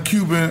find a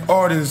Cuban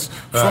artist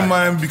from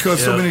Miami,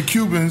 because so many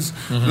Cubans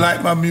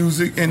like my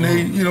music and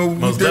they, you know,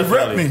 they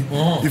rep me.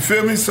 You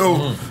feel me?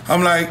 So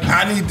I'm like,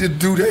 I need to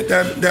do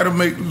that. That'll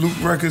make Luke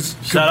Records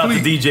complete. Shout out to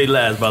DJ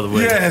Laz, by the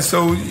way. Yeah, and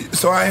so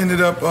I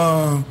ended up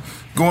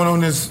going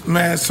on this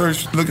mad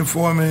search looking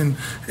for him,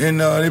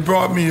 and they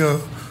brought me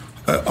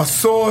a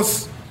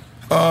Source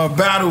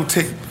battle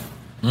tape.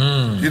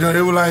 You know,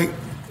 they were like,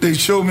 they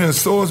showed me a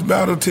Source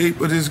battle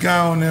tape of this guy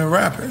on there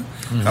rapping.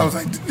 I was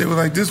like, they were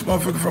like, this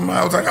motherfucker from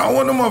Miami. I was like, I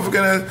want no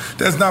motherfucker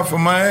that's not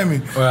from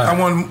Miami. I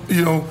want,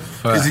 you know,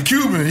 is he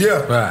Cuban?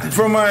 Yeah.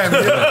 From Miami,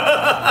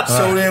 yeah.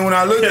 So then when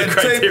I looked at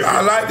the tape,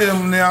 I liked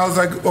him, and then I was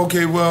like,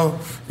 okay, well,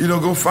 you know,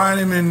 go find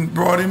him and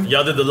brought him.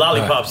 Y'all did the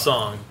Lollipop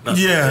song.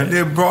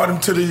 They brought him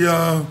to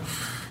the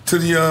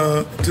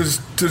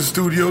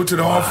studio, to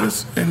the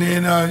office, and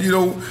then you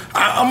know,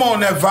 I'm on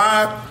that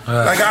vibe.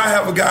 Like I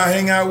have a guy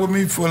hang out with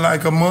me for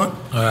like a month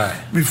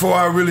before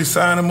I really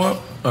sign him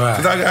up,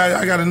 because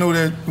I got to know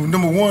that,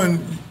 number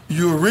one,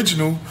 you're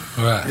original.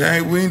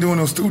 We ain't doing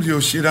no studio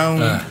shit. I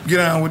don't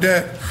get on with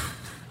that.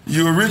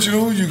 You're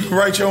original. You can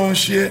write your own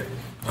shit.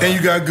 And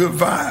you got good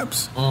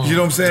vibes. You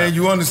know what I'm saying?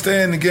 You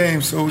understand the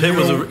game. So Pip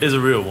is a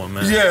real one,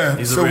 man. Yeah.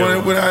 He's so a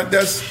real when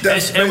that's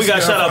and we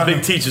got shout out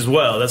Big Teach as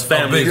well. That's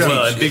family as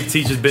well. Big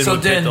Teach has been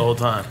with Pip the whole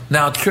time.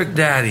 Now Trick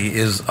Daddy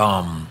is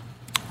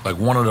like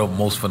one of the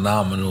most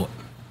phenomenal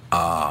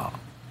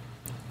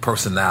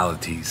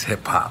personalities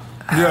hip hop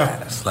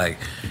has. Like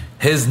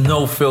his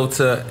no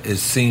filter, it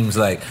seems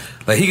like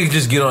he could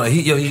just get on.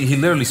 He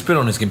literally spit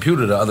on his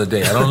computer the other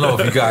day. I don't know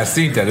if you guys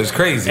seen that. It's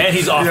crazy. And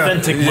he's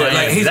authentic Miami.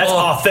 Like, he's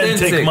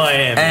authentic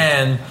Miami.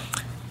 And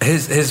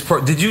his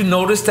did you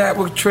notice that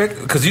with Trick?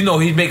 Because you know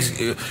he makes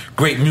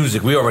great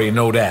music. We already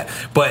know that.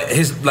 But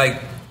his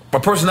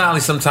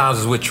personality sometimes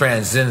is what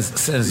transcends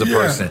the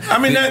person. I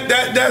mean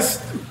that's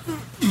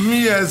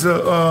me as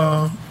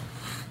a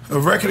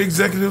record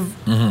executive,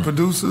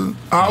 producer.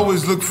 I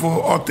always look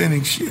for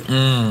authentic shit.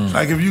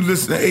 Like if you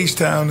listen to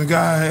H-Town, the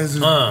guy has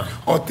an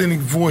authentic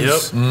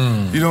voice. You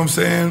know what I'm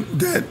saying?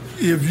 That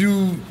if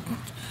you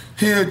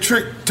hear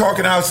Trick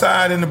talking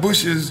outside in the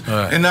bushes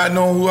and not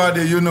know who out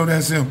there, you'll know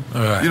that's him.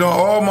 You know,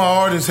 all my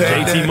artists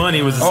had that. JT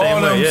Money was the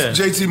same way,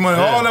 JT Money,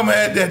 all of them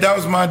had that. That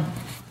was my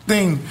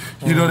thing,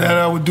 you know, that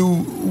I would do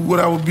what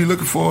I would be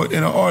looking for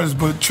in an artist.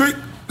 But Trick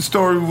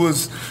story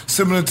was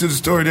similar to the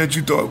story that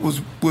you thought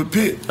was with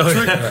Pitt.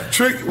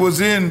 Trick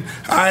was in,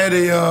 I had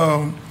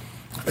a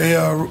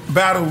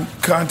battle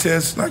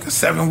contest, like a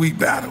 7-week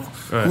battle.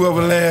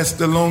 Whoever lasts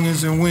the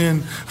longest and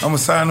win, I'm going to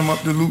sign them up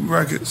to Loot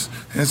Records.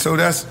 And so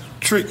that's,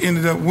 Trick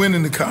ended up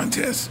winning the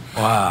contest.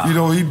 Wow. You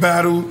know, he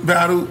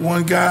battled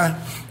one guy,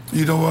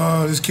 you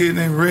know, this kid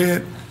named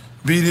Red,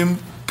 beat him,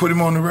 put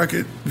him on the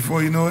record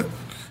before you know it,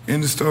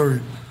 in the story.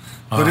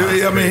 But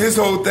I mean, his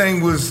whole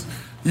thing was,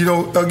 you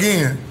know,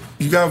 again,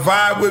 You got to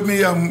vibe with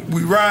me.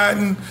 We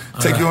riding,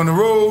 take you on the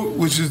road,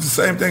 which is the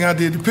same thing I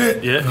did to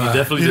Pitt. Yeah, you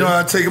definitely did. You know,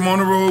 I take them on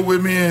the road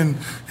with me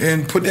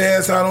and put their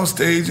ass out on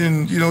stage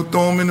and, you know,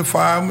 throw them in the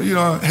fire. You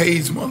know,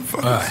 haze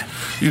motherfuckers. Right.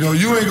 You know,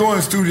 you ain't going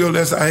to the studio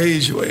unless I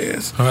haze your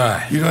ass.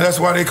 Right. You know, that's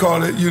why they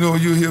call it, you know,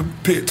 you hear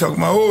Pitt talking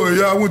about, oh,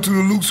 yeah, I went to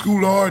the Luke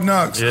School of Hard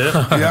Knocks.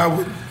 Yeah. Yeah, I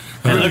would.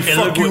 Really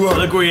fuck you up.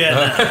 Look where you at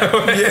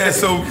now. Yeah,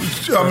 so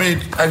I mean,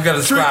 I've got to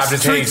describe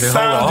this hazing.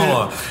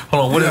 Hold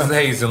on. What is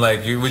hazing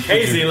like?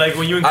 Hazing like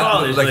when you in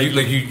college.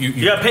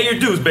 You got to pay your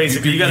dues.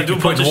 Basically, you got to do a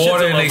bunch of shit.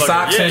 Water in their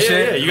socks and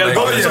shit. Yeah. You got to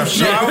go through some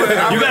shit.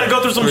 You got to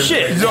go through some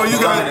shit. So you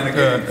got.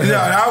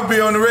 Yeah, I'll be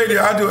on the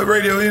radio. I do a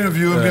radio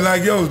interview and be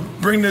like, "Yo,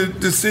 bring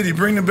the city,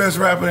 bring the best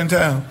rapper in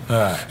town.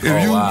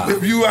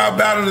 If you out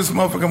battle this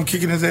motherfucker, I'm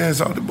kicking his ass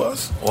off the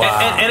bus." Wow.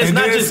 And it's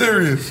not just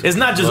serious. It's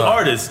not just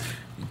artists.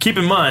 Keep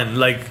in mind,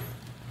 like.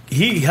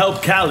 He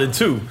helped Khaled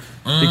too,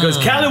 because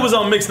Khaled was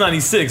on Mix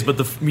 96, but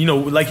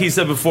like he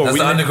said before, that's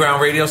the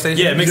underground radio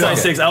station. Yeah, Mix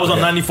 96. I was on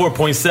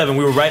 94.7.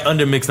 We were right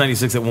under Mix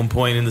 96 at one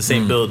point in the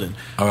same building.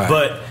 All right.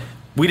 But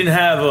we didn't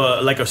have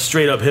a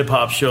straight up hip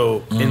hop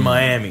show in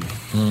Miami,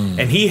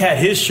 and he had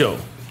his show.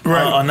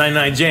 Right. On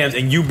 99 Jams,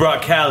 and you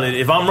brought Khaled.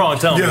 If I'm wrong,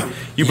 tell me.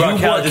 You brought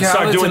Khaled to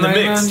start doing the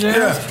mix.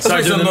 Yeah.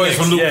 Start doing the noise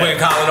from Luke playing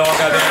Khaled all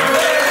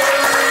goddamn.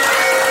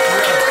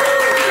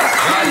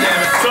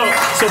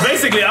 So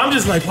basically, I'm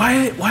just like,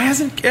 why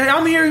hasn't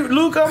I'm here,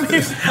 Luke? I'm here.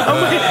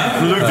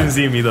 Luke didn't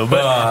see me though,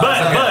 but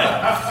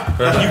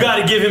you got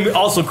to give him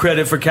also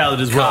credit for Khaled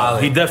as well.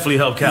 Khaled. He definitely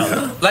helped Khaled.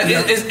 Yeah. Like,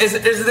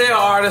 is there an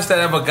artist that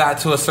ever got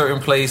to a certain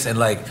place and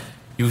like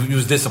you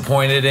was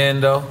disappointed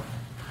in though?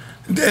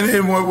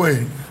 In what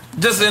way?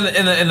 Just in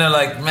a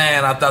like,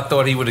 man, I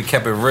thought he would have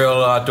kept it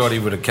real. I thought he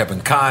would have kept in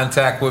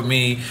contact with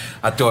me.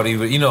 I thought he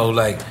would,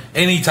 like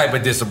any type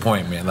of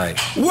disappointment. Like,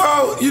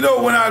 well,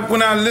 when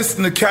I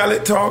listen to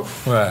Khaled talk,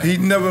 he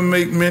never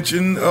make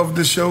mention of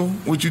the show.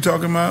 What you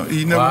talking about?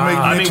 He never make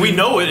mention. I mean, we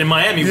know it in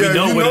Miami. Yeah, we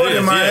know what it is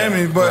in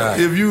Miami. But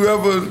if you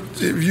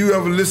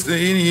ever listen to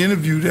any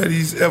interview that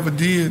he's ever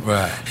did,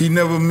 he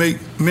never make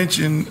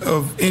mention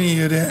of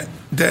any of that.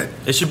 That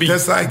it should be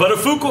that's like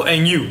Butterfucle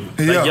and you,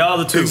 like y'all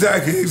the two.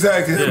 Exactly.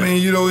 Yeah. I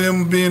mean,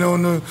 him being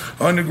on the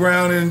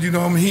underground, and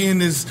I'm hearing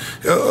this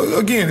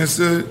again. It's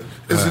a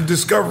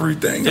discovery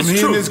thing. It's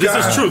true. This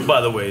is truth,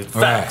 by the way.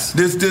 Facts.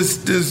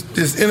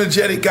 This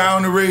energetic guy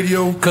on the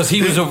radio. Because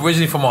he was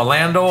originally from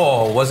Orlando,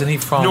 or wasn't he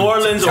from New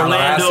Orleans,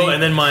 Orlando, and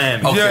then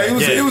Miami? Okay.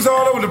 Yeah, he was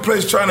all over the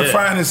place trying to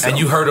find himself. And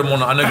you heard him on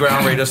the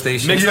underground radio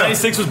station. Mix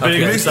 96 was big.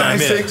 Mix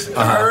 96.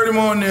 I heard him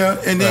on there,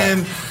 and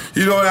then.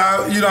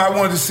 I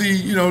wanted to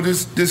see,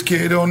 this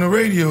kid on the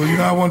radio.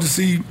 I wanted to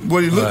see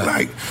what he looked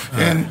like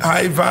and how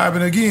he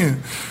vibing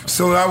again.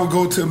 So I would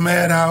go to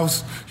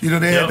Madhouse.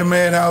 They had the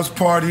Madhouse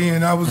party,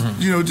 and I was,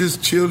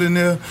 just chilling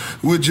there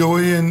with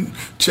Joey and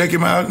check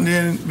him out. And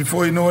then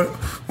before you know it,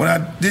 when I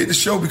did the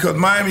show, because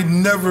Miami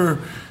never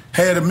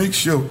had a mix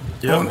show on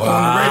the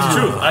radio. It's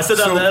true. I said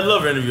that in that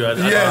Lover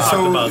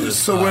interview.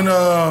 So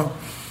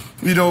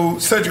when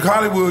Cedric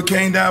Hollywood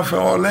came down from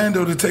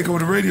Orlando to take over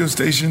the radio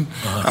station,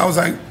 I was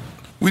like,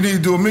 we need to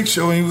do a mix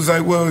show. And he was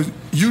like, well,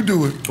 you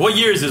do it. What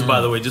year is this, by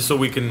the way, just so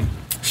we can...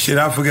 Shit,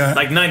 I forgot.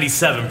 Like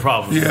 97,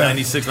 probably. Yeah.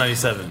 96,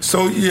 97.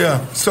 So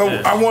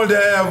I wanted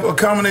to have a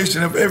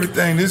combination of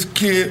everything. This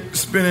kid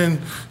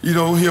spinning,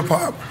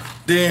 hip-hop.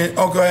 Then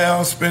Uncle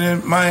Al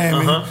spinning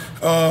Miami.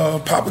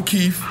 Papa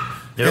Keith.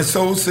 And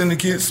Soul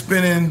Syndicate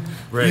spinning,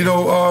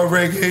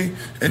 reggae.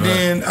 And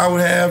then I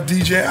would have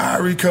DJ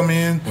Irie come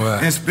in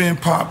and spin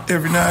pop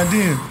every now and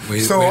then.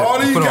 All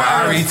these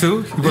guys. Irie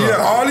too? Yeah,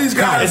 all these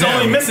guys. It's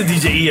only missing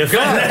DJ EF.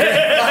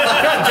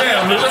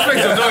 Damn, let's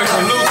make some noise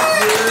for Luke.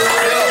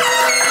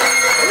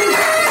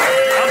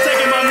 I'm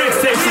taking my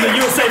mixtape to the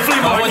USA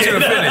Flea Market.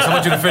 I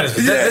want you to finish.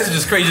 This is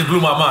just crazy. Just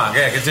blew my mind.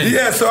 Yeah, continue.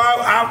 Yeah, so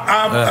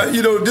I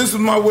this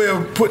was my way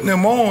of putting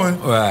them on.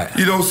 Right.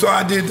 So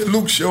I did the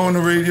Luke show on the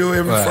radio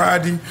every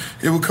Friday.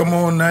 It would come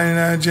on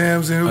 99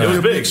 Jams, and it would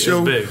be a big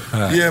show. Big.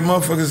 Yeah,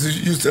 motherfuckers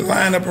used to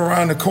line up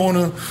around the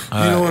corner,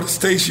 at the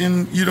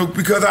station,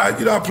 because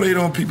I played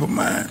on people's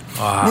mind,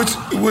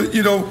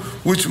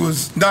 which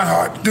was not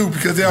hard to do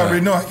because they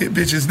already know I get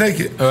bitches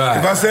naked. Right.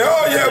 If I say,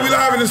 oh yeah, we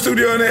live in the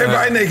studio and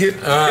everybody naked,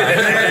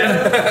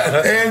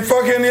 and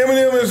fucking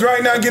Eminem is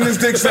right now getting his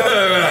dick sucked,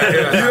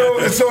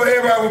 and so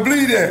everybody would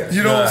bleed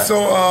that,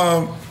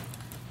 so.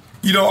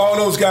 All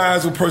those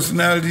guys were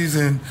personalities,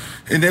 and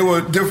they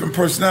were different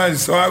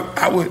personalities. So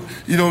I would,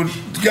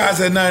 the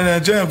guys at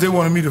 99 Jams, they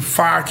wanted me to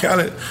fire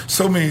Khaled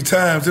so many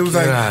times. It was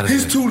like,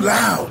 he's too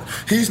loud,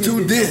 he's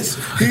too this,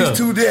 he's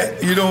too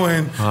that,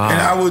 and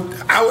I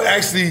would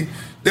actually,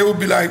 they would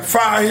be like,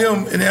 fire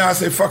him, and then I'd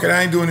say, fuck it,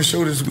 I ain't doing the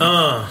show this week.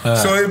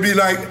 So it'd be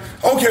like,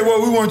 okay, well,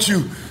 we want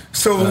you,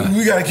 so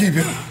we got to keep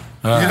him,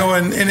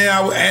 and then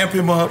I would amp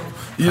him up,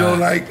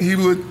 like he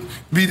would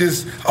be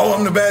this,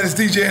 I'm the baddest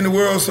DJ in the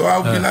world, so I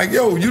would be like,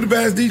 yo, you the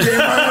baddest DJ in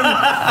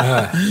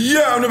Miami?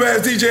 Yeah, I'm the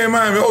baddest DJ in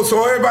Miami.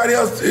 So everybody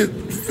else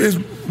is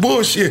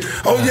bullshit.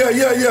 Oh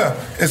yeah.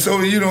 And so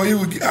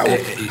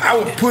I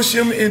would push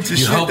him into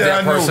shit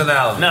that I know.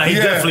 Personality. No, he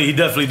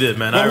definitely did,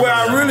 man. But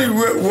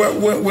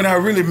when I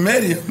really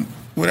met him,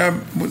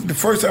 the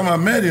first time I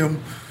met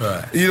him,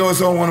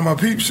 it's on one of my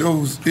peep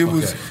shows. He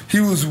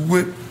was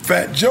with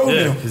Fat Joe.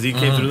 Yeah, because he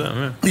came through that,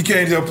 man. He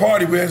came to a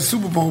party. We had a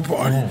Super Bowl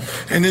party,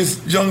 and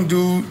this young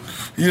dude,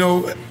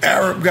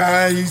 Arab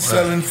guy, he's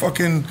selling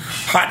fucking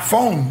hot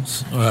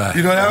phones. Right.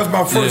 That was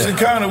my first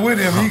encounter with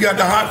him. He got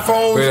the hot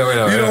phones. It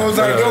was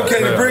like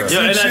the bricks.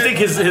 And I think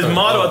his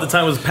motto at the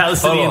time was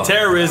Palestinian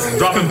terrorists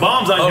dropping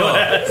bombs on your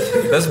ass.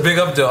 Let's big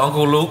up to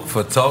Uncle Luke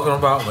for talking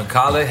about when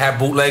Khaled had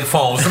bootleg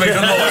phones to make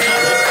them noise.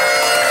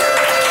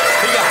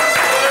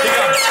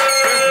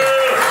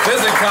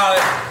 Listen,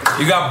 Khaled,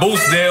 you got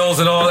boost deals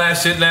and all that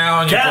shit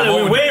now. Khaled,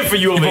 we're waiting for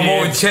you over here.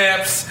 Promoting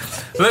champs.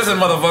 Listen,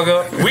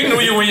 motherfucker, we knew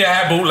you when you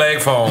had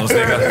bootleg phones,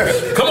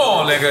 nigga. Come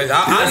on, nigga.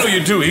 I knew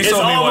you too. He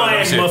told me one of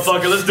them shit.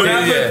 Motherfucker. Let's do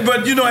it.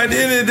 But at the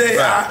end of the day,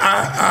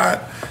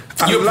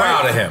 You're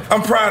proud of him.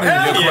 I'm proud of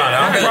him. You're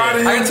proud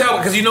of him. I can tell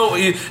because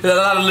a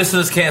lot of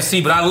listeners can't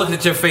see, but I looked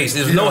at your face.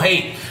 There's no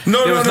hate.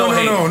 No.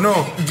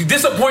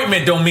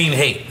 Disappointment don't mean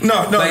hate.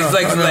 No. Like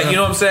you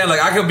know what I'm saying?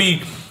 Like I could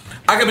be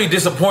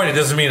disappointed.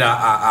 Doesn't mean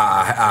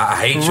I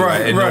hate you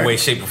in no way,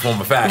 shape, or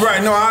form, or fashion.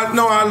 Right? No,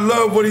 I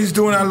love what he's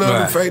doing. I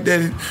love the fact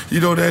that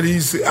that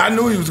he's. I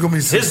knew he was going to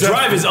be successful. His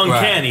drive is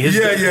uncanny. His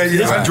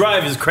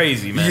drive is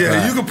crazy, man.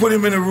 Yeah, you can put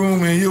him in a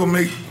room and he'll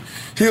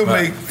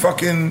make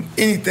fucking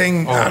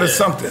anything out of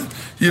something.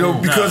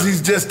 Because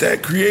he's just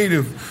that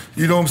creative.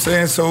 You know what I'm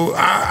saying? So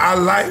I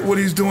like what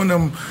he's doing.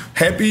 I'm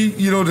happy,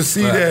 to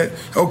see that,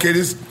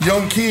 this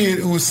young kid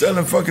who was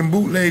selling fucking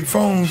bootleg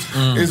phones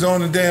is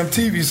on the damn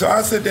TV. So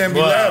I sit there and be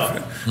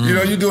laughing.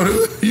 You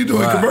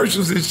doing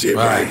commercials and shit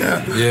right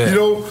now. Yeah.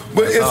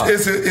 But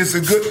it's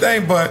a good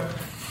thing. But,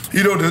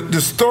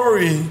 the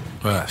story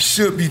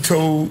should be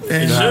told.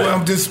 And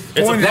I'm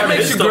disappointed. That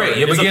makes you great.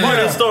 It's a part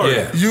of the story.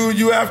 Yeah.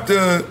 You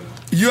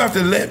have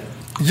to let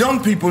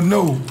young people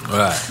know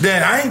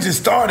that I ain't just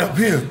start up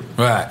here.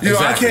 Right.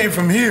 I came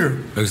from here.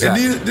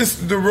 Exactly. And this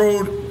is the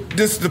road,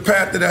 this is the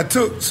path that I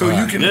took. So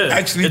you can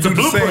actually do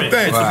the same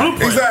thing. It's a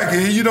blueprint.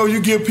 Exactly.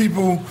 You give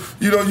people,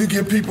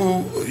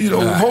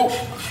 hope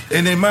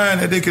in their mind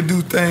that they can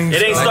do things.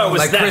 It ain't start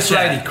with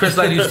Snapchat. Chris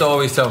Lighty used to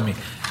always tell me.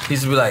 He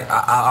used to be like,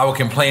 I would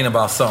complain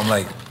about something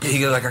like,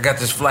 I got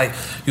this flight,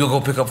 you'll go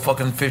pick up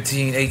fucking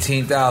 15,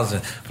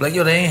 18,000. Like,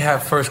 they ain't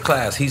have first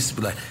class. He used to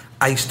be like,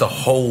 I used to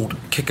hold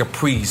Kid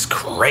Capri's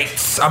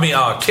crates.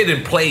 Kid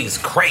and Play's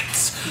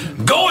crates.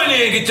 Go in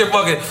there and get your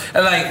fucking...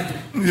 And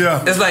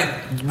it's like,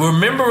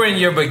 remembering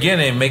your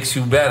beginning makes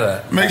you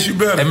better. It makes you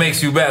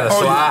better.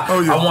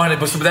 I wanted...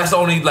 But that's the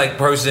only,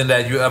 person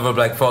that you ever,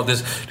 felt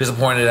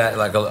disappointed at,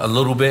 a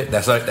little bit?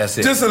 That's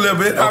it? Just a little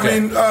bit.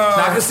 Okay.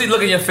 I can see,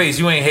 look at your face.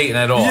 You ain't hating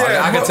at all.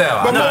 Yeah, I can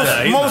tell. But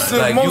you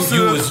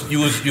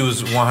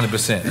was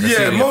 100%.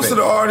 Yeah, most of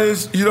the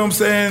artists, you know what I'm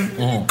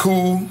saying?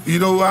 Cool.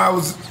 I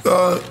was...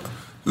 a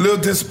little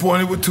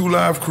disappointed with Two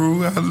Live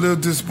Crew. I'm a little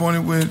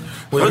disappointed with...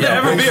 Will there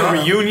ever be a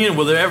reunion?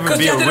 Will there ever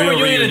be a real reunion? Because you did a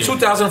reunion in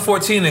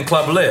 2014 in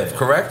Club Live,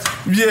 correct?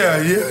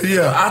 Yeah.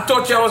 I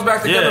thought y'all was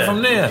back together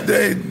from there.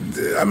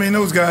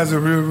 Those guys are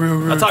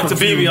real I talk to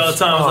BB all the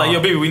time. I was like,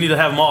 yo, BB, we need to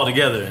have them all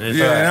together.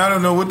 And I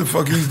don't know what the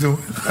fuck he's doing.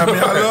 I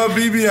love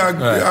BB.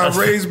 I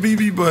raised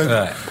BB, but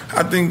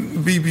I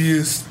think BB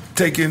is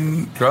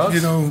taking...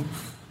 Drugs? No,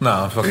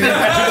 fuck Did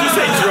you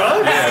say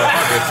drugs?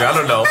 I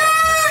don't know.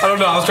 I don't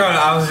know. I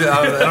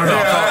don't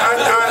know.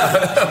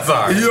 I'm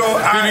sorry.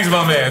 BB's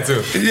my man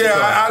too. Yeah,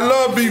 I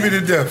love BB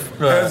to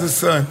death as a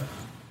son.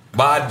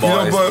 Bad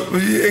boys.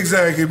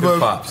 Exactly. But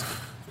pops.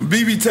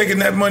 BB taking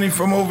that money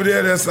from over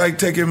there, that's like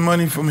taking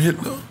money from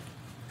Hitler.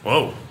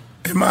 Whoa.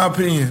 In my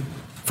opinion.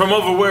 From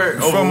over where?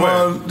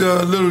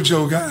 The Little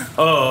Joe guy.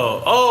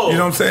 Oh. You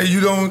know what I'm saying?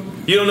 You don't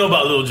know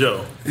about Little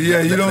Joe.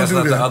 Yeah, you don't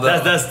do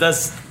that.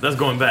 That's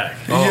going back.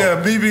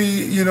 Yeah,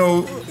 BB,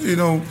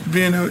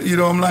 being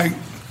I'm like,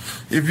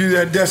 if you're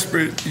that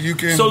desperate, you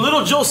can... So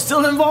Little Joe's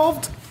still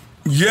involved?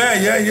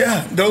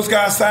 Yeah. Those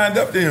guys signed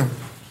up to him.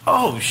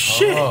 Oh,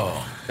 shit.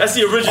 That's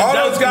the original...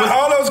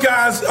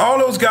 All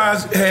those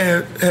guys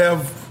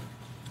have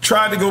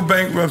tried to go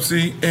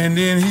bankruptcy, and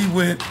then he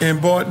went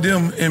and bought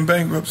them in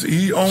bankruptcy.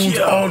 He owns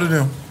all of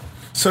them.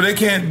 So they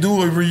can't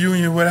do a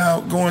reunion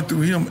without going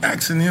through him,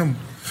 asking him.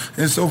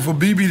 And so for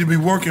BB to be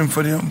working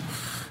for them,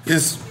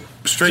 it's...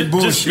 straight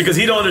bullshit. Just because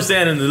he don't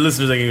understand and the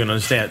listeners ain't gonna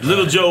understand.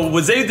 Little Joe,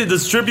 was they the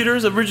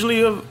distributors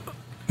originally of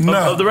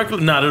the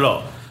record? Not at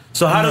all.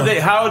 So how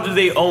do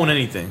they own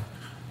anything?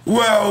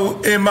 Well,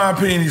 in my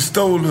opinion, he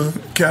stole the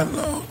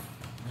catalog.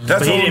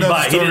 That's but he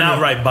didn't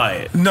outright buy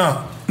it.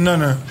 No.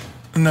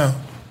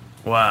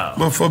 Wow.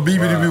 But for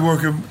BB to be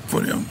working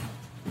for them,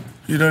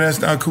 that's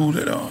not cool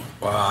at all.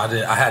 Wow,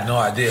 I had no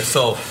idea.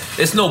 So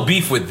it's no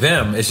beef with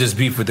them. It's just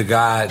beef with the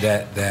guy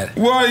that.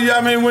 Well,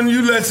 yeah, when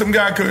you let some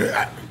guy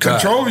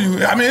control you,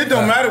 it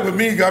don't matter with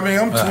me.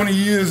 I'm 20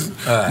 years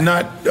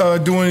not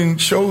doing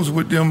shows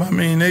with them.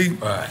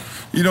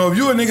 You know, if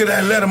you a nigga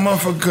that let a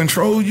motherfucker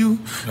control you,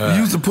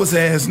 you's a pussy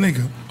ass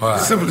nigga.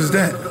 Simple as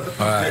that.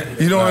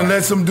 You know, and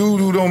let some dude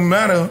who don't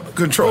matter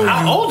control you.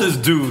 How old is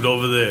dude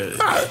over there?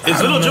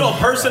 Is Little Joe a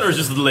person or is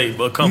just a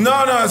label?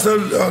 No, it's a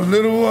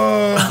little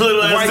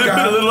white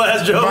guy. A little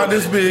ass Joe. About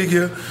this big,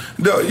 yeah.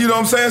 You know what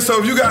I'm saying? So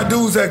if you got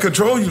dudes that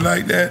control you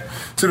like that,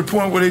 to the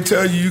point where they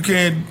tell you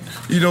can't,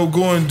 you know,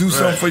 go and do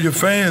something for your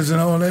fans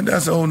and all that,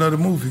 that's a whole nother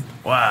movie.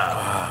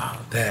 Wow.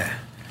 Damn.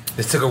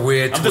 It took a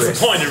weird twist. I'm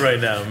disappointed right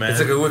now, man. It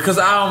took a weird, because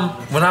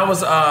when I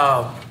was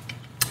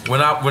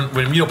when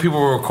you know people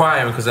were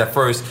requiring, because at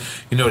first,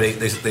 you know,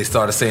 they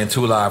started saying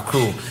 2 Live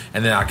Crew,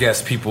 and then I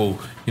guess people,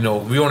 you know,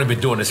 we only been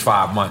doing this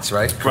 5 months,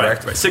 right?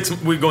 Correct. Right.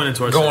 We're going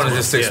into our going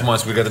into 6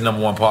 months. We got the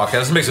 #1 podcast.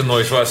 Let's make some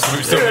noise for us.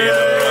 And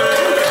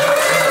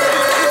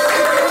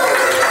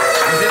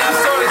then I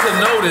started to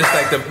notice,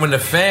 like, when the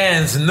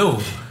fans knew.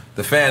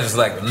 The fans was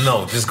like,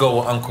 no, just go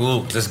with Uncle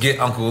Luke. Just get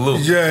Uncle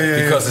Luke.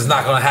 Because it's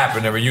not going to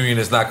happen. The reunion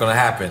is not going to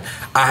happen.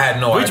 I had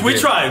no idea. We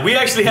tried. We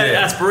actually had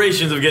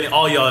aspirations of getting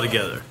all y'all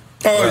together.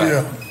 Oh,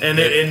 yeah. And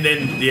then,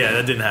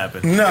 that didn't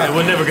happen. No. It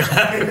was never going to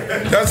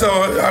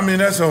happen.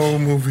 That's a whole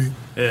movie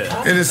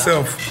in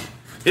itself.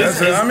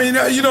 I mean,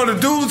 you know, the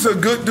dudes are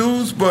good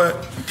dudes,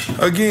 but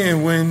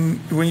again, when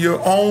you're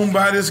owned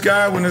by this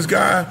guy, when this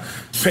guy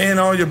paying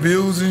all your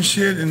bills and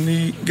shit, and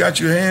he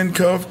got you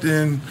handcuffed,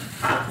 and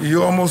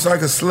you're almost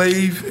like a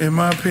slave, in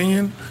my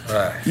opinion.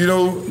 Right. You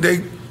know,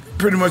 they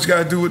pretty much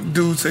got to do what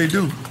dudes say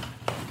do.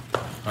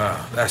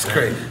 Wow, that's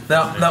crazy.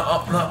 Now,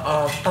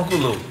 Uncle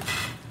Luke,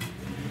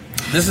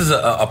 this is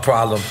a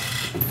problem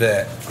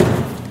that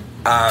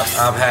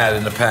I've had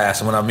in the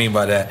past, and what I mean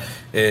by that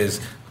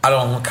is I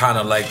don't kind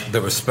of like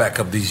the respect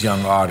of these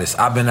young artists.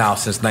 I've been out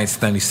since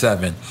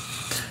 1997,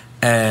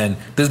 and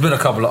there's been a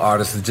couple of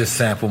artists that just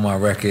sample my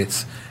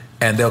records,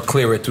 and they'll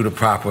clear it through the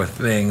proper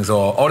things,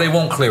 or they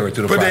won't clear it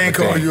through the proper things.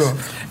 But they ain't call you up.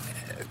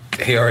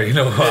 He already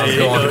know what I'm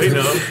going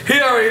through.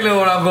 He already know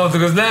what I'm going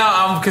through, because now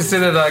I'm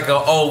considered like an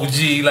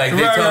OG, like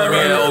they told me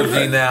an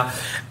OG now.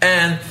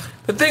 And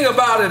the thing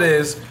about it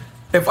is,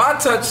 if I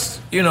touch,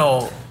 you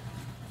know,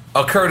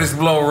 a Curtis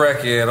Blow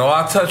record, or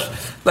I touch,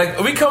 like,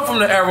 we come from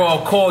the era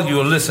of call you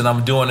and listen,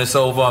 I'm doing this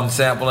over, I'm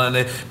sampling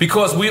it,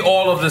 because we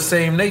all of the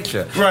same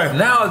nature. Right.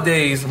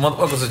 Nowadays,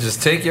 motherfuckers will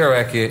just take your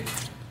record,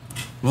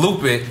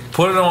 loop it,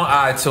 put it on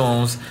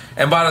iTunes,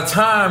 and by the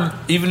time,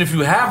 even if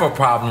you have a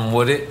problem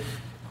with it,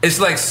 it's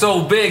like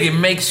so big, it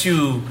makes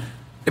you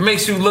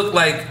look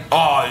like,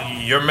 oh,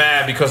 you're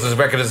mad because this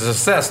record is a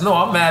success. No,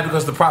 I'm mad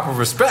because the proper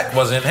respect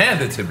wasn't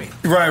handed to me.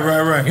 Right.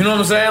 You know what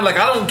I'm saying? Like,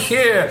 I don't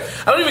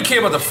even care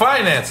about the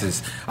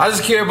finances. I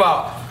just care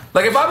about,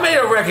 like, if I made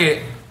a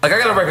record, like, I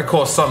got a record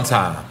called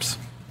Sometimes.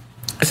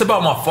 It's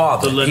about my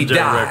father. The legendary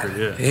he died. Record,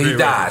 yeah. He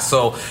died.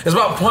 So it's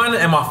about Pun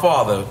and my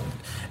father.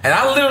 And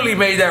I literally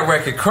made that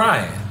record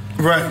crying.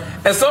 Right.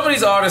 And some of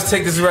these artists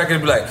take this record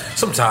and be like,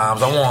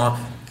 sometimes I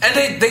want...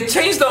 And they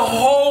changed the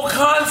whole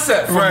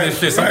concept from this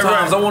shit.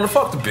 Sometimes I want to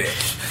fuck the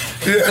bitch.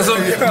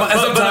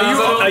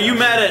 Are you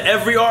mad at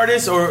every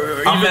artist,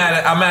 or I'm mad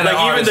at like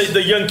artists. Even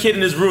the young kid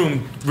in his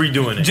room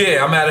redoing it?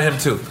 Yeah, I'm mad at him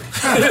too.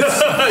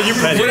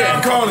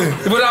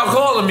 Without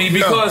calling me,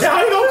 because how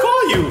he gonna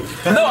call you?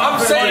 No, I'm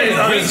saying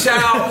reach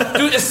out,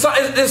 dude. It's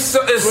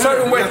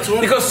certain ways,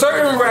 because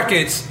certain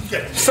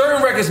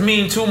records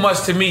mean too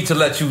much to me to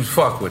let you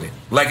fuck with it.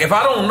 Like, if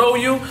I don't know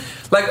you.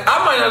 Like,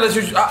 I might not let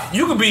you.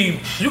 You could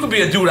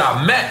be a dude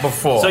I met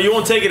before. So you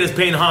won't take it as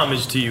paying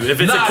homage to you. If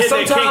it's a kid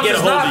that can't get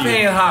a hold of you. Sometimes it's not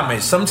paying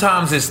homage.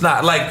 Sometimes it's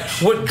not. Like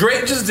what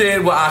Drake just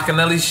did with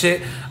Akinele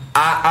shit.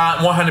 I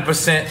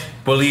 100%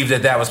 believe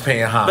that was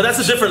paying homage. But that's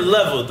a different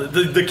level.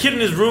 The kid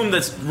in his room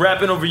that's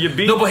rapping over your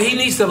beat. No, but he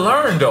needs to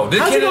learn though.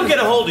 How's he gonna get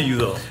a hold of you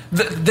though?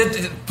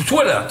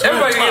 Twitter.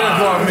 Everybody get a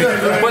hold of me.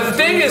 But the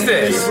thing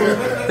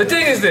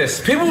is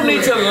this. People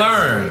need to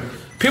learn.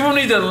 People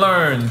need to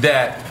learn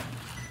that.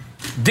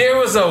 There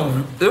was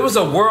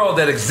a world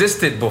that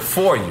existed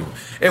before you.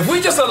 If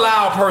we just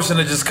allow a person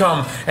to just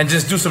come and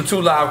just do some 2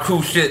 Live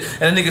Crew shit,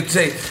 and a nigga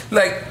say,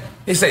 like,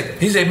 he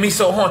say me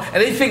so horny,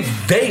 and they think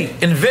they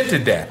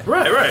invented that.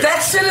 Right.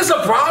 That shit is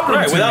a problem.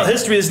 Right. Without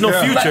history, there's no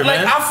future,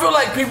 man. I feel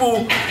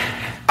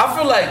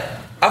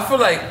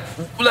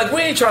like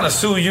we ain't trying to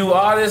sue you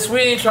artists. We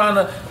ain't trying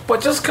to,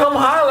 but just come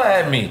holler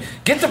at me.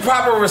 Get the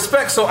proper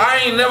respect, so I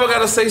ain't never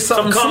gotta say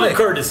something Some common slick.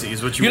 courtesy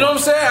is what you know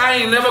want. what I'm saying? I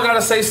ain't never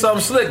gotta say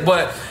something slick,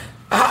 but.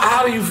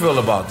 How do you feel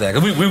about that?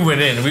 Cause we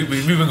went in. We've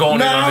been going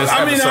in on this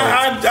episode.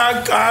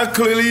 I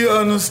clearly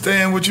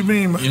understand what you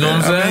mean. You know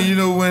what I'm saying?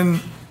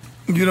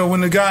 I mean, when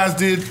the guys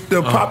did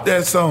the Pop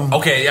That song.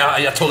 Okay,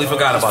 I totally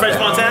forgot about French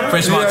that. Montana?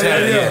 French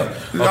Montana, yeah.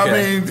 Okay.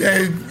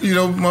 I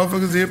mean,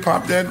 motherfuckers did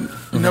Pop That.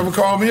 Never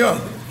called me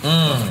up.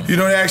 You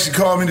know, they actually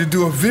called me to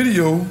do a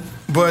video,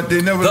 but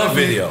they never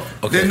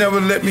They never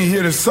let me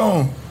hear the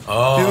song.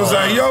 Oh. It was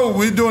like, yo,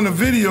 we're doing a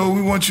video.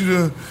 We want you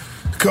to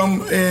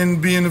come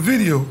and be in the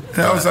video.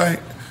 And I was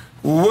like,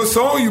 well, what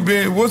song you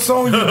doing?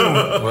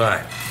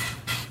 Right.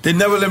 They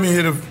never let me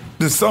hear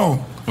the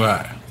song.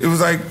 Right. It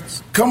was like,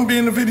 come be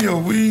in the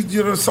video.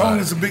 The song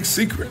is a big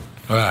secret.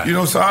 Right.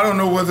 So I don't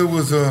know whether it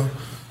was a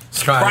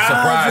Trying to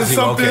surprise or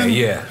something. Okay,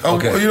 yeah.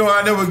 Okay. You know,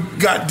 I never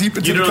got deep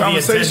into the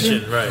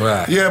conversation.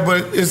 Right. Yeah,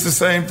 but it's the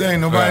same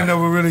thing. Nobody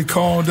never really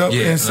called up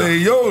and say,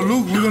 "Yo,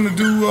 Luke, we're gonna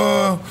do.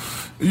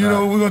 You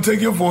know, we're gonna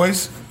take your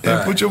voice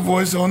and put your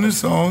voice on this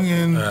song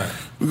and."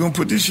 We're gonna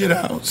put this shit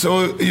out.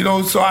 So, you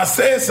know, so I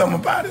said something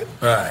about it.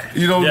 Right.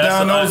 You know,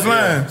 down those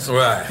lines.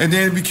 Right. And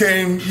then it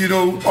became, you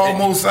know,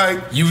 almost like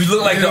you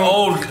look like the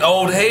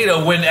old hater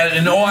when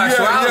in all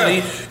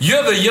actuality,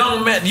 you're the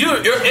young man.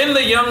 You're in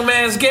the young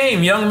man's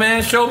game. Young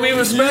man, show me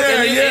respect.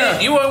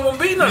 And you ain't gonna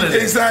be none of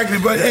this. Exactly.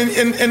 But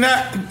and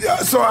that,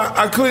 so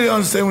I clearly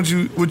understand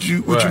what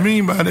you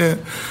mean by that.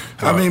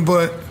 I mean,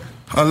 but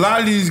a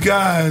lot of these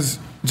guys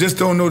just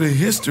don't know the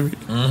history.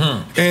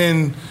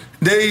 And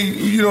they,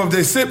 you know, if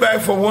they sit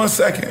back for 1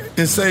 second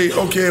and say,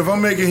 okay, if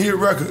I'm making hit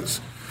records,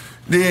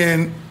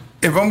 then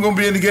if I'm going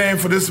to be in the game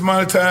for this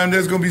amount of time,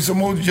 there's going to be some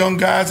more young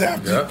guys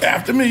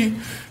after me.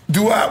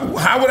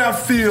 How would I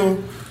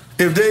feel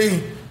if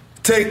they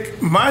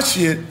take my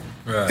shit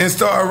and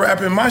start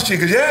rapping my shit?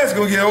 Because it's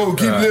going to get old.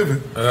 Keep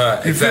living.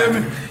 You feel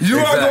me? You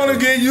are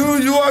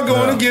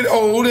going to get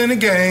old in the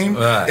game,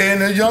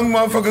 and a young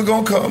motherfucker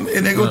going to come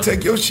and they're going to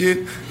take your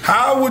shit.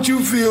 How would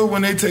you feel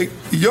when they take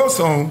your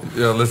song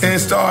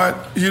and start,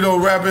 you know,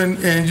 rapping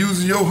and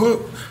using your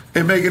hook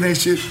and making that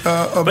shit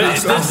about But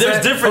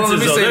there's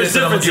differences, though. There's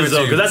differences,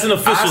 though, because that's an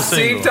official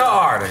single. I seen the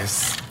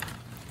artist.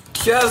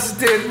 Just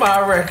did my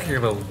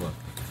record over.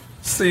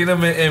 Seen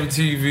him at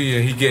MTV,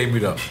 and he gave me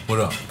the, what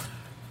up?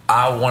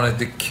 I wanted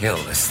to kill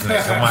this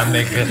nigga, my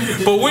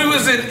nigga. But we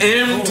was in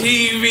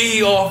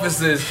MTV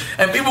offices,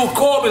 and people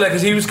called me like,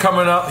 cause he was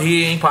coming up.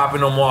 He ain't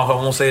popping no more. I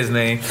won't say his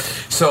name.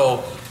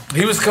 So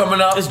he was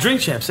coming up. It's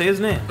Drink Champ. Say his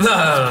name.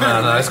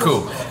 No. It's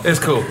cool. It's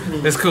cool.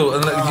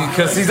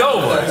 Cause he's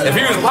over. If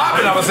he was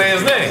popping, I would say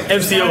his name.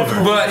 MC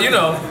Over. But you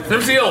know,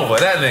 MC Over,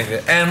 that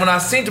nigga. And when I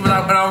seen him, when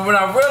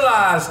I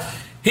realized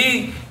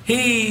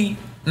he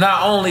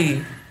not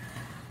only.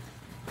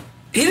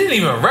 He didn't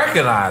even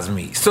recognize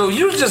me. So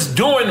you just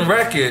doing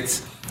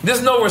records.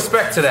 There's no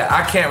respect to that.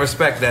 I can't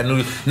respect that.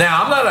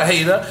 Now, I'm not a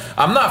hater.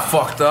 I'm not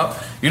fucked up.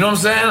 You know what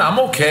I'm saying? I'm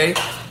okay.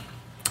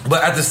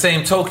 But at the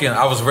same token,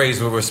 I was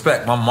raised with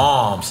respect. My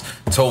moms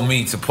told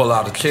me to pull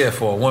out a chair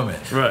for a woman.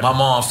 Right. My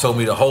moms told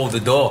me to hold the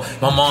door.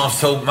 My moms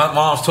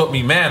taught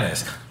me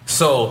manners.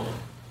 So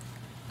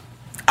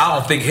I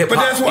don't think hip-hop...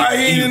 But that's why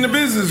he ain't in the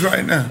business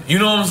right now. You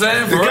know what I'm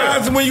saying? The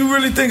guys, when you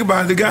really think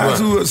about it, the guys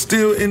who are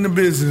still in the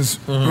business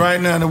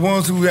right now, the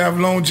ones who have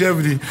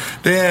longevity,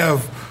 they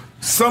have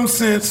some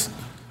sense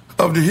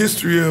of the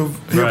history of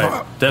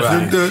hip-hop.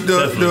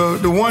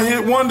 The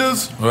one-hit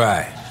wonders...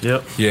 Right.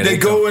 Yep. Yeah, they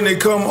go and they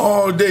come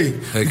all day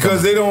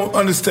because they don't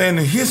understand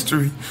the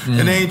history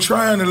and they ain't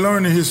trying to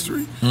learn the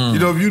history. You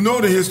know, if you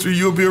know the history,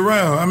 you'll be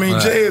around. I mean,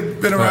 Jay has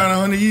been around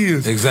 100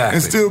 years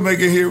and still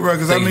making hit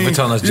records. Thank you for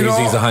telling us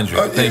Jay-Z's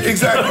 100. Thank you.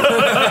 Exactly.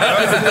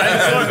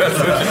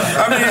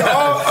 I mean,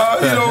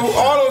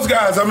 all those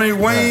guys. I mean,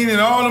 Wayne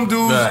and all them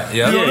dudes.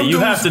 You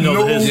have to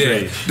know the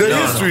history. The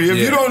history. If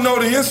you don't know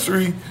the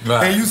history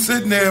and you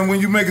sitting there and when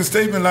you make a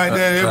statement like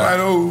that,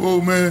 everybody,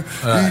 oh man,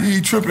 he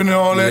tripping and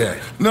all that.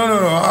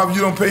 No.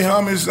 You don't pay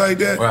homage like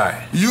that.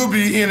 Right. You'll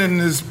be in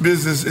this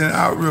business and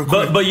out real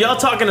quick. But y'all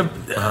talking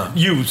to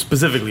you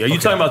specifically. Are you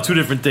talking about two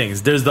different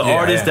things? There's the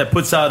artist that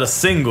puts out a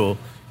single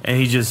and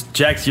he just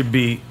jacks your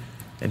beat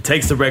and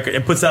takes the record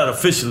and puts out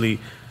officially.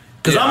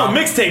 Because I'm a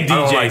mixtape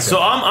DJ, like so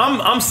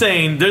I'm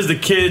saying there's the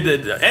kid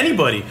that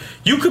anybody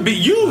you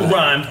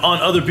rhymed on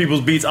other people's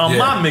beats on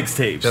my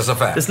mixtapes. That's a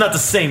fact. It's not the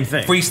same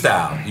thing.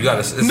 Freestyle. You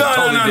got to. It's no.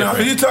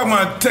 different. You talking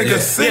about take a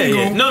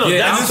single? No.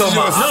 That's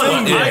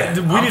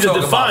we need to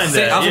define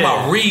that. I'm talking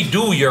about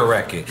redo your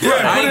record.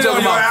 I ain't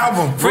talking about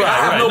album.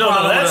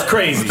 That's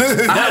crazy.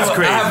 That's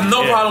crazy. I have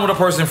no problem with a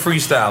person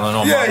freestyling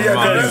on my.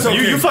 That's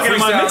okay. You fucking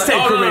my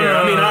mixtape career.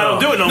 I mean, I don't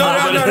do it no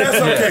more. No,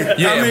 that's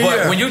okay.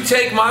 But when you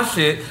take my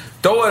shit.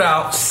 Throw it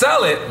out,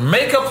 sell it,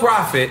 make a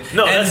profit,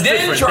 and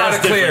then try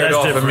to clear it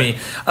off of me.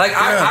 Like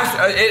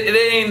it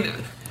ain't.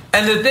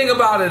 And the thing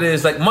about it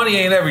is, like, money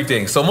ain't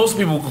everything. So most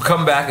people will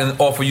come back and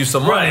offer you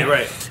some money,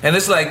 right? And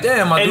it's like,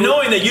 damn,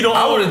 knowing that you don't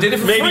own, did it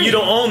for maybe free. You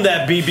don't own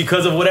that beat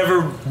because of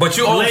whatever. But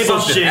you own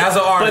something shit, as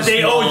an artist. But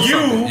they owe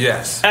you,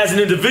 as an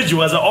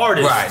individual, as an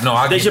artist. Right? No,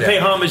 they should pay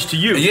homage to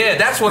you. Yeah,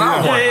 that's what I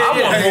want.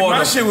 I want more.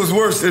 My shit was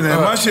worse than that.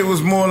 My shit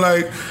was more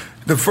like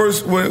the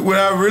first when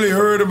I really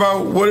heard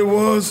about what it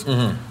was.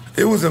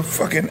 It was a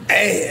fucking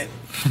ad.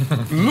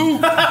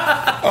 Luke,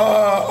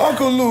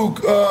 Uncle Luke,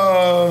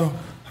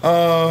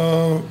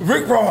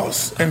 Rick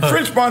Ross, and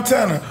French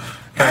Montana.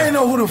 I didn't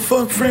know who the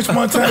fuck French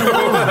Montana was.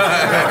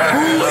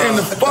 Who in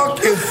the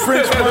fuck is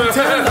French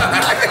Montana?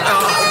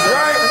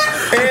 Right?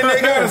 And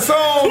they got a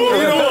song,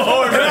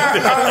 and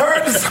I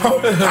heard the song.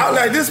 I was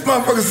like, this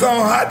motherfucking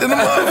song hot than the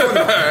motherfucker.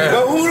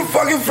 But who the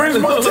fuck is French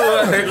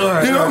Montana? You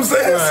know what I'm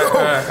saying? So,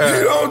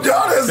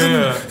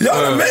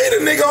 y'all done made a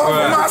nigga off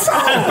of my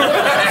song.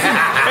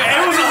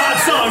 It was a hot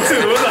song, too.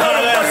 It was a hot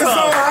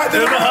song.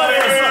 It was a hot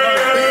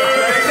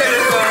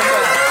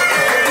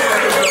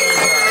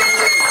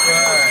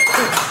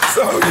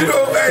So,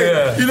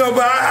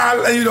 but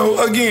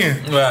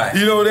again, right.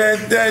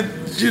 that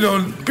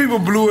people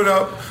blew it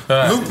up.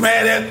 Right. Luke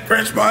mad at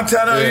French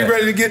Montana. Yeah. You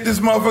ready to get this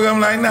motherfucker?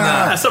 I'm like, nah.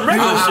 That's some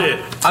regular shit.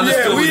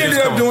 We ended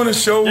up doing a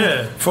show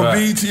for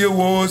BET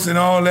Awards and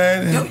all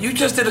that. And you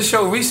just did a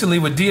show recently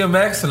with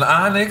DMX and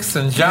Onyx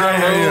and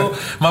John Rule.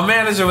 My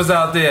manager was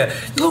out there.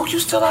 Luke, you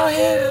still out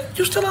here?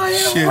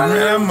 Shit,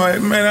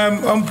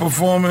 man, I'm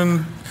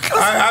performing.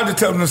 I have to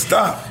tell them to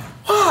stop.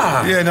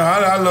 Why? Yeah, no,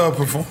 I love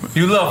performing.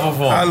 You love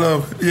performing? I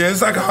love it. Yeah,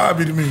 it's like a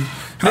hobby to me.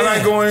 I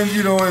like going,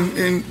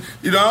 and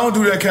I don't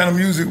do that kind of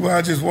music where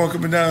I just walk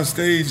up and down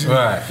stage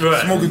and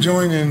smoke a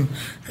joint and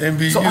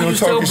be, so talking shit.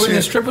 So are you still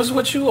bringing strippers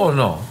with you or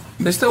no?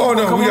 They still we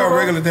got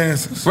regular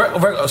dancers.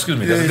 Excuse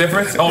me, there's a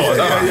difference?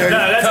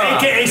 That's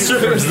AKA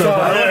strippers though.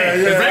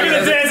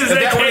 Regular dancers,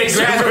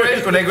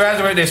 AKA when they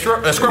graduate,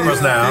 they're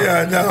strippers now.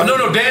 Yeah, no.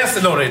 No,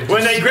 dancers. No,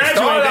 when they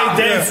graduate, they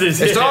dancers.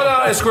 They start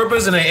out as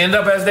strippers and they end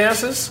up as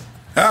dancers?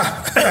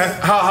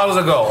 How does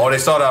it go? Or they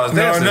start out as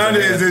dancers? No,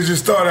 nowadays they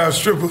just start out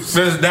strippers.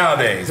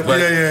 Nowadays. But,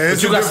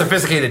 but you got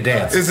sophisticated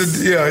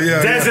dancers.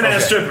 Dancing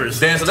ass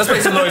strippers. Let's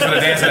make some noise for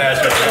the dancing ass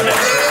strippers.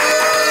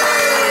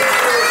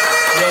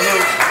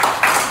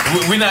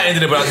 We're not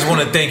ending it, but I just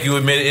want to thank you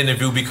in the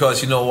interview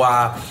because you know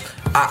why?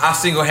 I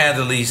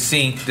single-handedly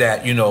seen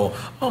that, oh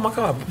my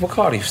God,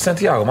 Bacardi,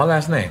 Santiago, my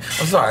last name.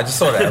 I'm sorry, I just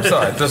saw that. I'm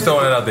sorry, just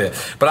throwing it out there.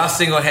 But I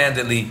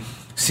single-handedly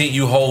seen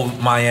you hold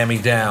Miami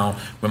down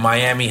when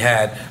Miami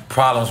had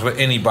problems with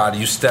anybody.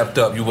 You stepped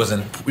up. You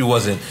wasn't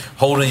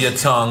holding your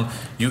tongue.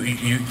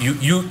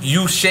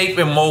 You shape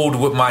and mold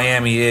what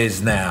Miami is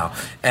now.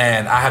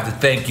 And I have to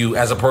thank you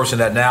as a person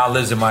that now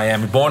lives in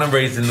Miami, born and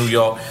raised in New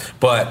York,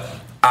 but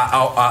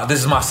this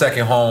is my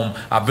second home.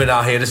 I've been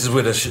out here. This is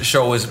where the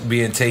show is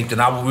being taped,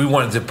 and we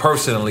wanted to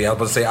personally. I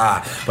was about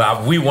to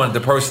say we wanted to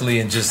personally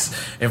and just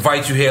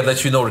invite you here,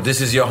 let you know that this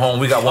is your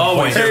home. We got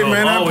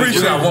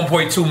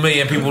 1.2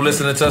 million people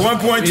listening to us.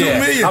 1.2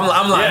 million.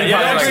 I'm lying. We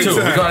got like two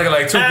people.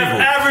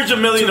 Average $1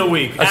 million a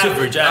week.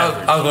 Average.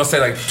 I was gonna say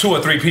like 2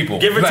 or 3 people.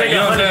 Give or take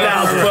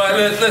 100,000. But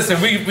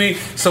listen,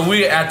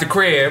 we at the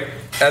crib.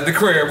 We're at the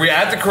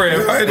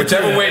crib,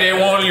 whichever way they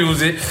want to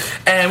use it.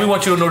 And we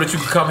want you to know that you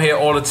can come here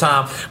all the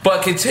time.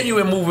 But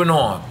continuing moving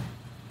on,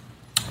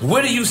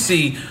 where do you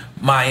see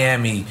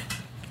Miami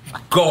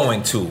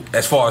going to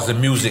as far as the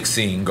music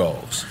scene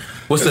goes?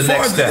 What's the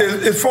next step?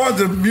 As far as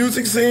the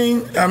music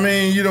scene, I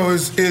mean,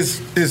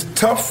 it's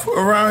tough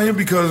around here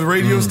because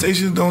radio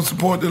stations don't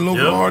support the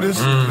local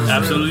artists.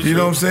 Absolutely. You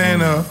know what I'm saying?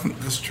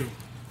 That's true.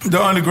 The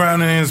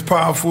underground ain't as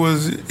powerful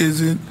as it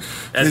used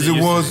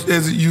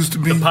to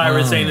be. The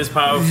pirates ain't as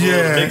powerful.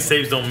 Yeah. The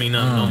mixtapes don't mean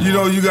nothing. You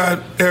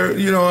got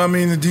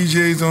the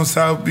DJs on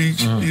South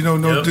Beach.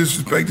 No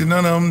disrespect to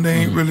none of them. They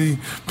ain't really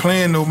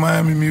playing no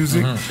Miami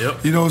music.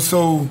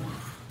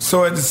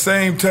 So at the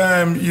same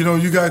time,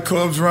 you got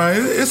clubs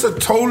around. It's a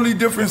totally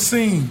different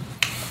scene.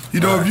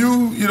 If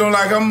you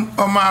like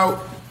I'm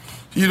out,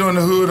 in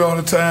the hood all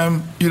the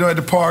time. At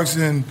the parks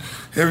and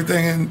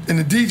everything, and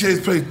the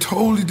DJs play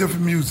totally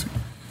different music.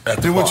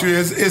 Than what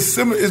it's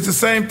similar. It's the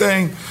same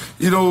thing,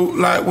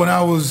 like when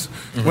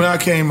I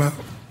came out.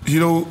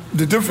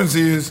 The difference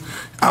is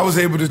I was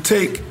able to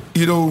take,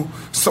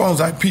 songs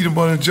like Peanut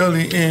Butter and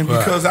Jelly, and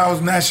because I was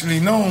nationally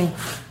known,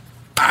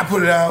 I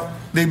put it out.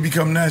 They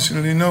become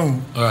nationally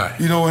known. Right.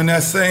 And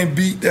that same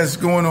beat that's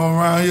going on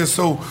around here.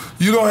 So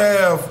you don't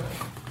have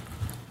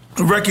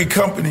record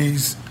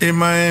companies in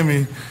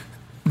Miami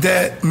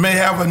that may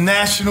have a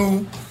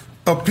national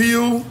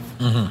appeal.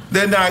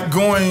 They're not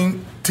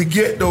going to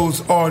get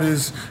those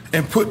artists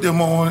and put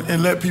them on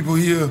and let people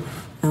hear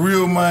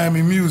real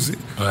Miami music.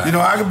 Right.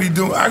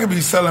 I could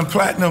be selling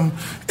platinum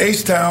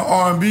H-Town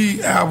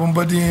R&B album,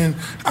 but then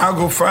I'll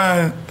go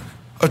find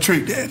a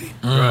Trick Daddy,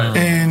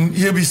 and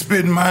he'll be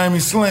spitting Miami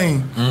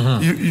slang.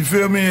 You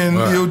feel me? And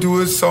he'll do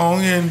his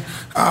song, and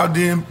I'll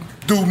then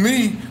through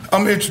me,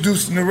 I'm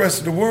introducing the rest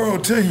of the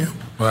world to him.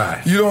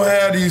 Right. You don't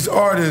have these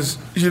artists,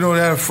 that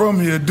are from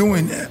here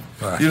doing that.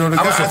 Right. The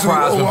guys who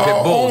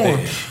are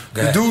on.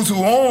 The dudes who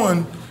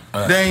on,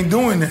 they ain't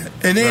doing that.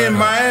 And then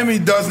Miami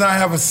does not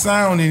have a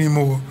sound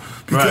anymore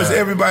because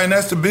everybody, and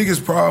that's the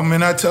biggest problem.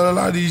 And I tell a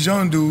lot of these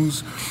young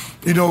dudes,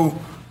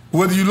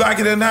 whether you like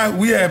it or not,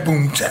 we had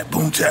boom, chat,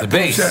 boom, chat, the boom,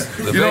 bass, chat.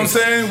 The you know what I'm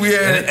saying? We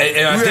had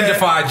and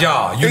identified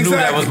y'all. You knew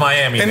that was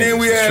Miami. And then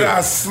we had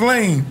our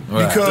slang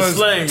because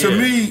to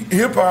me,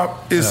 hip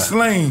hop is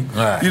slang.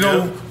 Right.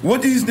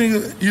 What these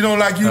niggas,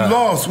 like you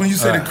lost when you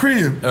said the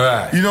crib.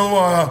 Right.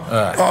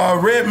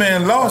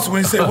 Redman lost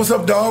when he said, "What's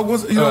up, dog?" So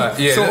that's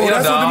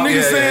what them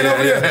niggas saying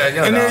over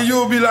there. And then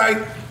you'll be like,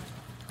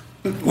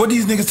 "What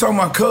these niggas talking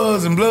about?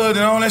 Cuz and blood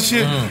and all that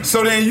shit."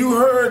 So then you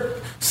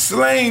heard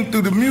slang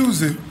through the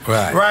music.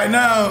 Right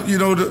now,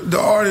 the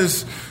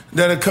artists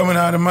that are coming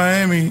out of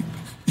Miami,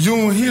 you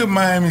don't hear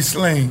Miami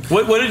slang.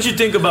 What did you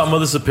think about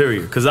Mother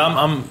Superior? Because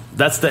I'm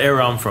that's the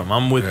era I'm from.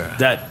 I'm with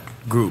that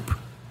group.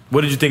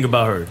 What did you think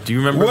about her? Do you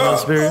remember Mother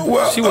Superior?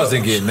 She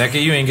wasn't getting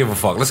naked. You ain't give a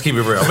fuck. Let's keep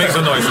it real. Make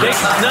some noise. No,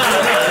 listen. I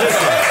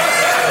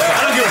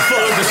don't give a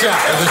fuck.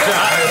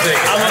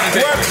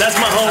 That's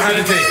my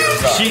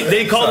homie.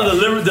 They called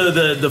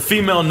her the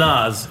female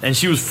Nas, and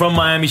she was from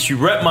Miami. She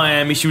rep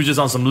Miami. She was just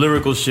on some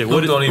lyrical shit.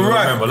 Luke don't even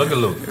remember. Look at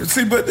Luke.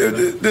 See, but the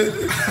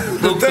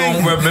Luke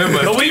don't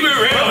remember. But we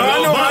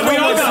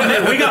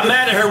got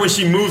mad at her when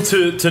she moved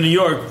to New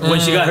York when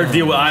she got her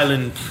deal with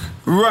Island.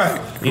 Right.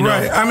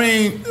 I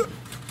mean,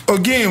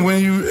 again,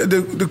 when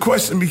the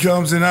question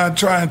becomes, and I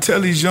try and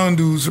tell these young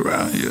dudes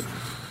around here,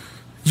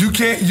 you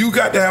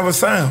got to have a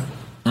sound.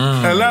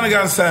 Atlanta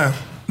got a sound.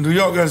 New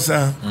York got a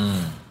sound.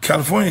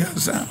 California got a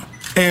sound.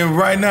 And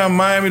right now,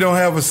 Miami don't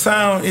have a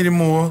sound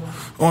anymore.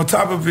 On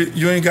top of it,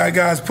 you ain't got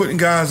guys putting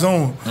guys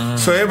on.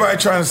 So everybody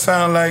trying to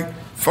sound like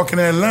fucking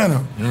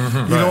Atlanta.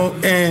 You know,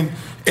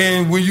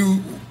 and when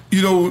you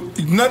know,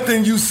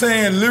 nothing you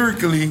saying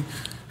lyrically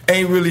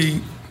ain't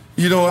really,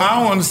 you know, I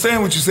don't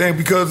understand what you're saying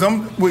because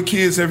I'm with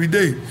kids every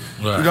day.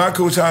 Right. You know, I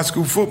coach high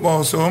school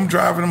football, so I'm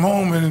driving them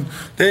home and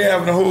they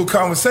having a whole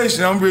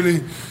conversation. I'm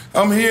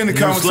hearing the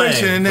conversation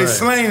slang, and their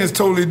slang is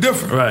totally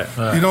different. Right.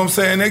 You know what I'm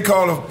saying? They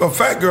call a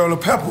fat girl a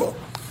pepper.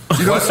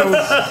 You know, so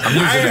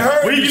I ain't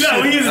heard we use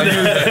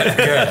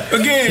that.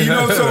 Again, you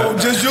know, so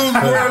just use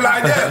a word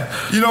like that.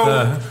 You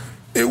know,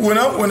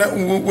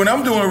 when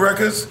I'm doing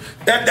records,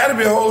 that'll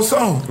be a whole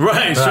song.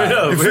 Right, straight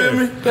up. You feel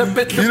me?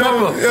 You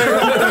know,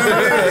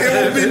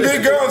 it will be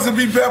big girls and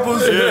be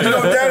peppers. You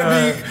know, that'll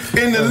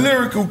be in the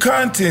lyrical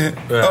content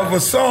of a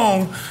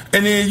song,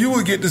 and then you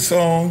would get the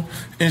song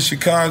in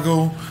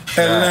Chicago,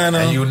 Atlanta,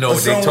 and you know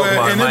they talk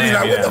about and they'd be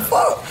like, "What the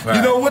fuck? Right.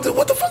 You know what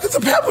the fuck is a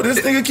pepper?" This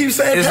nigga keeps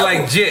saying it's pepper.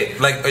 Like jit.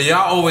 Like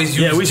y'all always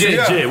use we jit.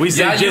 Say jit. We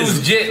say y'all use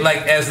jit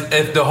like as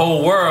if the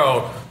whole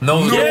world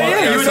knows what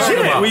you're talking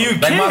about. Well,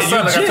 like my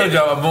son, like I told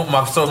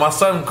y'all, my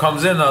son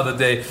comes in the other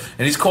day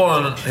and he's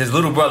calling his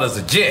little brothers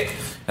a jit.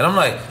 And I'm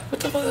like,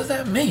 what the fuck does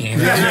that mean?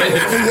 And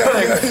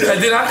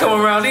then I come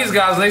around these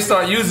guys and they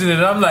start using it,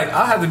 and I'm like,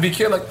 I have to be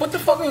careful. Like, what the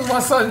fuck is my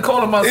son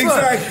calling my son?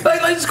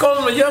 Like just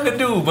calling him a younger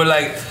dude, but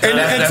like.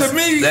 And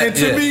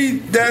to me,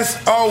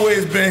 that's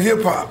always been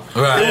hip hop.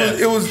 Right.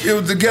 It was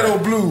the ghetto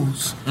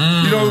blues.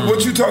 You know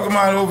what you talking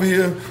about over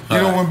here? You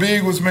know when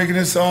Big was making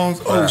his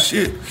songs. Oh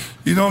shit.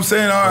 You know what I'm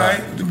saying? All right,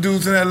 the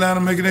dudes in Atlanta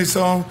making their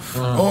song.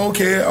 Oh,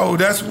 okay. Oh,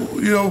 that's,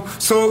 you know.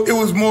 So it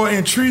was more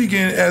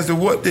intriguing as to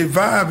what they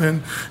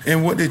vibing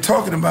and what they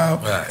talking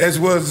about, as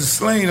well as the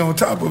slang on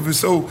top of it.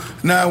 So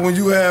now when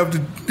you have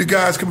the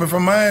guys coming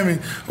from Miami,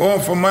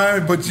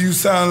 but you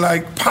sound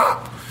like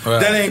pop,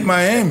 that ain't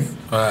Miami.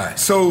 Right.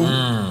 So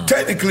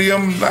technically,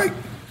 I'm like,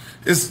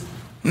 it's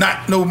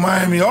not no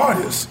Miami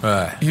artist.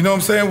 Right. You know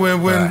what I'm saying?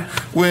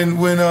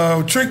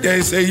 When Trick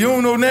Daddy say, you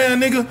don't know now,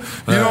 nigga,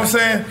 you know what I'm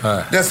saying?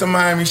 That's some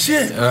Miami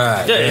shit.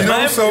 Right. Yeah, you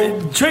know,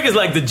 so Trick is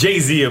like the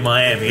Jay-Z of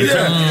Miami.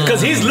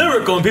 Because he's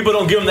lyrical and people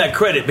don't give him that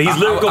credit, but he's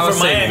lyrical from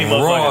Miami,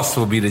 motherfucker. Ross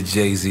will be the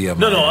Jay-Z of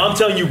Miami. No, I'm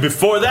telling you,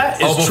 before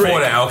that, it's Trick. Before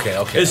that,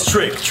 okay. It's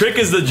Trick. Trick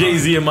is the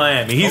Jay-Z of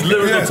Miami. He's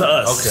lyrical to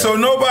us. Okay. So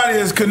nobody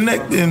is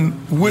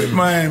connecting with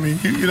Miami.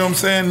 You know what I'm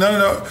saying? None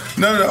of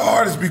the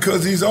artists,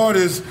 because these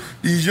artists,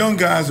 these young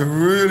guys are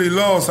really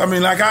lost. I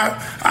mean, like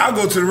I'll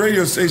go to the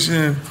radio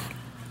station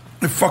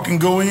and fucking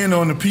go in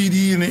on the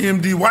PD and the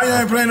MD. Why you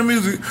ain't playing the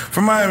music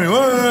from Miami?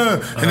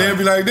 And they'll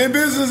be like, their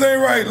business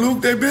ain't right,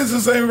 Luke. Their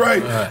business ain't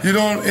right. You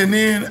know, and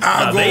then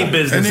I'll go, and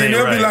then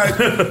they'll be like,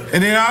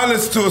 and then I'll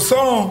listen to a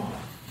song.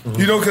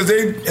 You know, because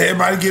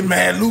everybody get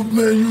mad. Luke,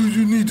 man,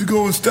 you need to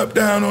go and step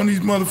down on these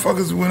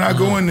motherfuckers. When I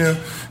go in there,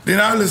 then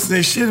I listen to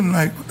their shit. I'm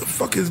like, what the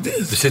fuck is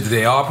this? The shit that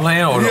they are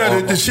playing? Or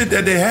the shit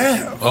that they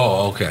have.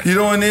 Oh, okay. You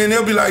know, and then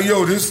they'll be like,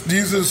 yo,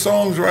 these are the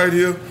songs right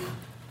here.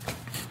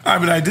 I'll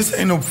be like, this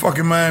ain't no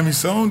fucking Miami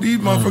song. These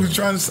motherfuckers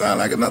trying to sound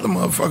like another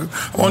motherfucker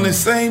on the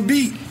same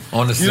beat.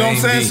 On the same beat. You know what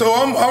I'm saying? Beat. So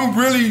I'm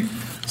really...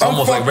 It's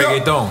almost like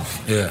reggaeton.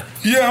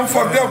 Yeah, I'm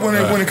fucked up when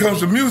it comes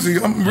to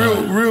music. I'm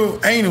real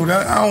anal.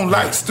 I don't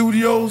like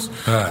studios.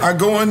 I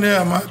go in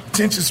there, my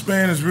attention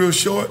span is real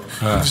short. If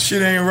the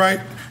shit ain't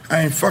right,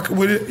 I ain't fucking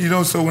with it. You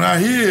know, so when I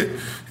hear it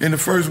in the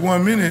first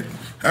 1 minute,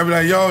 I be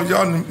like, y'all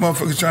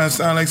motherfuckers trying to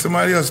sound like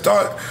somebody else.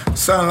 Start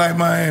sounding like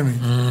Miami.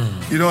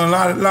 You know, a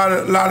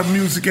lot of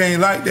music ain't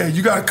like that.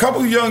 You got a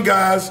couple young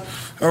guys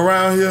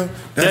around here.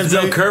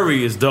 Denzel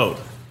Curry is dope.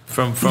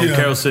 From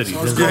Carol City. You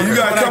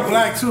got a couple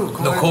Black too.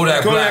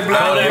 Kodak Black. Kodak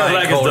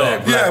Black is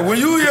dope. Yeah, when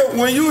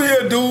you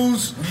hear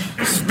dudes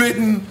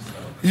spitting,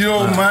 you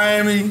know,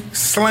 Miami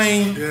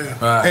slang,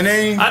 and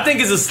they ain't I think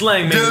it's a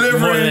slang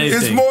delivering. More than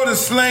anything. It's more the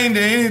slang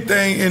than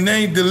anything, and they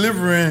ain't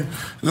delivering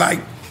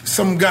like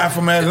some guy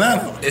from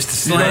Atlanta. It's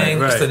the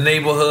slang, it's the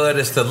neighborhood,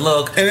 it's the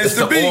look, and it's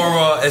the beat.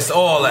 Aura, it's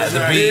all that.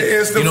 The beat,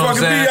 it's the you know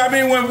fucking beat. I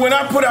mean, when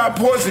I put out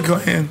Poison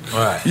Clan,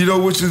 you know,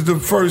 which is the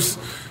first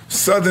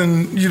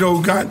Southern, you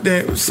know,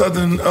 goddamn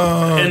Southern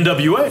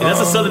NWA. That's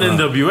a Southern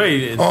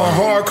NWA.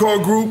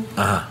 Hardcore group.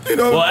 You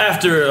know, well,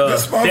 after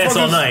Dance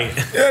All Night.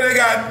 Yeah, they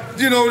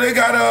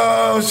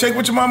got Shake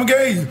What Your Mama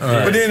Gave You.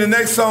 But then the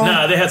next song,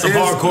 they had some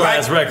hardcore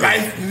ass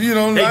records. You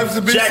know, Life's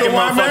a Bitch, So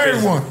I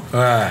Married One.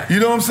 You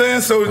know what I'm saying?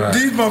 So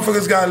these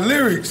motherfuckers got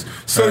lyrics.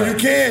 So you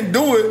can't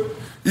do it,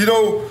 you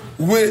know,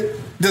 with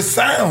the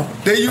sound.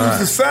 They used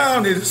the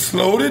sound. They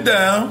slowed it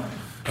down.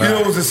 You know,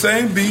 it was the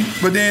same beat,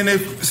 but then they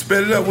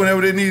sped it up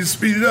whenever they needed to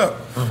speed it up.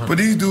 But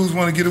these dudes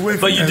want to get away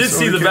from that. But you did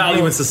see the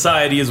value in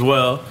society as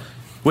well.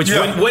 Which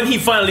when he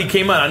finally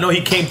came out, I know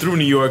he came through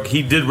New York.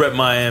 He did rep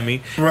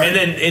Miami,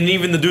 and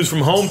even the dudes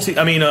from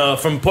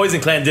from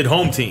Poison Clan did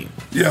Home Team.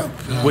 Yeah,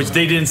 which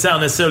they didn't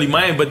sound necessarily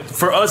Miami, but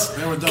for us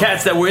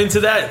cats that were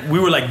into that, we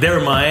were like,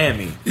 they're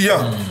Miami.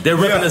 Yeah, they're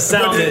repping the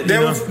sound.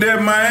 They're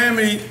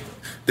Miami.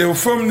 They were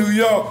from New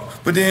York,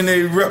 but then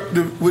they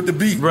repped with the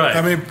beat. Right.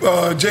 I mean,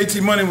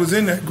 JT Money was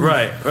in that group.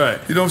 Right.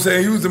 You know what I'm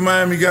saying? He was the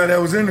Miami guy that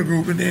was in the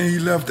group, and then he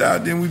left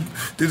out. Then we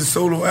did a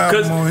solo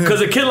album on him.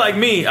 Because a kid like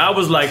me, I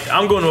was like,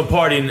 I'm going to a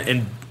party,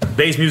 and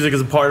bass music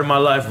is a part of my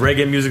life,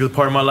 reggae music is a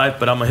part of my life,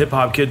 but I'm a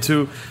hip-hop kid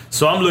too.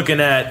 So I'm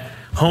looking at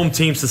Home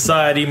Team,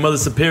 Society, Mother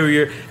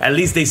Superior. At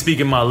least they speak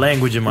in my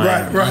language in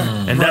Miami. Right.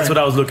 And that's what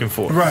I was looking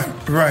for. Right.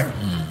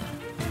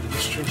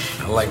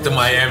 I like the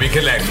Miami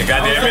connection.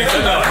 Goddamn, make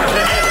some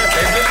noise.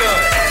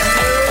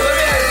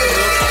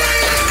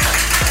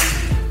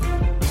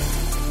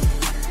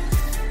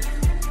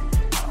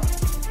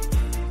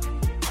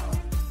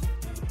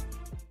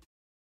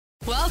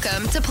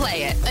 Welcome to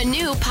Play It, a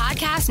new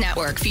podcast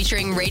network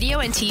featuring radio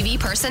and TV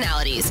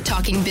personalities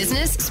talking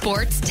business,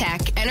 sports,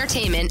 tech,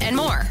 entertainment, and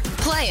more.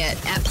 Play it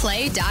at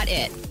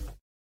play.it.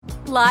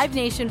 Live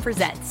Nation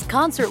presents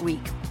Concert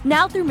Week.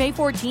 Now through May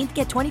 14th,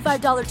 get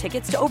 $25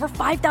 tickets to over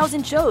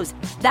 5,000 shows.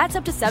 That's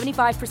up to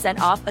 75%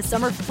 off a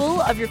summer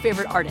full of your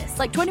favorite artists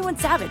like 21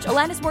 Savage,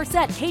 Alanis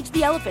Morissette, Cage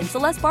the Elephant,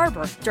 Celeste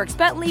Barber, Dierks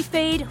Bentley,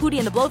 Fade, Hootie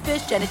and the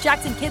Blowfish, Janet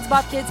Jackson, Kids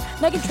Bop Kids,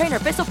 Meghan Trainor,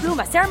 Peso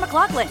Pluma, Sarah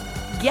McLachlan.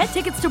 Get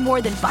tickets to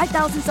more than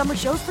 5,000 summer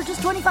shows for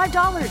just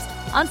 $25.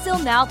 Until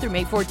now through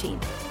May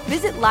 14th.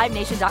 Visit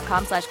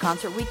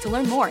LiveNation.com/Concert Week to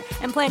learn more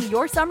and plan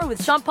your summer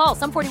with Sean Paul,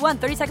 Sum 41,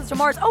 30 Seconds to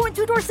Mars, and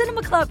Two Door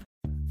Cinema Club.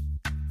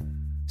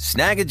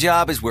 Snag a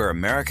Job is where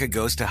America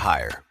goes to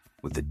hire,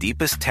 with the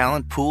deepest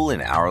talent pool in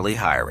hourly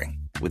hiring.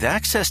 With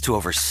access to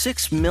over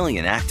 6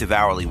 million active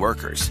hourly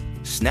workers,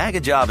 Snag a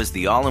Job is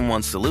the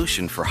all-in-one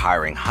solution for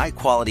hiring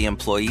high-quality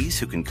employees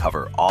who can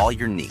cover all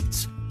your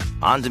needs.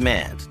 On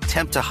demand,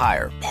 temp to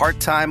hire,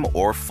 part-time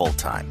or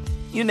full-time.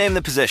 You name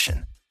the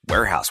position.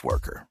 Warehouse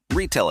worker,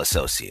 retail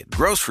associate,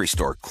 grocery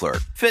store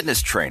clerk,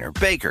 fitness trainer,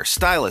 baker,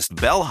 stylist,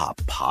 bellhop,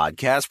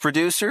 podcast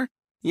producer.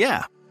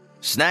 Yeah,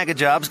 Snag a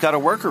Job's got a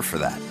worker for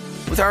that.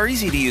 With our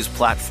easy-to-use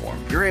platform,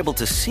 you're able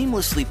to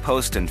seamlessly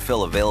post and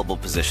fill available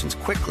positions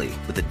quickly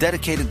with a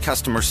dedicated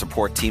customer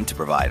support team to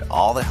provide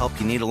all the help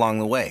you need along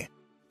the way.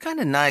 Kind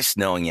of nice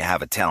knowing you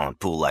have a talent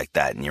pool like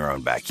that in your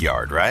own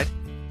backyard, right?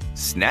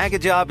 Snag a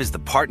Job is the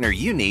partner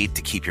you need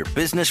to keep your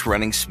business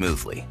running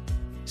smoothly.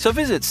 So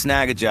visit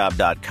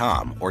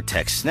snagajob.com or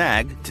text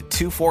SNAG to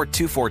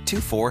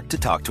 242424 to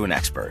talk to an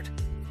expert.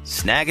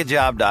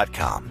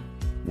 Snagajob.com,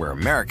 where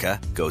America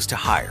goes to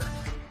hire.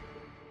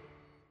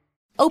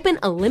 Open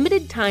a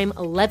limited-time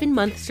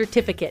 11-month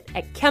certificate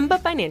at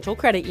Kemba Financial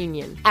Credit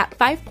Union. At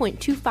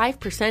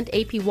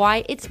 5.25%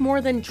 APY, it's more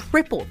than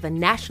triple the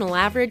national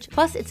average,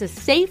 plus it's a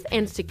safe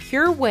and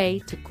secure way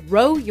to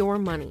grow your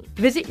money.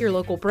 Visit your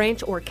local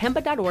branch or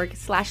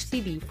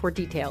kemba.org/CD for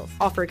details.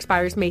 Offer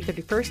expires May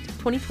 31st,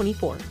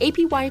 2024.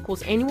 APY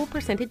equals annual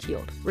percentage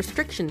yield.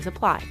 Restrictions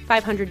apply.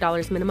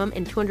 $500 minimum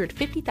and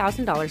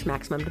 $250,000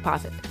 maximum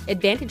deposit.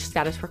 Advantage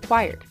status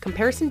required.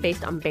 Comparison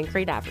based on bank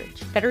rate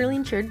average. Federally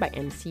insured by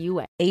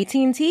NCUA.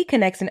 AT&T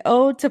connects an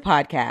ode to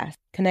podcast.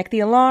 Connect the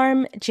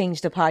alarm,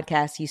 change the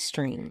podcast you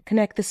stream.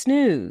 Connect the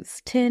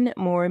snooze, 10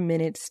 more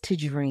minutes to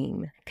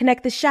dream.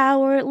 Connect the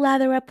shower,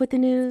 lather up with the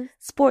news,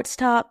 sports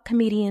talk,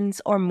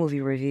 comedians, or movie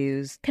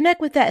reviews.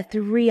 Connect with that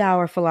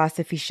 3-hour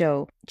philosophy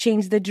show.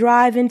 Change the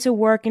drive into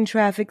work and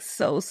traffic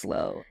so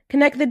slow.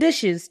 Connect the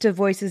dishes to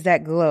voices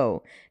that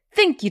glow.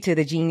 Thank you to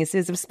the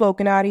geniuses of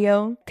spoken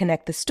audio.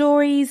 Connect the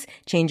stories,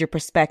 change your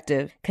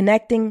perspective.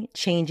 Connecting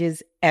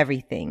changes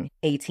everything.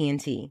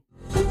 AT&T.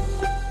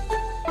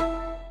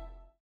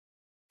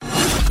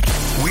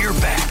 We're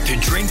back to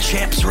Drink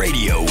Champs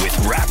Radio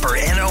with rapper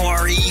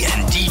NORE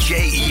and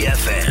DJ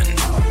EFN.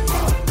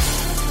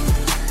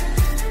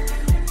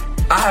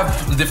 I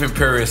have different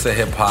periods of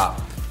hip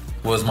hop.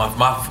 Was I'm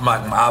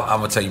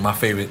gonna tell you my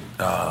favorite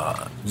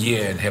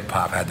year in hip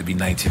hop had to be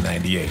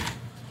 1998.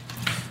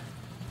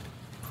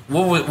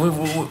 What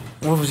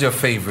was your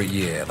favorite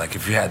year? Like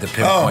if you had to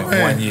pinpoint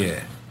one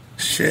year.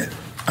 Shit,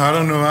 I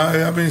don't know.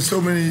 I mean, so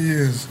many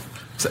years.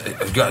 So,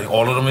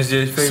 all of them is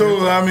your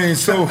favorite?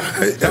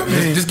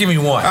 Just give me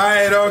one. I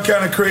had all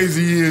kind of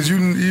crazy years. You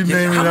name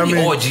it. How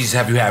many orgies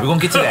have you had? We're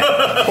gonna get to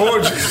that.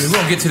 Orgies. We're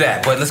gonna get to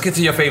that, but let's get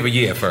to your favorite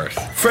year first.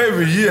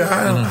 Favorite year?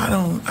 I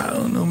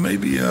don't know.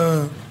 Maybe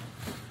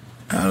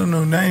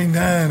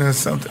 99 or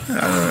something. I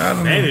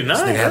don't know. 99?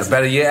 This nigga had a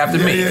better year after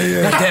me.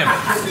 Yeah. God damn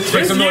it.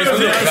 Make some noise for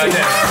this. God damn it.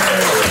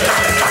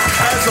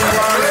 That's some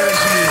wild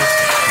ass years.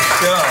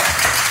 Yeah.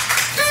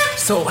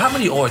 So, how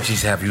many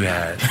orgies have you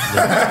had?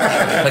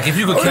 Like, if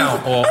you could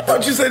count. I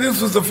thought you said this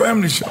was a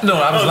family show. No,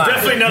 I was lying.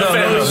 Definitely not a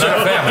family show. Not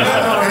a family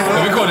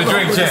show. We call it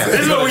Drink Champs.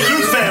 This is what we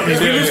lose families.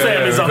 We lose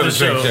families on the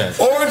show.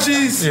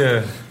 Orgies?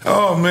 Yeah.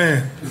 Oh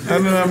man, I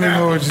don't know how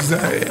many orgies I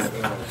had.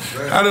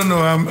 I don't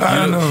know. I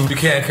don't know. You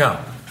can't count.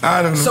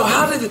 I don't know. So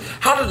how did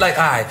like,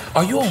 all right,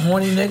 are you a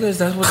horny nigga? Is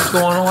that what's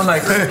going on?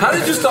 Like, how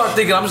did you start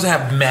thinking I'm just gonna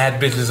have mad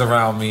bitches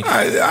around me?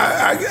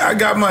 I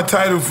got my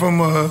title from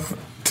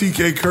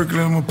TK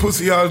Kirkland. I'm a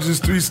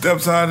pussyologist 3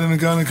 steps higher than a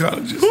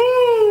gynecologist.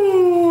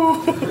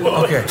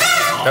 Okay,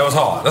 that was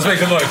hard. Let's make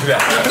some noise for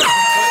that.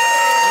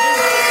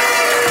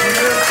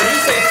 When you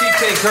say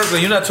TK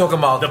Kirkland, you're not talking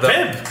about the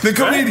pimp, the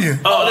comedian.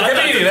 Right? Oh, the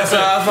comedian. That's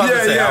what I was about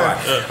to say. All right.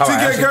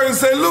 TK Kirkland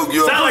said, "Luke,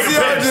 you're a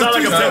pussyologist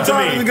 3 steps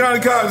higher than a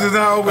gynecologist."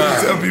 I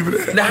always tell people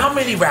that. Now, how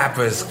many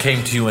rappers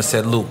came to you and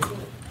said, "Luke,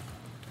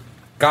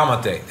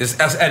 Gamate"?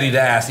 That's Eddie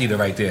the Ass Eater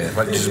right there.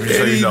 Just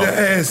so you know. Eddie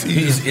the Ass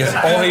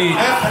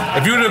Eater.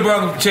 If you would have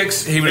brought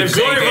chicks, he would have. If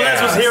Gloria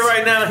Velez was here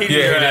right now, he'd be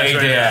ate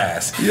their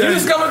ass. Yeah. You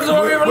just got with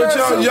Gloria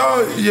Velez.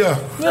 Y'all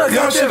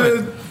should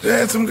have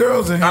had some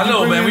girls in here. I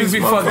know, man. We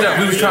fucked up.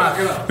 We was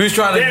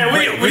trying to. Yeah,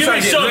 we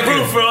showed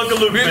proof for Uncle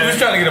Luke. We was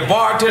trying to get a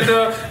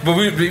bartender, but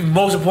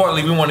most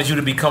importantly, we wanted you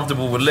to be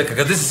comfortable with liquor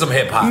because this is some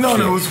hip hop. No,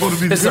 it was supposed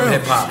to be the girls. Some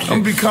hip hop. I'm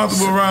gonna be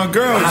comfortable around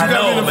girls. I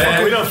know,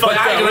 man. We don't fuck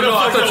up.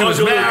 I thought you was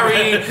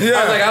married. I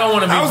was like, I don't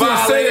want to be. I was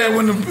gonna say that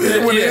when the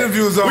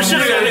interview was on. We should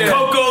have got the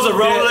Cocos or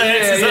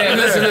Rolex. Yeah.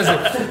 Listen.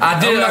 I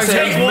did. I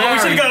said he's married. We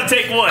should have got to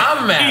take one.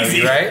 I'm married,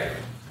 easy. right?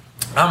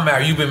 I'm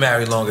married. You've been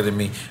married longer than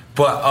me,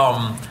 but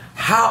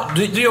how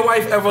do your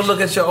wife ever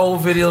look at your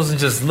old videos and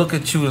just look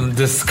at you in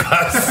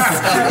disgust?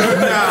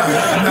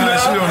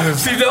 Nah,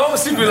 she don't.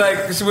 She be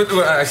like,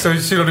 so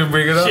she don't even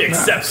bring it up. She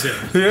accepts it.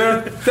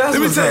 Yeah. Let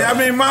me tell you. I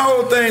mean, my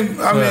whole thing.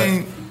 I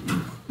mean,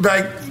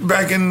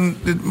 back in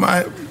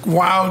my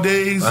wild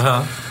days.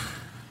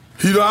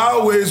 You know, I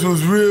always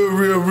was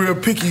real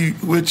picky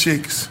with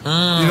chicks.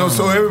 You know,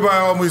 so everybody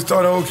always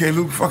thought, okay,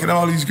 Luke fucking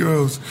all these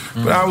girls.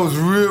 But I was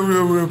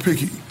real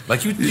picky.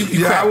 Like you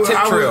cracked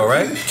Tip Trail,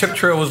 right? Tip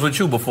Trail was with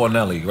you before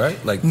Nelly, right?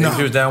 Like you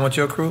was down with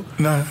your crew?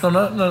 No,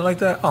 nothing like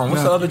that.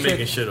 What's the other chick?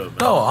 Making shit up.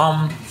 No,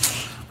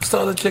 what's the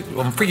other chick?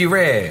 Freaky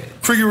Red.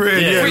 Freaky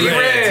Red, yeah. Freaky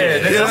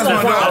Red. That's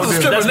my I was a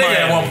stripper nigga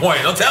at one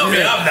point. Don't tell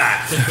me I'm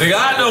not. Nigga,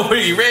 I know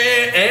Freaky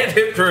Red and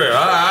Tip Trail.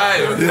 All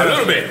right, a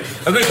little bit.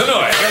 Let's make some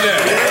noise.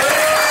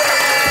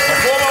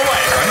 Before my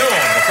wife.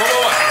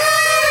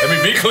 Let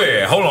me be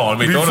clear. Hold on.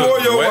 Before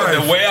your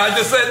wife. The way I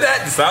just said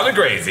that sounded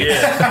crazy.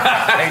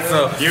 Yeah.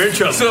 So you're in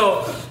trouble.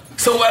 So now.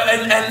 So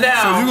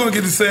you're gonna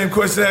get the same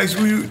question asked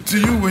to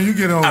you when you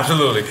get home.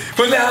 Absolutely.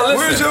 But now listen.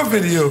 Where's your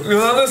video?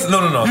 Listen.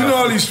 No. You know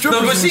all these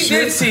strippers. No, but she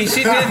did see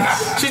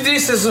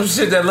some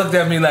shit that looked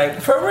at me like,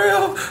 for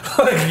real?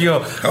 Like,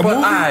 yo. But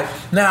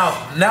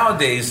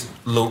nowadays,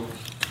 Luke,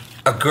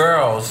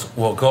 girls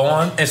will go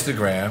on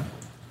Instagram.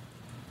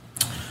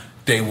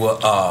 They will,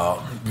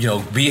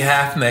 be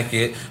half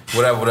naked,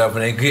 whatever,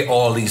 and they get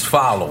all these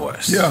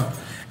followers. Yeah.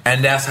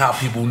 And that's how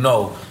people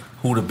know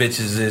who the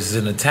bitches is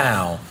in the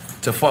town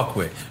to fuck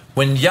with.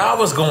 When y'all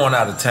was going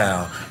out of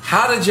town,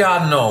 how did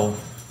y'all know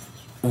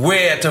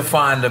where to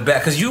find the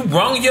back? Because you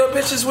brung your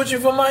bitches with you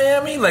from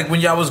Miami? Like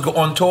when y'all was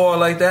on tour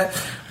like that?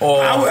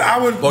 Or I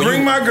would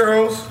bring my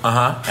girls.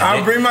 I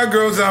would bring my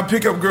girls and I'd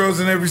pick up girls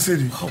in every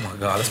city. Oh my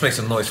God, let's make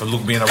some noise for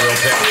Luke being a real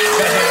pimp.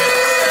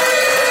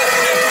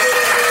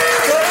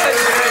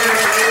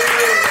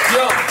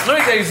 Let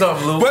me tell you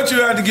something, Luke. But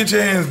you have to get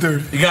your hands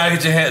dirty. You gotta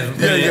get your hands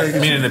dirty. Yeah.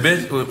 Meaning the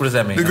bitch? What does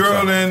that mean? The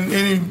girl and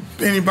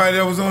anybody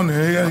that was on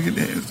there, they gotta get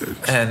their hands dirty.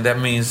 And that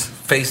means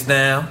face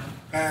down?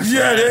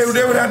 Yeah, they would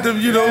have to,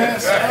 they'd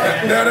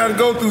have to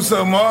go through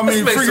something. I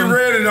mean, freaking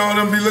Reddit on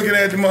them be looking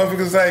at the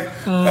motherfuckers like,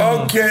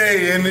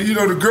 okay. And,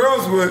 the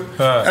girls would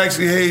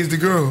actually haze the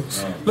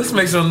girls. Let's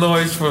make some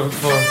noise for Luke.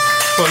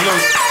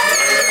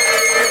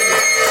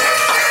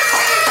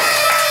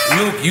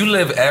 Luke, you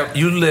lived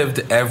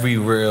every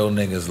real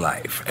nigga's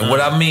life, and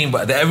what I mean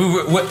by that,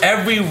 what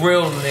every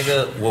real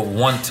nigga would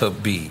want to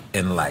be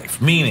in life.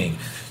 Meaning,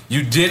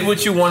 you did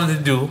what you wanted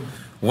to do,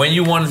 when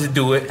you wanted to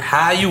do it,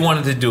 how you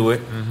wanted to do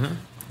it. Mm-hmm.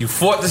 You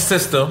fought the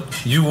system.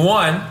 You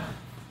won.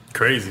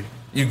 Crazy.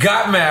 You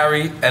got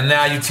married, and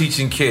now you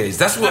teaching kids.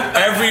 That's what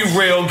every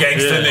real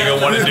gangster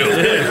nigga want to do.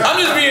 I'm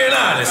just being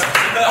honest.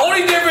 The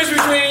only difference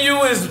between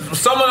you is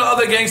some of the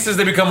other gangsters,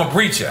 they become a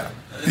preacher.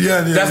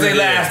 That's their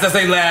last.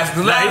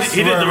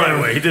 He did the right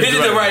way. He did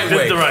the right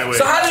way.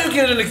 So how did you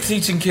get into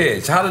teaching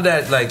kids? How did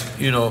that,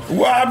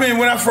 Well, I mean,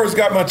 when I first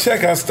got my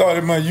check, I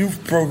started my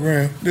youth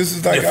program. This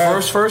is like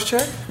your first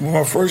check?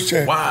 My first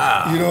check.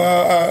 Wow.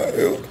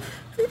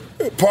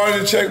 Part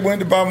of the check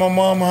went to buy my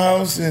mama a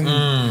house, and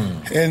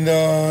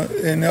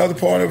the other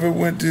part of it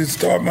went to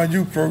start my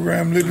youth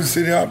program, Liberty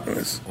City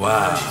Operas.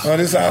 Wow.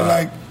 This is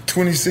like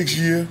 26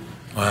 year.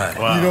 Right.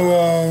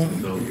 Wow.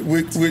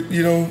 With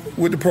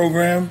the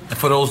program. And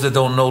for those that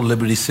don't know,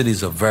 Liberty City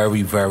is a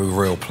very, very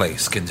real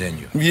place.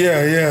 Continue.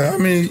 Yeah. I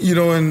mean,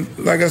 and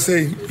like I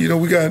say,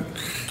 we got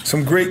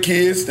some great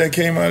kids that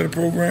came out of the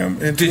program.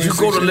 Did you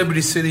go to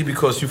Liberty City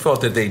because you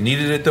felt that they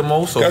needed it the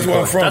most? Or that's where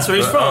I'm from. That's where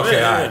he's from.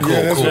 Okay, all right, cool.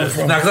 That's where I'm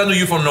from. Now, because I knew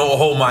you from the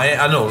whole Miami.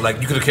 I know, like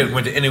you could have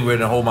went to anywhere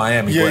in the whole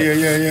Miami.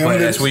 Yeah. But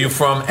that's where you're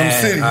from. From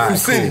City. Right, from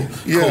City.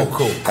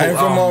 Cool. I am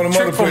from all the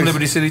Trick other from places.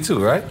 Liberty City too,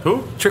 right?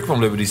 Who? Trick from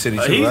Liberty City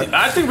too, right?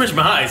 I think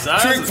Richmond Heights.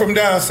 Trick from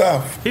down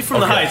south. He's from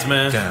the Heights,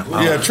 man.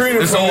 Yeah,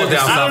 Trina it's from all down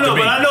south. I don't know,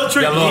 but I know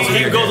Trick.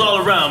 He goes all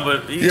around,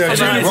 but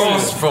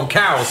Ross from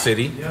Carroll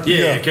City.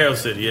 Yeah, Carroll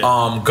City.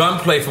 Yeah.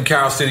 Gunplay from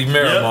Carroll City,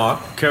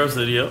 Miramar. Carroll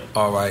City. Yep.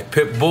 All right.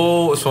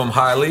 Pitbull is from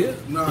Hialeah.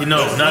 No,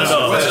 not at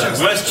all.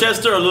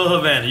 Westchester or Little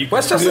Havana.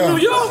 Westchester, New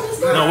York.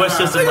 No,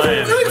 Westchester,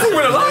 Miami. I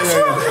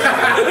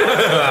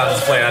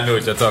was playing. I knew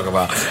what you're talking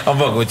about. I'm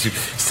fucking with you.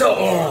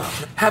 So,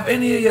 have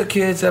any of your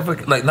kids ever,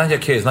 like, not your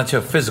kids, not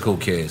your physical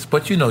kids,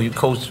 but you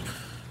coach,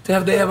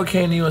 have they ever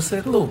came to you and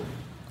said, "Luke,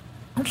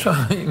 I'm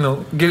trying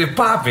to, get it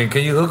popping.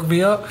 Can you hook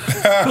me up?"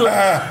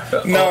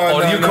 No,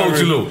 or you coach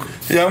really. Luke?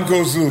 Yeah, I'm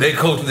Coach Luke. They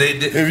coach.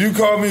 If you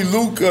call me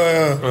Luke,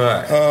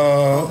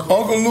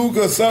 Uncle Luke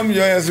or something,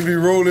 your ass will be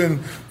rolling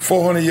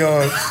 400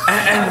 yards.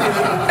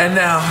 And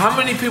now, how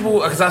many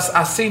people? Because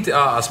I seen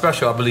a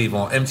special, I believe,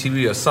 on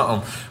MTV or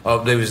something.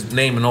 They was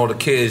naming all the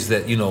kids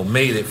that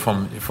made it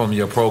from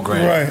your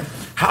program. Right.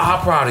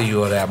 How proud are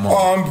you of that moment?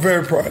 Oh, I'm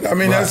very proud. I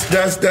mean, that's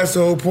the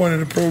whole point of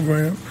the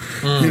program.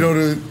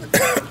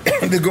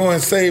 To go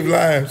and save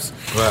lives.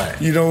 Right.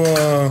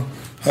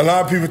 A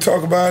lot of people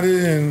talk about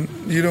it, and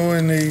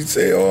and they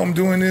say, "Oh, I'm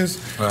doing this,"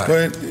 right.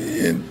 but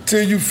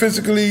until you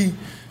physically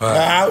are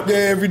out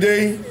there every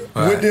day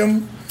with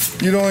them,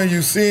 and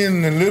you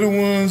seeing the little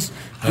ones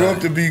grow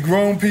up to be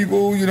grown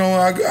people.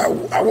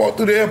 I walk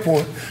through the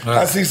airport,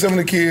 I see some of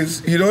the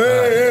kids.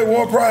 Hey,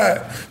 War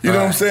Pride. You know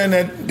what I'm saying?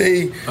 That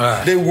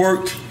they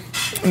worked.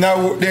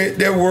 Now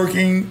they're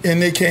working,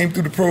 and they came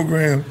through the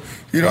program.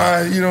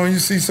 You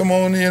see some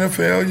on the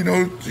NFL.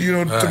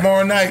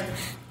 Tomorrow night.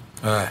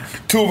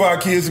 Two of our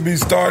kids will be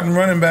starting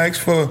running backs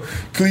for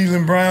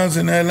Cleveland Browns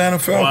and the Atlanta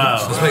Falcons.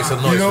 Wow. Let's make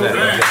some noise for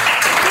that.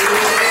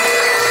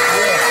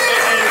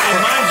 And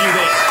mind you,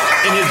 that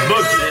in his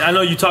book, I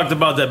know you talked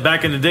about that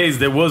back in the days,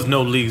 there was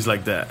no leagues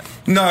like that.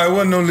 No, it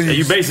wasn't no leagues. And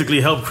you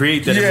basically helped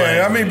create that.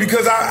 Yeah, I mean,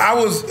 because I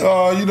was,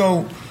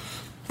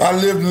 I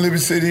lived in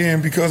Liberty City,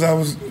 and because I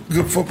was a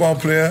good football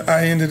player,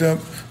 I ended up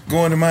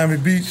going to Miami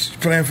Beach,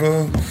 playing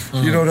for,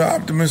 the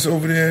Optimists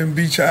over there in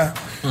Beach High.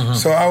 Mm-hmm.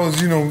 So I was,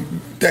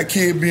 that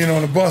kid being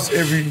on the bus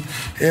every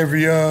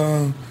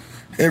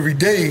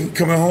day,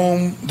 coming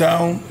home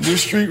down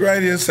this street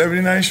right here,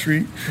 79th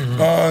Street,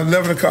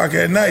 11 o'clock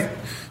at night.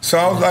 So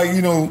I was like,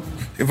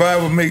 if I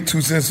ever make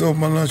 2 cents over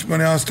my lunch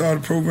money, I'll start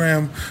a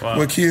program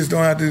where kids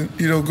don't have to,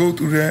 go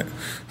through that.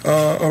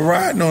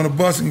 Riding on a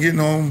bus and getting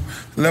home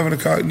 11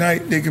 o'clock at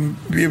night, they can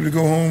be able to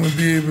go home and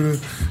be able to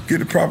get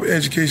the proper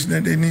education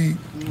that they need.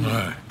 All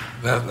right.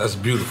 That's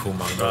beautiful,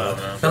 my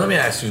brother. Now, let me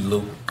ask you,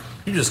 Luke.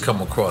 You just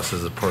come across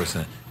as a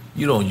person.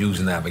 You don't use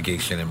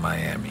navigation in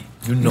Miami.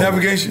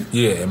 Navigation?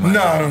 Yeah, in Miami.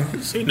 No.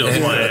 He knows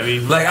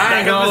Miami. Like, I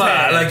ain't gonna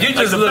lie. Like, you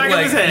just look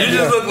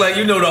like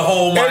the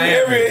whole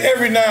Miami.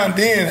 Every now and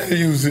then I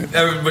use it.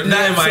 But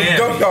not in Miami.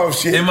 Some ducked off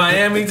shit. In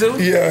Miami too?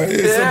 Yeah,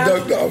 some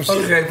ducked off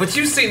shit. Okay, but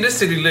you seen this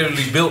city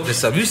literally built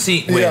this up. You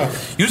seen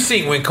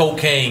when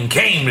cocaine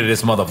came to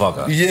this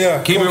motherfucker.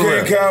 Yeah, Keep cocaine, it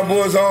real.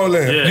 Cowboys, all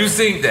that. Yeah. You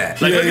seen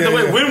that. Like, look at the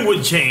way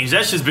Wynwood changed.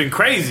 That shit's been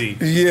crazy.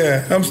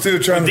 Yeah, I'm still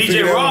trying to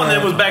figure out. DJ Raw and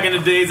that was back in the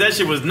days. That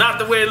shit was not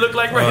the way it looked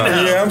like right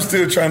now. Yeah, I'm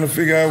still trying to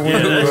figure out what it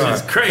was. That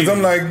shit's crazy. Because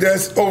I'm like,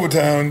 that's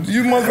Overtown.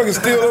 You motherfuckers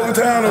still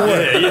Overtown or what?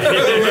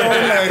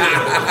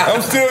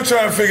 I'm still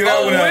trying to figure it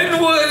out.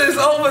 Wynwood is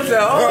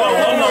Overtown.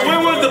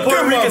 Wynwood, the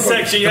Puerto Rican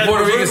section. The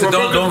Puerto Rican section.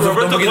 Don't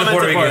forget the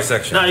Puerto Rican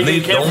section. No,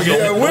 you can't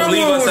forget.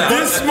 Wynwood was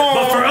this small.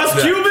 But for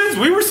us Cubans,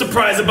 we were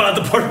surprised about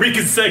the Puerto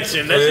Rican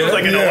section. That shit was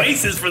like an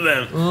oasis for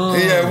them.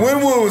 Yeah,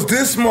 Wynwood was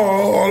this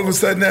small. All of a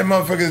sudden, that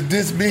motherfucker is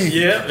this big.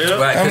 Yeah.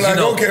 Right, I'm like,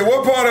 okay,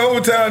 what part of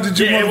Overtown did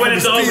you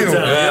motherfuckers steal?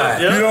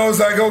 It's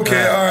like,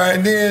 okay, all right.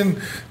 And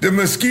then the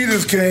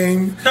mosquitoes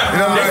came. And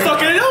I'm like,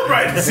 fucking it up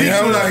right now. And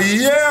I'm like,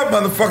 yeah,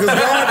 motherfuckers,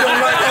 God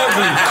don't like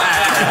ugly.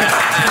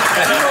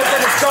 You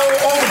motherfuckers stole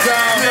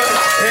Overtown.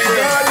 And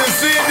God just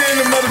sent in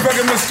the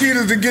motherfucking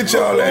mosquitoes to get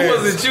y'all ass.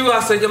 Was it you? I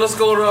said, let's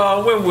go to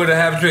Wynwood and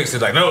have drinks.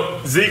 He's like, no,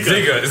 Zika.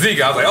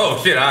 I was like,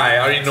 oh shit, all right, I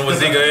already know what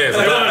Zika is.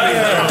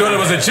 I thought it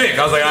was a chick.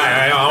 I was like, all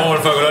right, I don't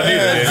want to fuck with her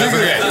neither.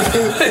 That's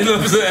okay. You know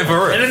what I'm saying? For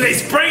real. And then they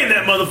spraying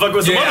that motherfucker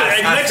with some other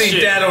I see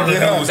shit. that on the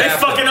news. They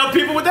fucking up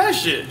people with that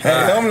shit. Hey,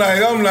 I'm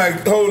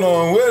like, hold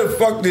on, where the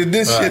fuck did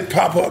this shit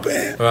pop up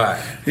at?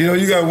 Right.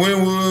 You got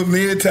Wynwood,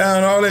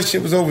 Midtown, all that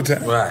shit was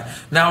Overtown. Right.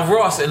 Now,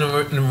 Ross,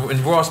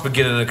 in Ross'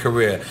 beginning of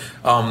career,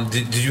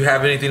 did you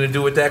have anything to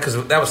do with that? Because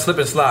that was Slip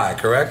and Slide,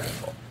 correct?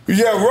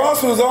 Yeah,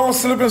 Ross was on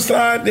Slip and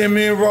Slide, then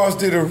me and Ross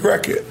did a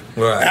record.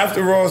 Right.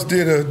 After Ross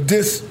did a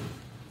diss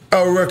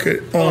a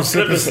record on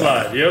Slip and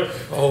Slide. Yep.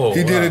 Oh,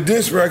 he did a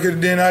diss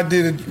record, then I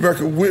did a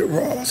record with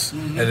Ross.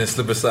 And then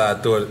Slip and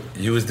Slide thought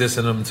you was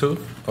dissing him too,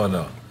 or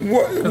no?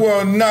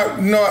 Well, not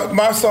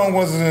my song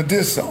wasn't a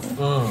diss song.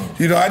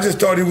 You know, I just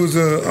thought he was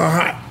a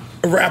hot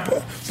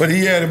rapper, but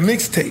he had a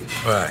mixtape.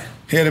 Right.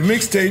 He had a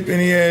mixtape, and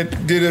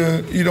he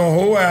did a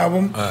whole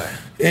album. Right.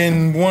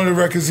 And one of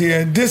the records he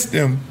had dissed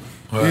them,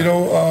 Right.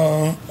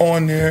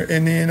 on there,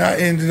 and then I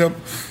ended up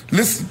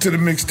listening to the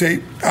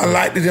mixtape. I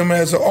liked him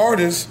as an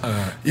artist,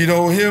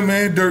 him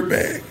and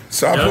Dirtbag.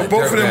 So I put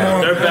both of them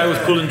on. Dirtbag was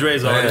Cool and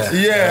Dre's artist.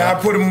 Yeah, I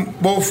put them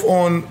both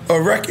on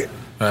a record.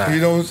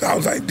 Right. I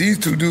was like, these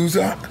two dudes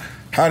are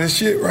hot as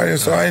shit right here.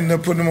 So I ended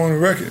up putting them on the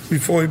record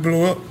before he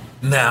blew up.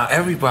 Now,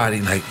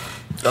 everybody, like,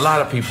 a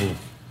lot of people,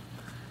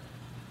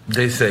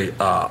 they say,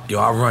 I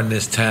run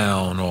this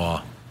town,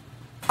 or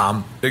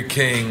I'm the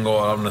king,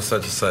 or I'm the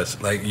such and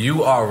such. Like,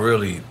 you are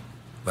really,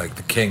 like,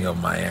 the king of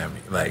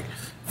Miami. Like,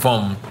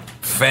 from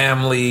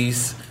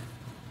families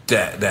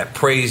that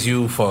praise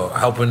you for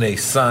helping their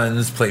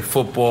sons play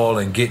football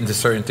and get into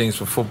certain things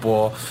for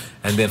football,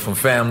 and then from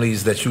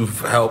families that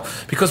you've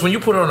helped. Because when you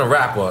put on a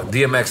rapper,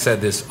 DMX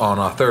said this on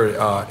our third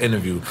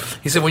interview,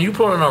 he said, when you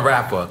put on a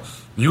rapper,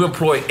 you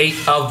employ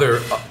 8 other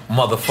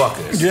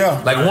motherfuckers.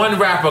 Yeah. Like, one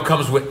rapper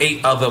comes with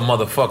 8 other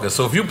motherfuckers.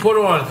 So if you put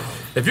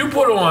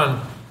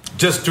on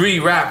just 3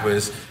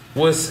 rappers,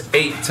 what's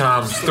 8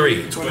 times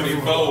 3?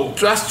 24.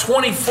 That's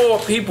 24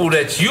 people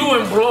that you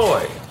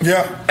employ.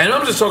 Yeah. And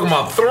I'm just talking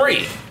about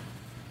 3.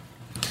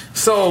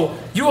 So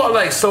you are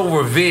like so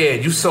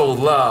revered, you so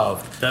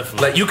loved.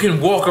 Definitely. Like, you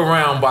can walk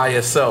around by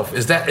yourself.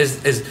 Is that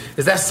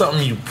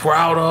something you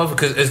proud of?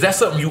 Because is that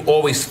something you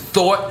always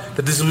thought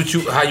that this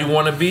is how you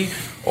want to be?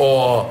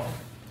 Or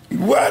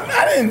well,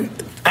 I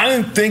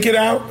didn't think it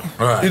out.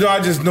 Right. I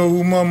just know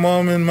who my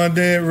mom and my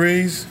dad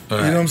raised. Right.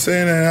 You know what I'm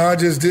saying? And I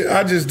just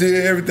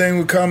did everything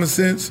with common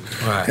sense.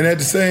 Right. And at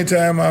the same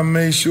time, I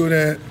made sure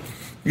that,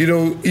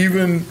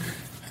 even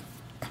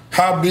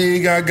how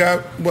big I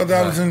got, whether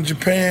I was in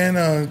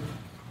Japan,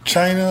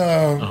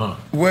 China,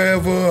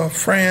 wherever,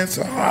 France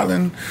or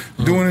Holland,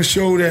 doing a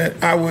show,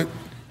 that I would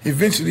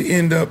eventually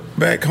end up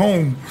back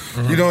home.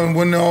 And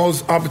when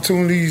those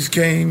opportunities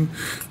came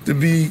to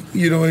be,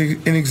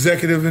 an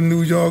executive in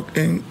New York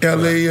and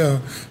LA,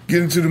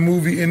 get into the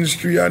movie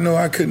industry, I know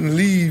I couldn't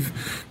leave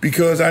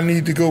because I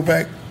need to go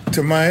back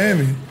to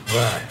Miami.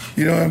 Right.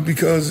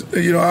 Because,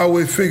 I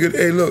always figured,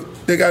 hey, look,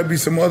 there got to be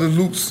some other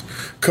Lukes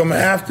coming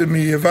after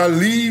me. If I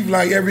leave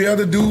like every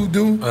other dude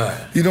do,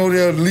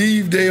 they'll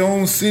leave their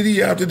own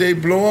city after they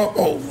blow up.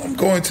 Oh, I'm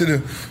going to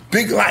the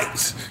big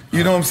lights,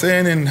 you know what I'm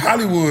saying, in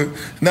Hollywood.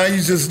 Now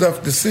you just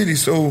left the city.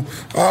 So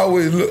I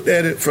always looked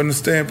at it from the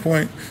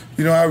standpoint,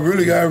 I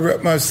really got to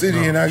rep my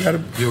city, and I got to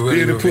be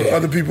able to put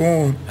other people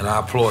on. And I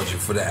applaud you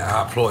for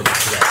that.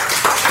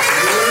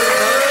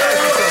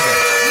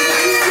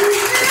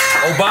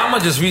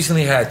 Obama just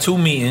recently had 2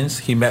 meetings.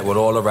 He met with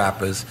all the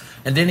rappers,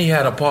 and then he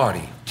had a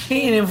party. He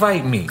didn't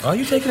invite me. Are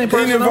you taking it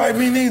personal? He didn't invite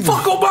me neither.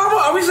 Fuck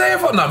Obama? Are we saying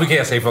fuck? No, we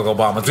can't say fuck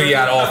Obama until he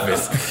out of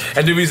office.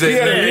 And then we say,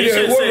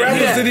 what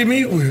rappers did he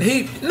meet with?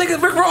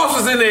 Rick Ross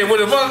was in there with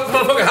a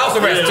motherfucking house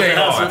arrest chain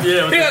on. He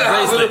had a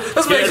house arrest.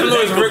 Let's make some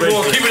noise for Rick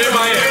Ross. Keep it in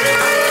Miami.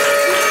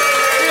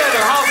 He had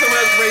a house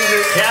arrest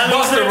bracelet.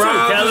 Busta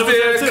Rhymes was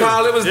there.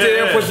 Khaled was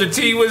there. Pusha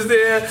T was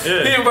there.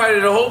 He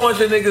invited a whole bunch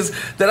of niggas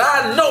that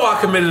I know I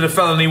committed a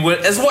felony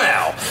with as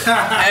well.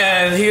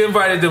 And he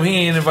invited them.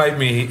 He didn't invite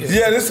me.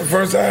 Yeah, this is the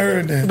first I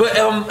heard that. But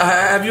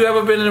have you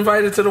ever been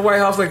invited to the White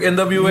House like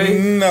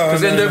NWA? No.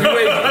 Because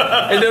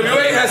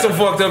NWA had some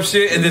fucked up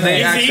shit, and then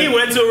they actually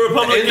went to a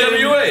Republican.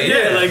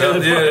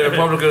 NWA,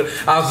 Republican.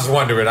 I was just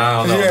wondering. I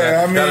don't know.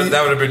 Yeah,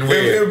 that would have been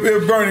weird.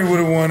 If Bernie would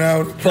have won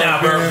out.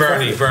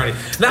 Bernie.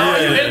 Now,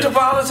 are you into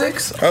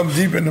politics? I'm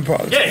deep into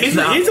politics. Yeah,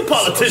 he's a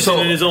politician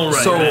in his own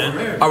right.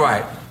 Man. All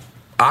right,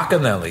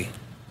 Akinyele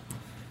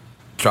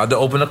tried to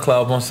open a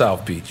club on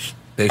South Beach.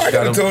 I could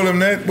have told him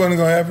that wasn't going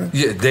to happen.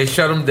 Yeah, they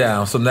shut him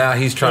down. So now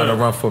he's trying to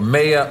run for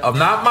mayor of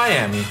not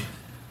Miami,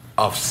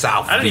 of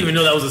South Beach. I didn't even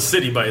know that was a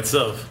city by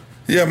itself.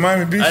 Yeah,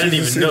 Miami Beach. I didn't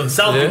even know.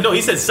 No,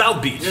 he said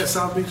South Beach. Yeah,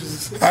 South Beach is a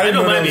city. I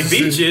know Miami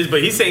Beach is,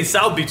 but he's saying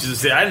South Beach is a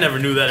city. I never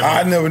knew that.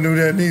 I never knew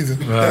that neither.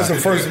 That's the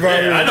first of all.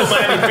 I know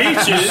Miami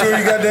Beach is. You sure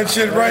you got that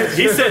shit right?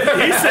 He said.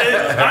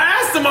 I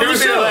asked him on the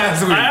show.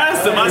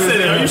 I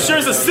said, "Are you sure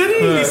it's a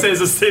city?" He says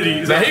a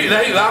city.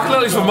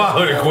 Akinyele's from my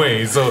hood in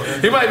Queens, so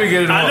he might be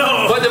getting it wrong. I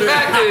know. But the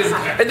fact is,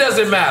 it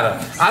doesn't matter.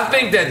 I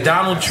think that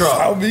Donald Trump.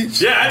 South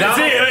Beach. Yeah,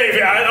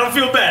 I don't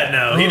feel bad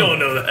now. He don't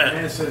know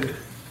that.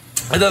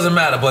 It doesn't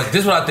matter, but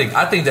this is what I think.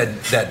 I think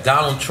that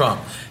Donald Trump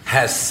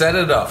has set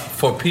it up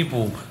for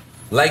people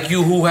like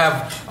you who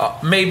have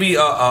maybe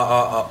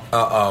a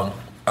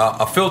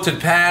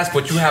filtered past,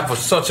 but you have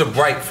such a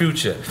bright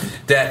future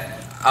that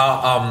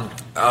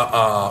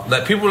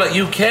that people like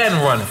you can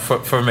run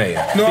for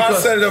mayor. No, I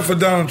set it up for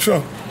Donald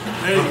Trump.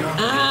 There you go.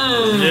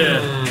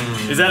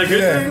 Is that a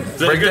good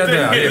thing? Break that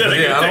down.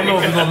 Yeah, I don't know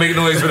if we're gonna make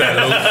noise for that.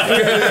 No.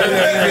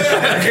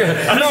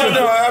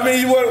 I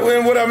mean,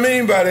 what I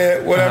mean by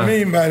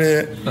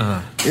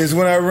that, is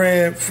when I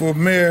ran for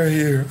mayor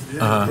here,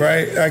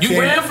 right? You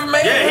ran for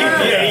mayor?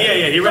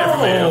 Yeah. He ran for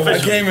mayor. I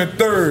came in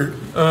third.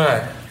 All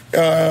right.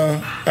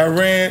 I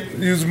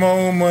ran, used my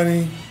own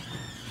money.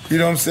 You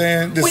know what I'm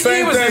saying? What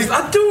year was this?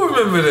 I do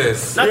remember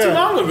this. Not too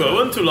long ago. It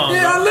wasn't too long ago.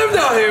 Yeah, I lived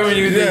out here when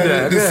you did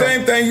that. The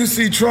same thing you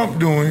see Trump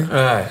doing.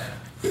 Right.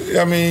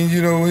 I mean,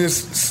 you know,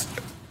 it's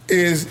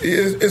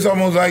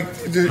almost like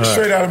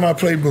straight out of my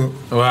playbook.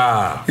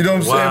 Wow. You know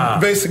what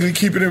I'm saying? Basically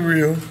keeping it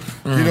real.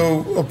 You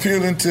know,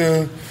 appealing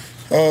to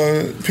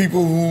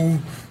people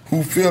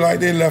who feel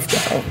like they left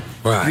out.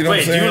 Right. You know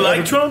Wait, do you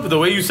like Trump? The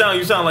way you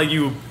sound like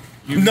you.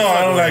 No,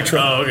 I don't like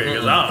Trump. Oh, okay.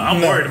 Because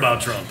I'm worried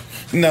about Trump.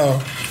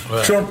 No,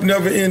 Trump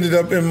never ended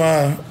up in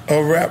my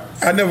rap.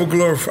 I never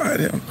glorified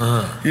him.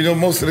 You know,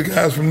 most of the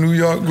guys from New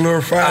York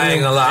glorified him. I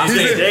ain't gonna lie.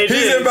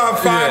 He's in about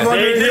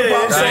 500 hip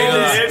hop songs.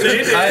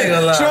 I ain't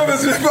gonna lie. Trump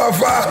is in about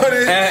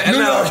 500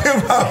 New York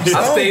hip hop songs.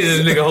 I stayed this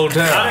nigga whole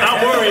time.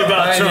 I'm worried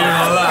about Trump. I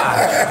ain't gonna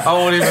lie. I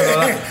won't even gonna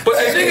lie. But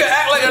a nigga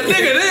act like a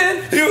nigga then.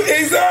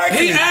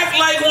 Exactly. He act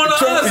like one of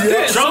us.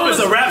 Yeah. Trump is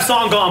a rap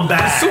song gone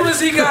bad. As soon as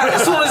he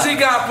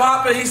got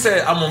popping, he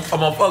said, "I'm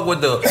gonna fuck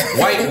with the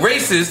white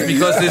racists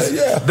because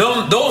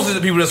those are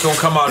the people that's gonna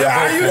come out and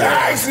vote for."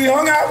 I actually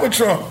hung out with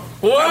Trump.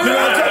 What?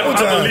 I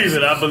believe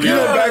it. You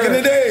know, back in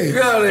the day.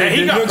 And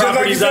he got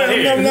properties out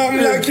here. I'm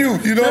like you.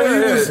 You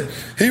know,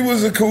 he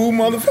was a cool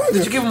motherfucker.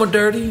 Did you give him a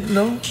dirty?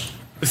 No.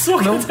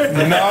 No,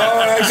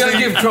 I gotta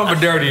give Trump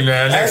a dirty,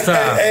 man, next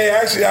time. Hey,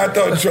 actually, I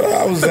thought Trump,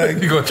 I was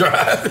like, you gonna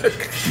try?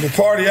 The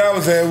party I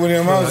was at with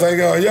him, I was like,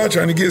 oh, y'all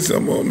trying to get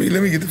something on me?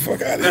 Let me get the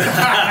fuck out of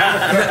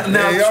here.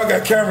 Now, y'all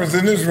got cameras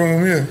in this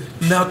room here.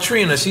 Now,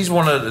 Trina, she's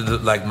one of the,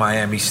 like,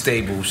 Miami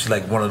staples. She's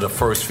like one of the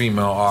first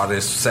female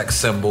artists, sex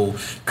symbol.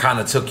 Kind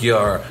of took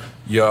your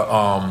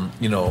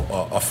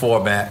a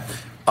format.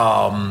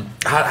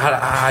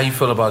 How you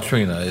feel about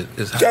Trina?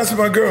 That's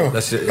my girl.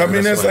 That's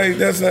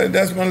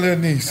my little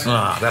niece.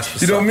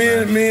 That's you know, me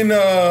and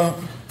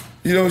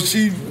you know,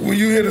 when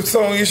you hear the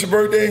song "It's Your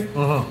Birthday"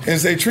 and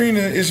say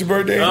Trina, it's your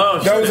birthday. Oh,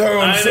 that was her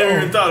on the song. I never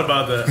even thought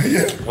about that.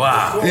 Yeah.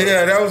 Wow.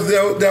 Yeah, that was. I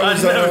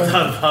never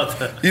thought about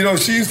that. You know,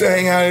 she used to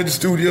hang out at the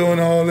studio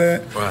and all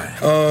that.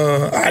 Right.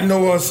 I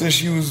know her since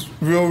she was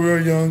real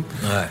young.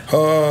 Right.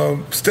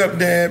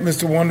 Stepdad,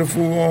 Mr.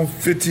 Wonderful on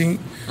 15th.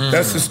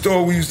 That's the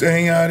store we used to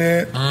hang out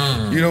at.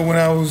 You know, when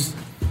I was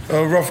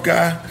a rough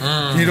guy.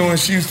 You know, and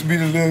she used to be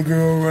the little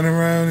girl running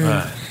around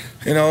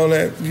and all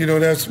that. You know,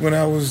 that's when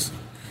I was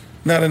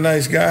not a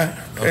nice guy.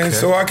 Okay. And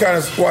so I kind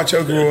of watch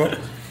her grow up.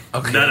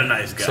 Okay. Not a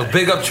nice guy. So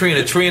big up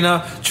Trina.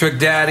 Trina, Trick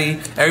Daddy,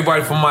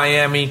 everybody from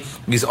Miami,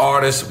 these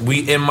artists,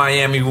 we in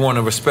Miami, we want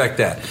to respect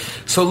that.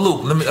 So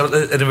Luke,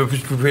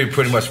 we're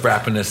pretty much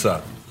wrapping this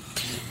up.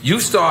 You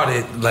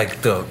started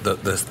like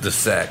the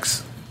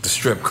sex, the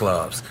strip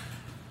clubs.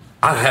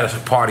 I had a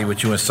party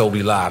with you in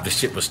Sobe Live. The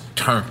shit was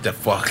turned the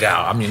fuck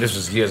out. I mean, this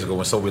was years ago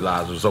when Sobe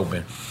Live was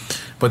open.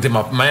 But then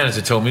my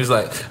manager told me, he was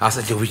like, I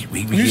said, yo, we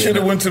you should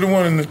have went to the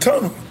one in the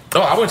tunnel. Oh,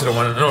 I went to the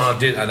one. No, I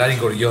didn't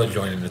go to your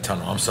joint in the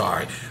tunnel. I'm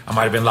sorry. I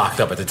might have been locked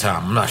up at the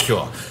time. I'm not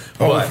sure.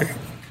 But okay.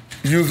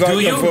 You was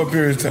locked up for a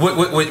period of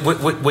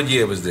time. What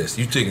year was this?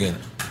 You thinking?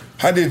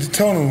 I did the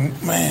tunnel,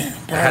 man.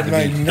 That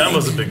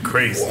must have been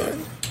crazy.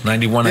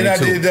 91,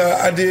 92.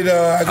 Then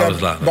I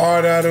got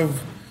barred out of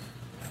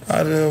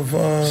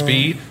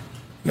Speed?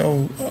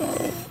 No,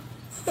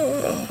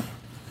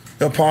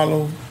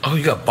 Apollo. Oh,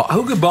 you got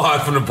who got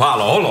barred from the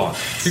Apollo? Hold on,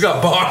 you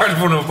got barred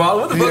from the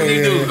Apollo. What the fuck did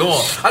you do? Go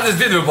on. I just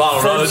did the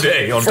Apollo the other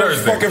day on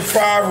Thursday. Fucking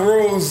 5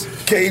 rows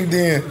caved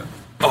in.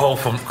 Oh,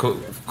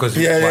 because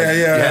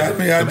yeah. I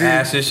mean, I did.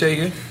 Asses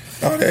shaking.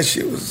 Oh, that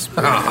shit was.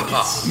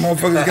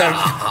 Motherfuckers got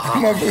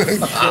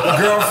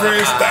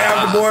girlfriend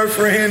stabbed the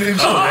boyfriend and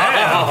shit.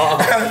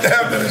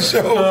 After the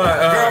show,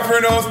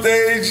 girlfriend on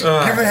stage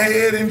giving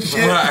head and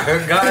shit.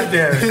 God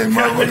damn it. And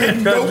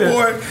motherfucking dope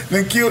boy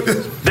then killed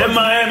this. Them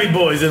Miami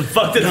boys and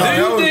fucked it up.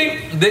 Do you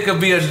think there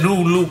could be a new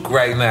Luke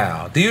right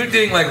now? Do you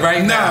think like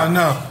right now?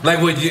 No. Like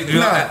what you?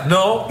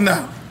 No.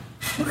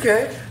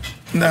 Okay.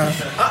 No.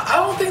 I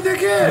don't think they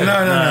can.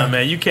 No,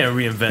 man, you can't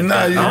reinvent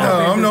that.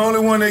 I'm the only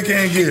one they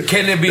can't get.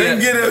 Can it be?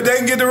 They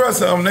can get the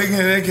rest of them. They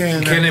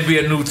can. Can it be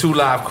a new 2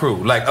 Live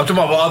crew? Like I'm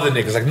talking about other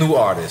niggas, like new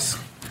artists.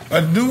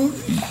 A new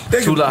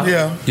 2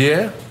 Live.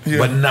 Yeah.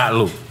 But not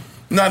Luke.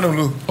 Not no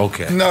Luke.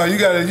 Okay. No, you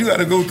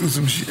gotta go through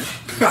some shit.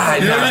 You got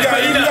a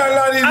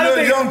lot of these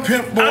little young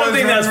pimp boys. I don't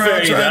think that's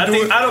fair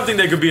either. I don't think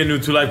there could be a new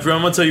 2 Live crew.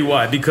 I'm gonna tell you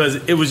why. Because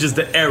it was just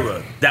the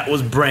era that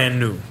was brand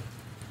new.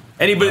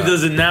 Anybody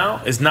does it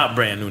now, it's not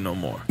brand new no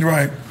more.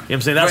 Right. You know what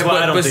I'm saying? That's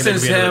why I don't think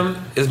since him,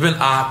 it's been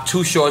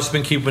Too Short's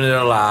been keeping it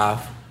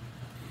alive.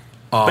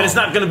 But it's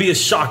not going to be as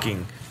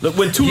shocking. Look,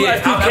 when 2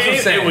 Live Crew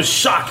came, it was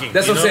shocking.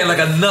 That's what I'm saying. Like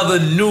another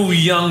new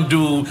young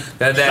dude.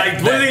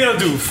 Like, what are they going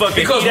to do?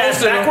 Fucking eat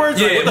ass backwards?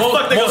 Yeah,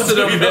 most of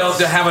them, they'll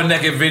have a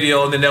naked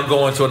video and then they'll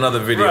go into another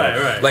video.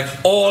 Right. Like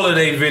all of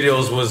their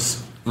videos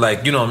was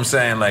like, you know what I'm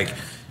saying? Like,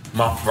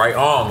 my right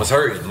arm was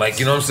hurting. Like,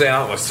 you know what I'm saying?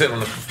 I was sitting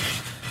on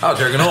I was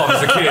jerking off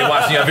as a kid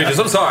watching your videos.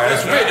 I'm sorry,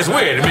 it's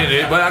weird a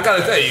minute, but I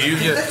gotta tell you,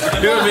 you know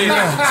what I mean?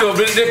 So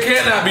but there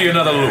cannot be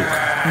another Luke.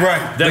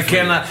 Right. There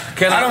cannot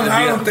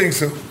I don't think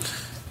so.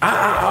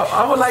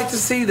 I would like to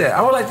see that.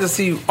 I would like to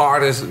see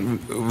artists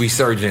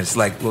resurgence,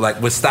 like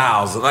with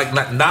styles, like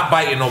not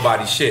biting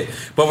nobody's shit,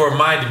 but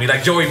reminding me,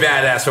 like Joey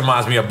Badass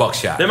reminds me of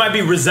Buckshot. There might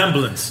be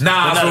resemblance.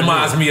 Nas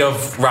reminds me of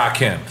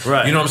Rakim.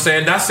 Right. You know what I'm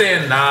saying? Not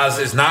saying Nas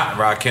is not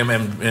Rakim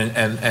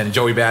and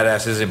Joey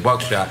Badass isn't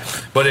Buckshot,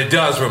 but it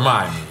does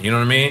remind me. You know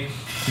what I mean?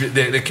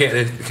 It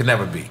can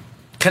never be.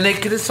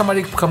 Can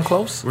somebody come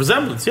close?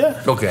 Resemblance,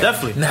 yeah. Okay.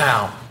 Definitely.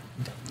 Now,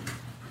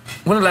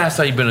 when the last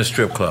time you been in a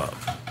strip club?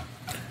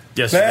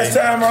 Yesterday. Last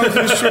time I was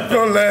in a strip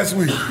club last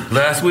week.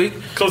 Last week?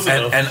 Close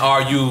enough. And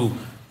are you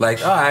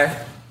like, all right,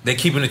 they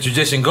keeping the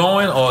tradition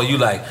going, or are you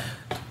like,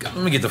 let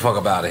me get the fuck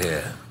up out of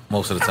here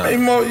most of the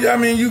time? I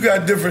mean, you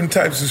got different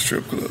types of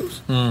strip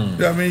clubs.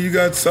 I mean, you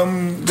got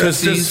some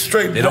that's just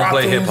straight they don't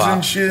play brothels hip-hop.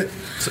 and shit.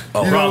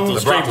 Oh,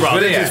 brothels, straight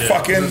brothels. They just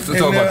fucking.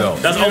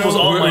 That's almost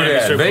all Miami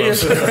strip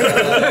Vegas.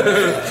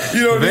 clubs.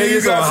 You know,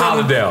 Vegas you or got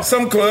Hollandale.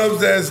 some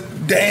clubs that's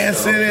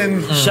dancing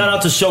and. Shout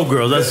out to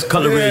Showgirls. That's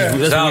Color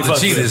Ridge. Shout out to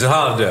Cheetahs and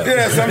Hollandale.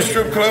 Yeah, some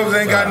strip clubs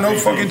ain't got no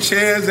fucking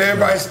chairs.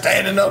 Everybody's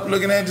standing up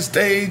looking at the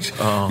stage.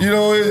 You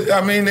know,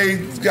 I mean, they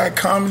got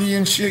comedy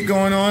and shit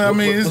going on. I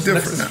mean, it's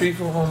different.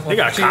 They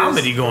got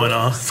comedy going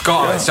on.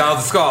 Scarlett. Shout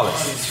out to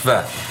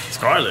Scarlett.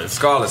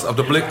 Scarlett of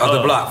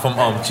the block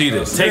from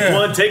Cheetahs.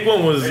 Take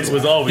one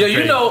was always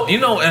you know,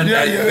 and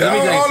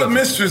all the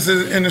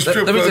mistresses in the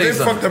strip club, they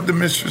fucked up the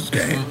mistress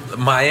game.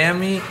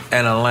 Miami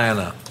and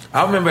Atlanta.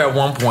 I remember at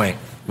one point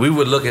we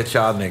would look at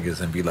y'all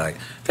niggas and be like,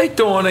 they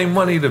throwing their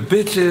money to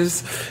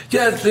bitches.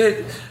 Yes,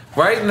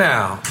 right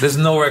now, there's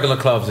no regular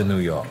clubs in New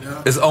York.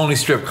 It's only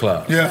strip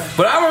clubs. Yeah.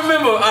 But I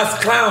remember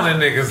us clowning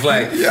niggas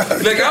like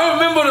I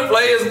remember the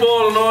Players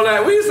Ball and all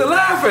that. We used to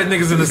laugh at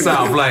niggas in the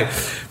South like,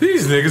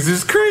 these niggas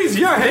is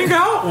crazy. Y'all hang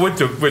out with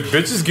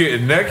bitches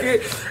getting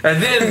naked.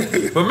 And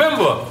then,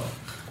 remember,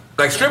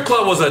 like strip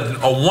club was a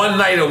one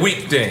night a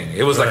week thing.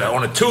 It was like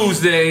on a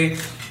Tuesday,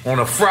 on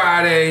a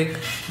Friday.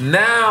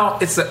 Now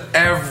it's an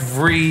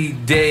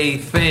everyday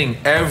thing.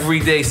 Every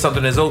day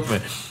something is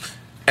open.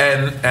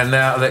 And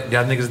now that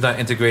y'all niggas done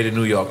integrated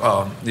New York.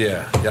 Oh,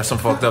 yeah. Y'all some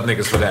fucked up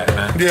niggas for that,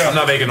 man. Yeah. I'm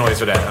not making noise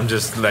for that. I'm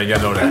just letting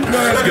y'all know that.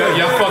 That's good.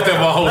 Y'all fucked up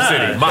our whole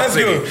city. My That's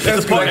city. good.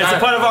 That's It's a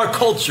part of our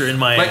culture in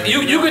Miami. Like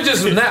you could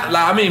just not.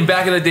 Like, I mean,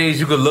 back in the days,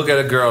 you could look at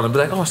a girl and be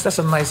like, "Oh, that's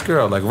a nice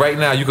girl." Like right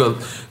now, you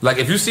could like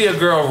if you see a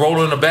girl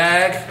rolling a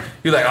bag,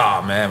 you're like,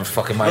 "Oh man, I'm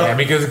fucking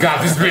Miami because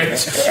got this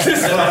bitch.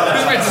 this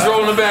bitch is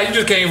rolling a bag. You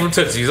just came from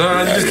Tootsie's,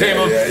 huh? You just came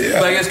from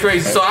like it's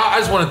crazy." So I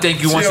just want to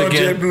thank you once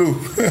again.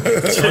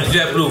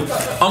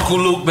 JetBlue. Uncle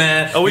Luke,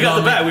 man. Oh, we got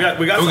the bag. We got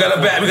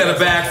a bag. We got a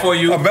bag for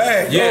you. A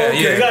bag. Yeah,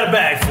 We got a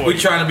bag for you. We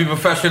trying to be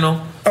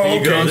professional. Oh, There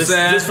you go.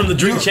 okay. This from the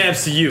Drink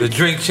Champs to you. The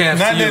Drink Champs.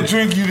 Not to you. that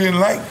drink you didn't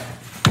like.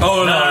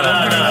 Oh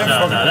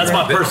no. That's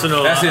my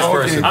personal. That's his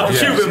personal. I'm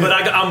Cuban, but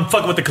I'm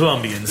fucking with the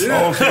Colombians.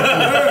 No,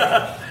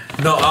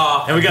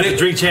 and we got the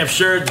Drink Champs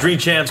shirt,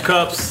 Drink Champs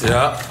cups.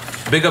 Yeah.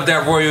 Big up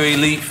that Royal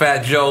Elite,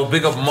 Fat Joe.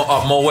 Big up Moet.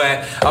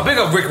 Big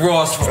up Rick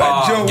Ross,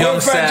 Young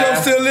Sad. Fat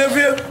Joe still live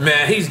here?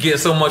 Man, he's getting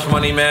so much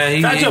money,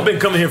 man. Fat Joe been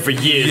coming here for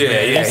years,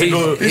 man.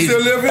 He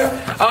still live here?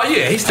 Oh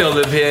yeah, he still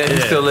live here. He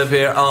still live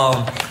here.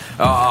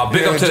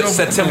 Big up to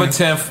September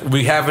 10th.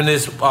 We having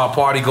this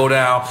party go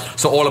down.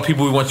 So all the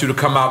people, we want you to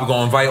come out. We're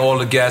gonna invite all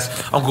the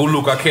guests. Uncle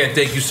Luke, I can't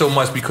thank you so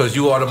much because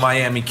you are the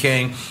Miami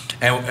King.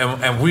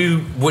 And we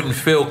wouldn't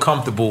feel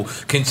comfortable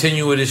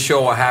continuing this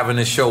show or having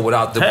this show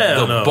without the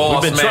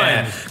boss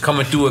man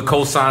coming through and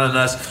co-signing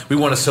us. We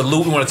want to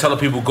salute. We want to tell the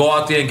people, go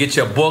out there and get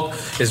your book.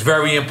 It's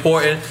very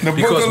important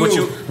because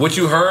what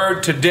you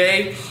heard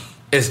today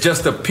is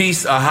just a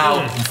piece of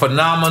how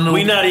phenomenal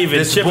we not even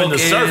this chipping book the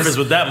surface is.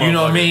 with that. You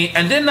know what I mean?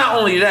 And then not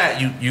only that,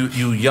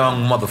 you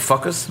young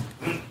motherfuckers.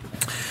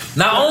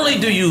 Not only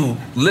do you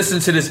listen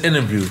to this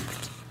interview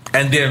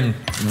and then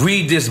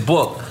read this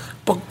book,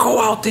 but go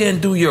out there and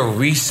do your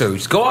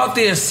research. Go out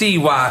there and see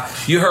why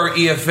you heard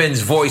EFN's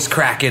voice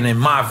cracking and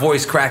my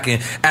voice cracking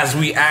as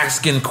we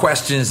asking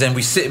questions and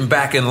we sitting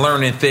back and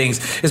learning things.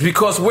 It's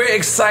because we're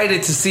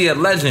excited to see a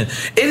legend.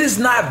 It is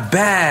not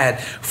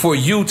bad for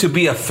you to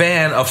be a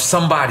fan of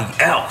somebody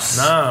else.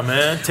 Nah,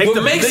 man.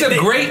 What makes a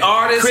great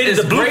artist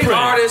is great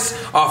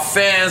artists are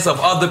fans of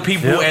other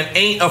people and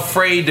ain't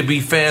afraid to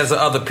be fans of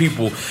other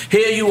people.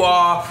 Here you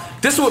are.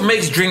 This is what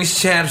makes Drinks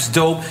Champs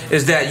dope,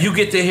 is that you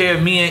get to hear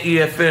me and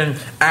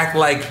EFN act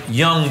like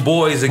young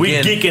boys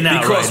again. We geeking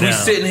out because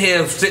right we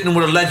now. sitting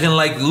with a legend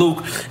like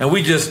Luke, and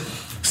we just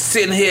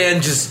sitting here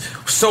and just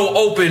so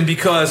open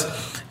because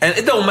And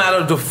it don't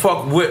matter the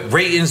fuck what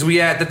ratings we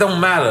at. That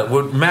don't matter.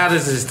 What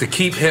matters is to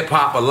keep hip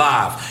hop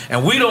alive.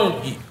 And we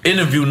don't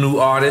interview new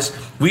artists.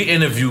 We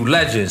interview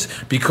legends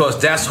because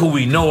that's who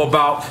we know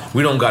about.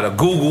 We don't gotta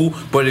Google.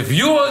 But if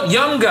you're a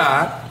young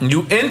guy and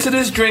you into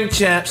this Drink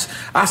Champs,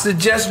 I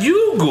suggest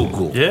you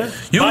Google. Yeah.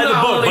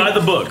 Buy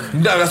the book.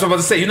 No, that's what I'm about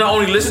to say. You not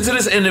only listen to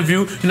this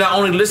interview, you not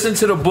only listen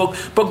to the book,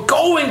 but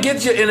go and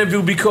get your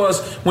interview,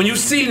 because when you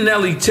see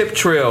Nelly Tip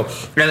Trail,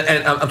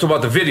 and I'm talking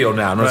about the video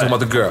now, I'm not talking about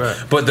the girl,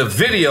 but the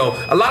video,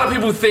 a lot of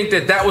people think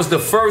that was the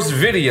first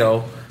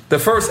video, the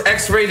first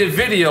X-rated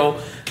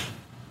video,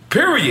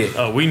 period.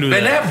 Oh, we knew that.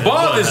 And that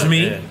bothers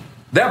me. Yeah.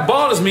 That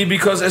bothers me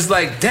because it's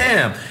like,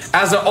 damn,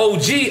 as an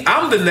OG,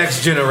 I'm the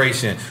next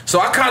generation. So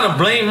I kind of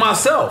blame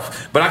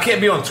myself. But I can't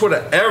be on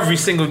Twitter every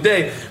single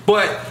day.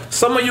 But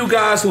some of you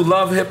guys who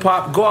love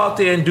hip-hop, go out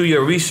there and do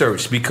your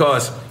research,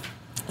 because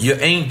you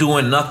ain't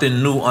doing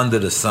nothing new under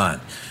the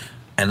sun.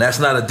 And that's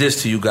not a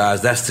diss to you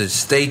guys. That's to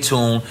stay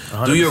tuned,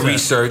 100%. Do your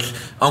research.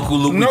 Uncle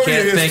Luke, we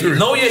can't thank you.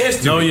 Know your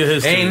history. Know your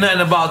history. Ain't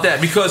nothing about that.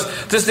 Because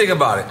just think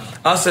about it.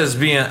 Us as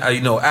being,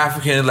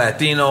 African,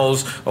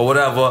 Latinos, or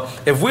whatever,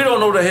 if we don't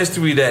know the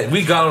history that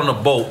we got on a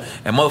boat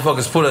and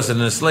motherfuckers put us in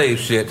the slave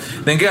shit,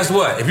 then guess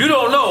what? If you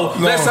don't know,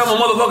 next time a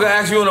motherfucker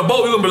asks you on a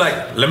boat, you're going to be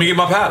like, let me get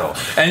my paddle.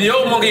 And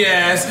your monkey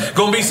ass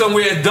going to be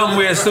somewhere dumb,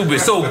 where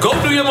stupid. So go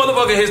do your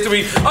motherfucking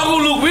history.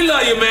 Uncle Luke, we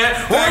love you, man.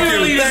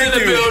 Warrior leaders in the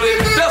building.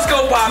 Let's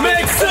go, pop.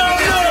 Make some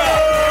noise!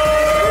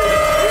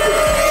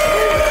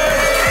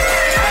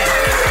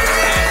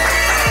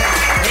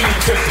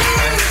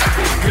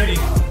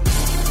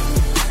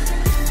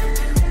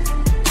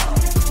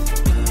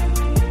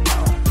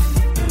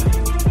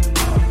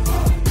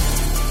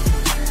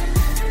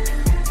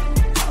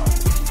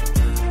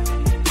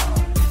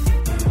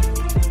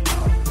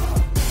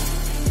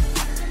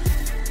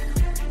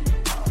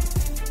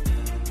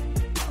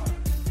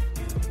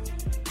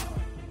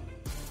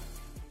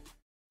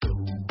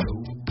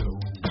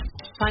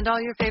 Find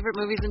all your favorite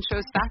movies and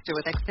shows faster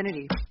with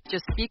Xfinity.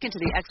 Just speak into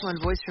the X1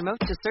 voice remote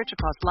to search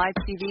across live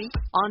TV,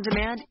 on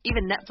demand,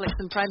 even Netflix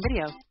and Prime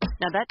Video.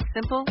 Now that's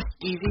simple,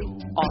 easy,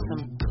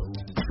 awesome.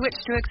 Switch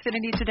to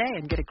Xfinity today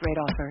and get a great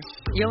offer.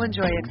 You'll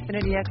enjoy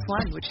Xfinity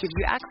X1, which gives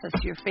you access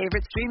to your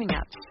favorite streaming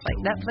apps like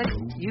Netflix,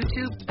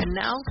 YouTube, and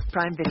now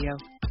Prime Video.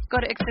 Go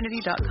to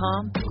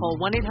Xfinity.com, call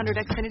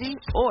 1-800-XFINITY,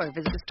 or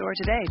visit a store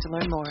today to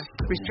learn more.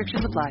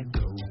 Restrictions apply.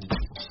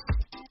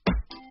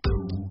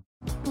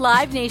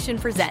 Live Nation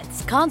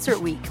presents Concert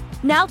Week.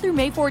 Now through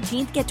May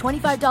 14th, get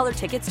 $25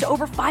 tickets to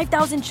over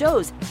 5,000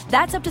 shows.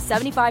 That's up to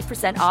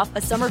 75% off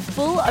a summer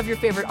full of your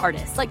favorite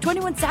artists like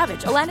 21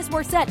 Savage, Alanis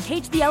Morissette,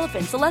 Cage the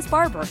Elephant, Celeste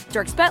Barber,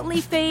 Dierks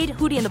Bentley, Fade,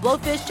 Hootie and the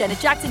Blowfish, Janet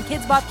Jackson,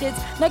 Kidz Bop Kids,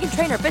 Meghan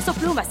Trainor, Peso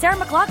Pluma, Sarah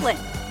McLachlan.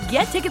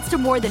 Get tickets to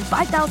more than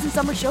 5,000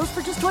 summer shows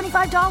for just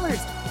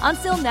 $25.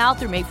 Until now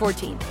through May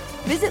 14th.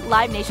 Visit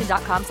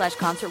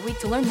LiveNation.com/Concert Week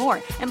to learn more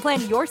and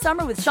plan your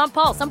summer with Sean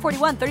Paul, Sum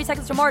 41, 30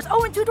 Seconds to Mars,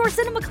 and Two Door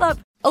Cinema Club.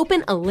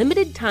 Open a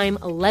limited-time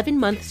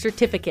 11-month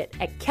certificate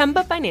at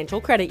Kemba Financial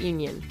Credit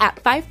Union. At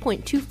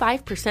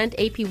 5.25%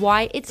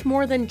 APY, it's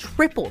more than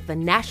triple the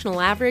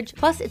national average,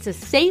 plus it's a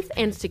safe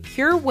and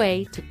secure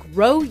way to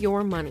grow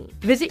your money.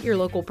 Visit your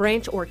local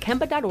branch or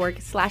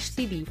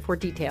kemba.org/CD for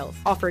details.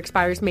 Offer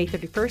expires May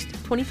 31st,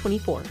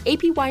 2024.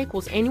 APY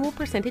equals annual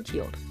percentage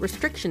yield.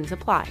 Restrictions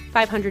apply.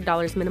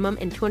 $500 minimum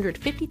and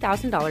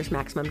 $250,000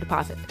 maximum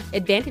deposit.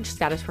 Advantage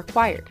status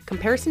required.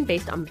 Comparison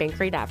based on bank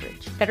rate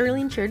average.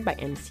 Federally insured by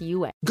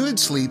NCUA. Good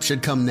sleep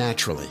should come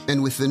naturally,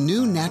 and with the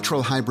new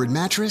Natural Hybrid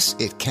mattress,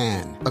 it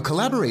can. A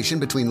collaboration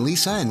between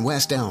Lisa and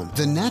West Elm,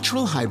 the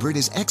Natural Hybrid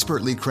is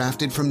expertly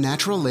crafted from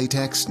natural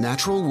latex,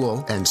 natural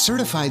wool, and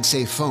certified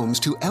safe foams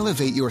to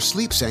elevate your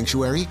sleep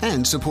sanctuary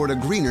and support a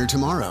greener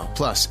tomorrow.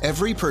 Plus,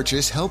 every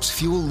purchase helps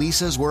fuel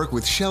Lisa's work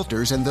with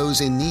shelters and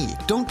those in need.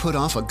 Don't put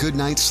off a good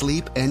night's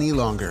sleep any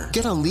longer.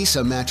 Get a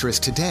Lisa mattress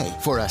today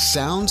for a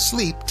sound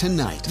sleep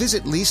tonight.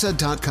 Visit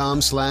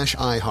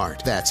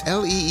lisa.com/iHeart. That's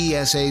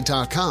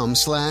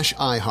LEESA.com/iHeart.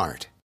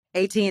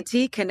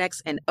 AT&T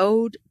connects an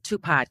ode to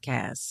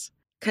podcasts.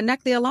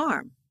 Connect the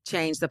alarm.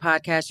 Change the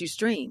podcast you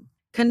stream.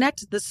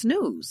 Connect the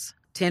snooze.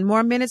 10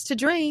 more minutes to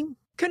dream.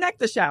 Connect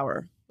the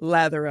shower.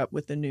 Lather up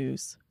with the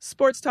news.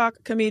 Sports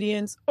talk,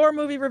 comedians, or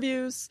movie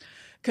reviews.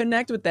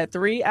 Connect with that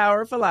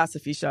 3-hour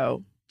philosophy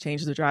show.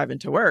 Change the drive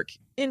into work.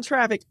 In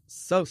traffic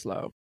so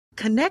slow.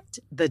 Connect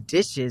the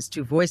dishes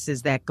to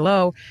voices that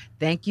glow.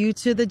 Thank you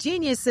to the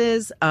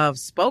geniuses of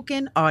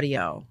spoken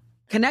audio.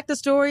 Connect the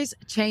stories,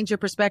 change your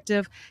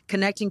perspective.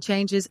 Connecting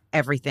changes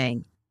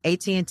everything.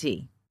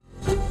 AT&T.